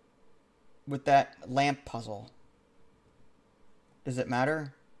with that lamp puzzle? Does it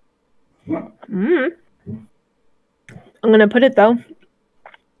matter? I'm gonna put it, though.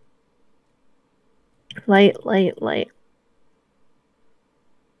 Light.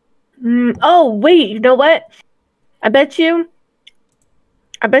 Oh, wait, you know what? I bet you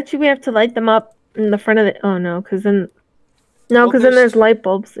we have to light them up in the front of the... Oh, no, because then... No, because then there's light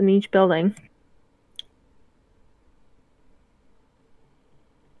bulbs in each building.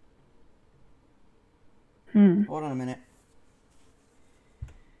 Hold on a minute.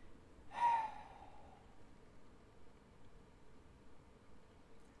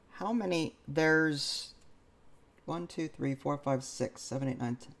 How many? There's 1, 2, 3, 4, 5, 6, 7, 8,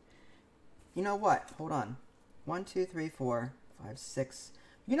 9, 10. You know what? Hold on. 1, 2, 3, 4, 5, 6.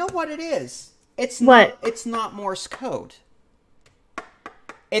 You know what it is? It's not Morse code.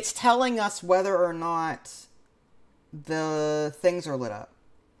 It's telling us whether or not the things are lit up.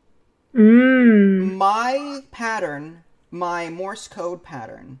 My pattern, my Morse code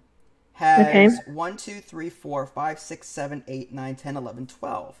pattern, has 1, 2, 3, 4, 5, 6, 7, 8, 9, 10, 11,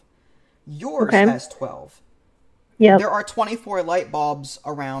 12. Yours has 12. Yep. There are 24 light bulbs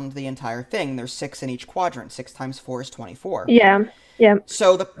around the entire thing. There's 6 in each quadrant. 6 times 4 is 24. Yeah.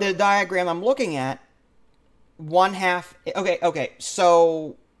 So the diagram I'm looking at, one half... Okay,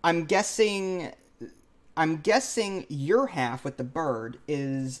 so I'm guessing your half with the bird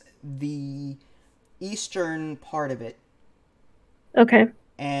is the eastern part of it. Okay.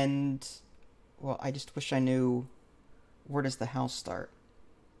 And, well, I just wish I knew, where does the house start?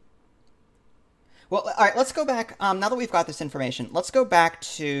 Well, all right, let's go back. Now that we've got this information, let's go back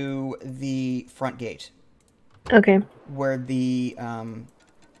to the front gate. Okay. Where the,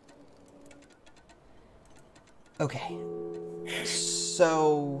 okay.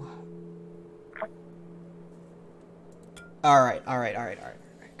 So... All right. Got it.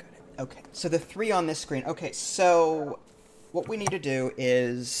 Okay, so the 3 on this screen. Okay, so what we need to do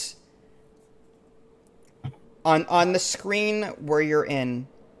is on the screen where you're in,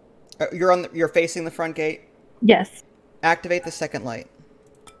 you're facing the front gate. Yes. Activate the second light.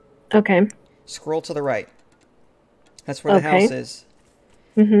 Okay. Scroll to the right. That's where the house is.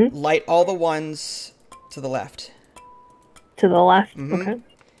 Light all the ones to the left. To the left. Okay.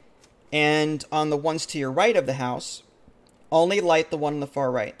 And on the ones to your right of the house, only light the one on the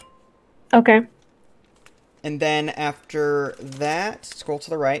far right. Okay. And then after that, scroll to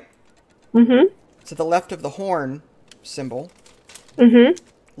the right. To the left of the horn symbol.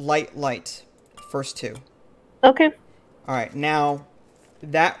 Light. First 2. Okay. Alright, now,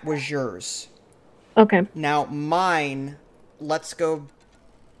 that was yours. Okay. Now, mine let's go...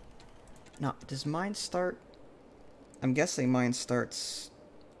 No, does mine start? I'm guessing mine starts...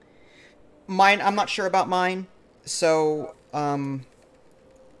 Mine, I'm not sure about mine. So, Are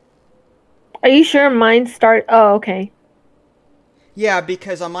you sure mine start? Oh, okay. Yeah,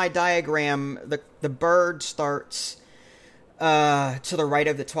 because on my diagram, the bird starts to the right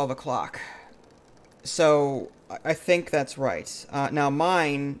of the 12 o'clock. So, I think that's right. Now,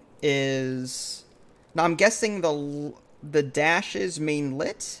 mine is... Now, I'm guessing the dashes mean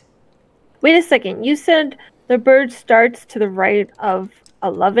lit? Wait a second. You said the bird starts to the right of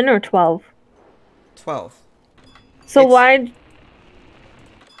 11 or 12? 12. So why...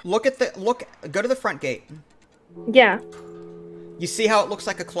 Go to the front gate. Yeah. You see how it looks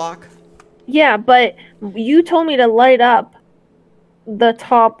like a clock? Yeah, but you told me to light up the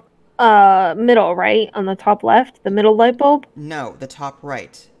top middle, right? On the top left, the middle light bulb? No, the top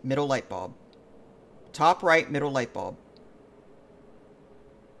right. Middle light bulb. Top right, middle light bulb.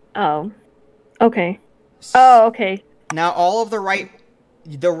 Oh. Okay. Oh, okay. Now all of the right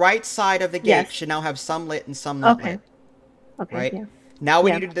side of the gate should now have some lit and some not lit. Okay, right? yeah. Now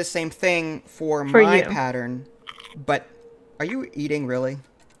we need to do the same thing for my you. pattern. But are you eating really?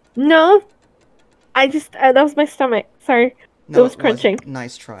 No. I just that was my stomach. Sorry. No, it was crunching.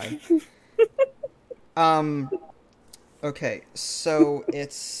 Nice try. Okay, so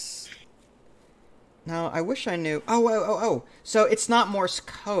it's... Now, I wish I knew... Oh. So it's not Morse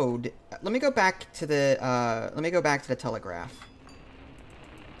code. Let me go back to the telegraph.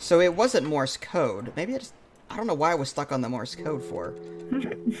 So it wasn't Morse code. Maybe I don't know why I was stuck on the Morse code for.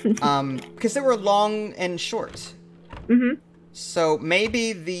 Because they were long and short. Mm-hmm. So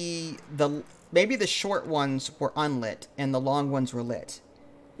maybe the short ones were unlit and the long ones were lit.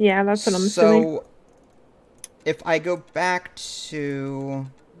 Yeah, that's what I'm assuming. So if I go back to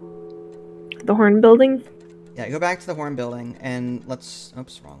the Horn building? Yeah, go back to the Horn building and let's...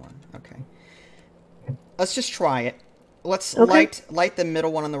 Oops, wrong one. Okay. Let's just try it. Let's light the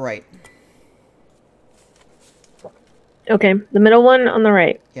middle one on the right. Okay, the middle one on the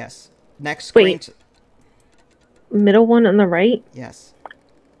right. Yes. Next screen. Middle one on the right? Yes.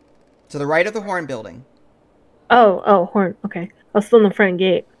 To the right of the Horn building. Oh, Horn. Okay. I was still in the front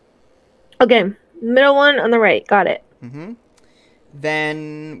gate. Okay, middle one on the right. Got it. Mm-hmm.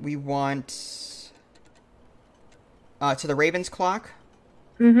 Then we want... to the Raven's clock.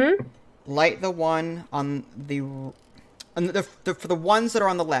 Mm-hmm. Light the one on for the ones that are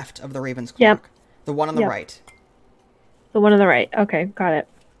on the left of the Raven's clock. Yep. The one on the right. The one on the right. Okay, got it.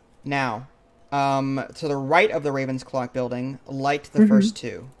 Now, to the right of the Raven's clock building, light the first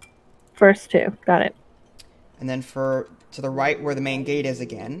two. First two. Got it. And then to the right where the main gate is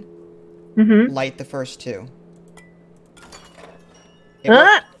again, light the first two.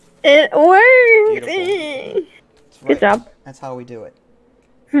 It worked! Beautiful. Good job. That's how we do it.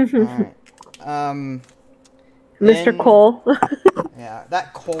 Alright. Mr. Cole. Yeah,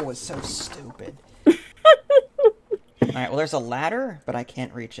 that Cole was so stupid. Alright, well there's a ladder, but I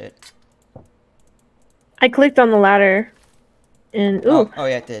can't reach it. I clicked on the ladder. And ooh. Oh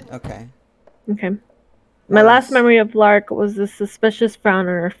yeah, it did. Okay. Okay. My last memory of Lark was the suspicious frown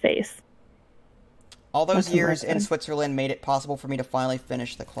on her face. All those years in Switzerland made it possible for me to finally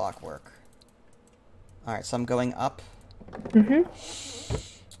finish the clockwork. Alright, so I'm going up.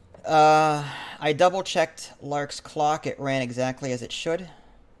 I double-checked Lark's clock. It ran exactly as it should.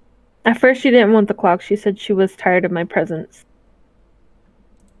 At first she didn't want the clock. She said she was tired of my presence.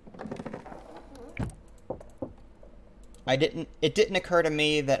 It didn't occur to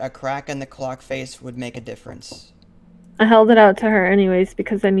me that a crack in the clock face would make a difference. I held it out to her anyways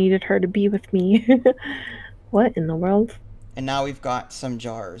because I needed her to be with me. What in the world? And now we've got some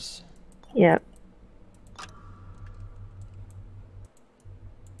jars. Yeah.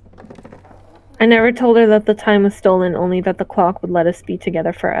 I never told her that the time was stolen, only that the clock would let us be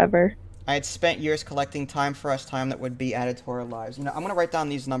together forever. I had spent years collecting time for us, time that would be added to our lives. You know, I'm going to write down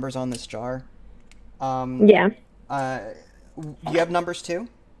these numbers on this jar. Yeah. You have numbers too?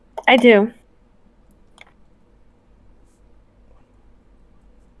 I do.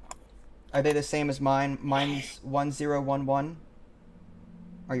 Are they the same as mine? Mine's 1011.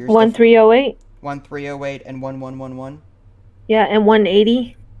 Are yours 1308? 1308 and 1111? Yeah, and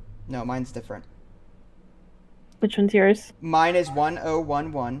 180? No, mine's different. Which one's yours? Mine is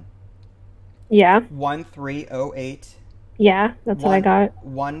 1011. Yeah. 1308. Yeah, that's what I got.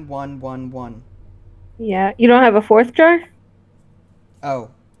 1111. Yeah. You don't have a fourth jar? Oh.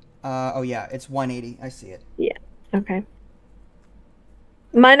 Oh yeah, it's 180. I see it. Yeah. Okay.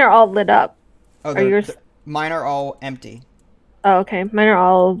 Mine are all lit up. Oh, are yours? Mine are all empty. Oh, okay. Mine are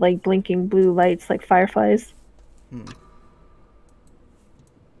all like blinking blue lights like fireflies.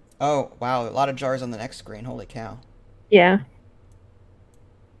 Oh, wow. A lot of jars on the next screen. Holy cow. Yeah.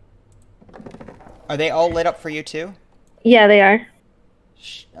 Are they all lit up for you too? Yeah, they are.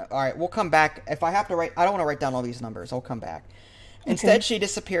 Alright, we'll come back. If I have to write... I don't want to write down all these numbers. I'll come back. Okay. Instead, she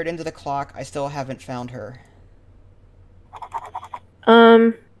disappeared into the clock. I still haven't found her.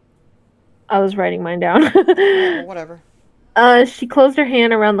 I was writing mine down. Alright, well, whatever. She closed her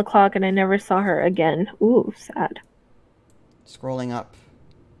hand around the clock and I never saw her again. Ooh, sad. Scrolling up.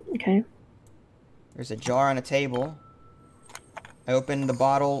 Okay. There's a jar on a table. I opened the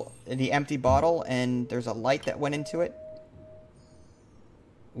bottle, the empty bottle, and there's a light that went into it.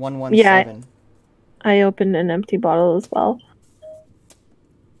 117. Yeah, I opened an empty bottle as well.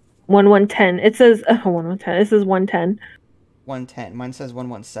 1110. It says 1110. It says 110. 110. Mine says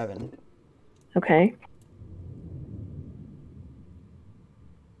 117. Okay.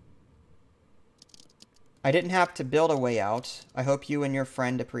 I didn't have to build a way out. I hope you and your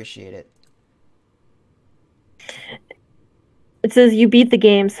friend appreciate it. It says you beat the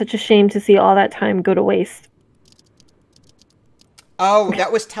game. Such a shame to see all that time go to waste. Oh,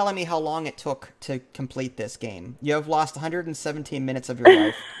 that was telling me how long it took to complete this game. You have lost 117 minutes of your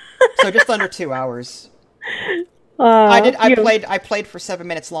life. So just under 2 hours. I played for 7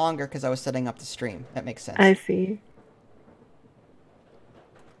 minutes longer because I was setting up the stream. That makes sense. I see.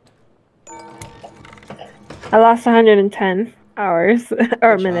 I lost 110 hours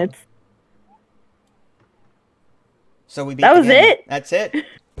or minutes. So we beat That the was game. it? That's it.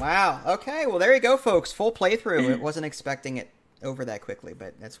 Wow. Okay. Well, there you go, folks. Full playthrough. It wasn't expecting it over that quickly,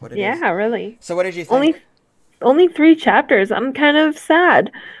 but that's what it is. Yeah, really. So what did you think? Only 3 chapters. I'm kind of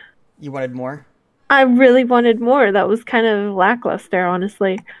sad. You wanted more? I really wanted more. That was kind of lackluster,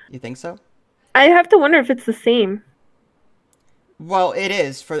 honestly. You think so? I have to wonder if it's the same. Well, it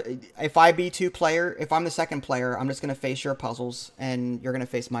is. If I be two-player, if I'm the second player, I'm just going to face your puzzles, and you're going to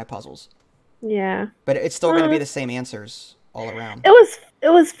face my puzzles. Yeah. But it's still going to be the same answers all around.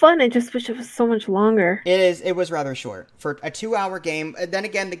 It was fun. I just wish it was so much longer. It was rather short. For a 2-hour game, then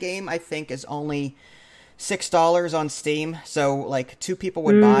again, the game, I think, is only $6 on Steam, so, like, 2 people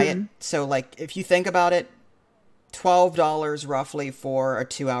would buy it. So, like, if you think about it, $12 roughly for a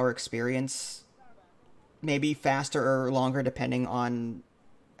 2-hour experience, maybe faster or longer depending on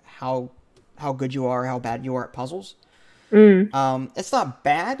how good you are, how bad you are at puzzles. It's not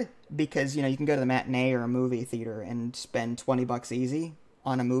bad because, you can go to the matinee or a movie theater and spend $20 easy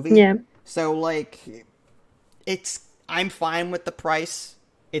on a movie. Yeah. So, like, I'm fine with the price.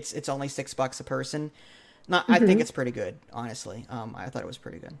 It's only $6 a person. I think it's pretty good, honestly. I thought it was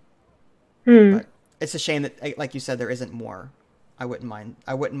pretty good. But it's a shame that, like you said, there isn't more. I wouldn't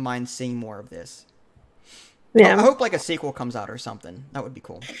mind seeing more of this. Yeah. I hope like a sequel comes out or something. That would be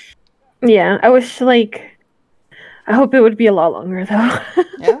cool. Yeah, I hope it would be a lot longer though.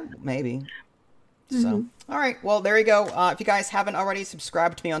 Yeah, maybe. So, all right. Well, there you go. If you guys haven't already,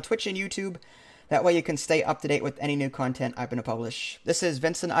 subscribe to me on Twitch and YouTube. That way you can stay up to date with any new content I'm going to publish. This is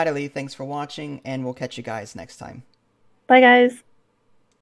Vincent Idley. Thanks for watching, and we'll catch you guys next time. Bye, guys.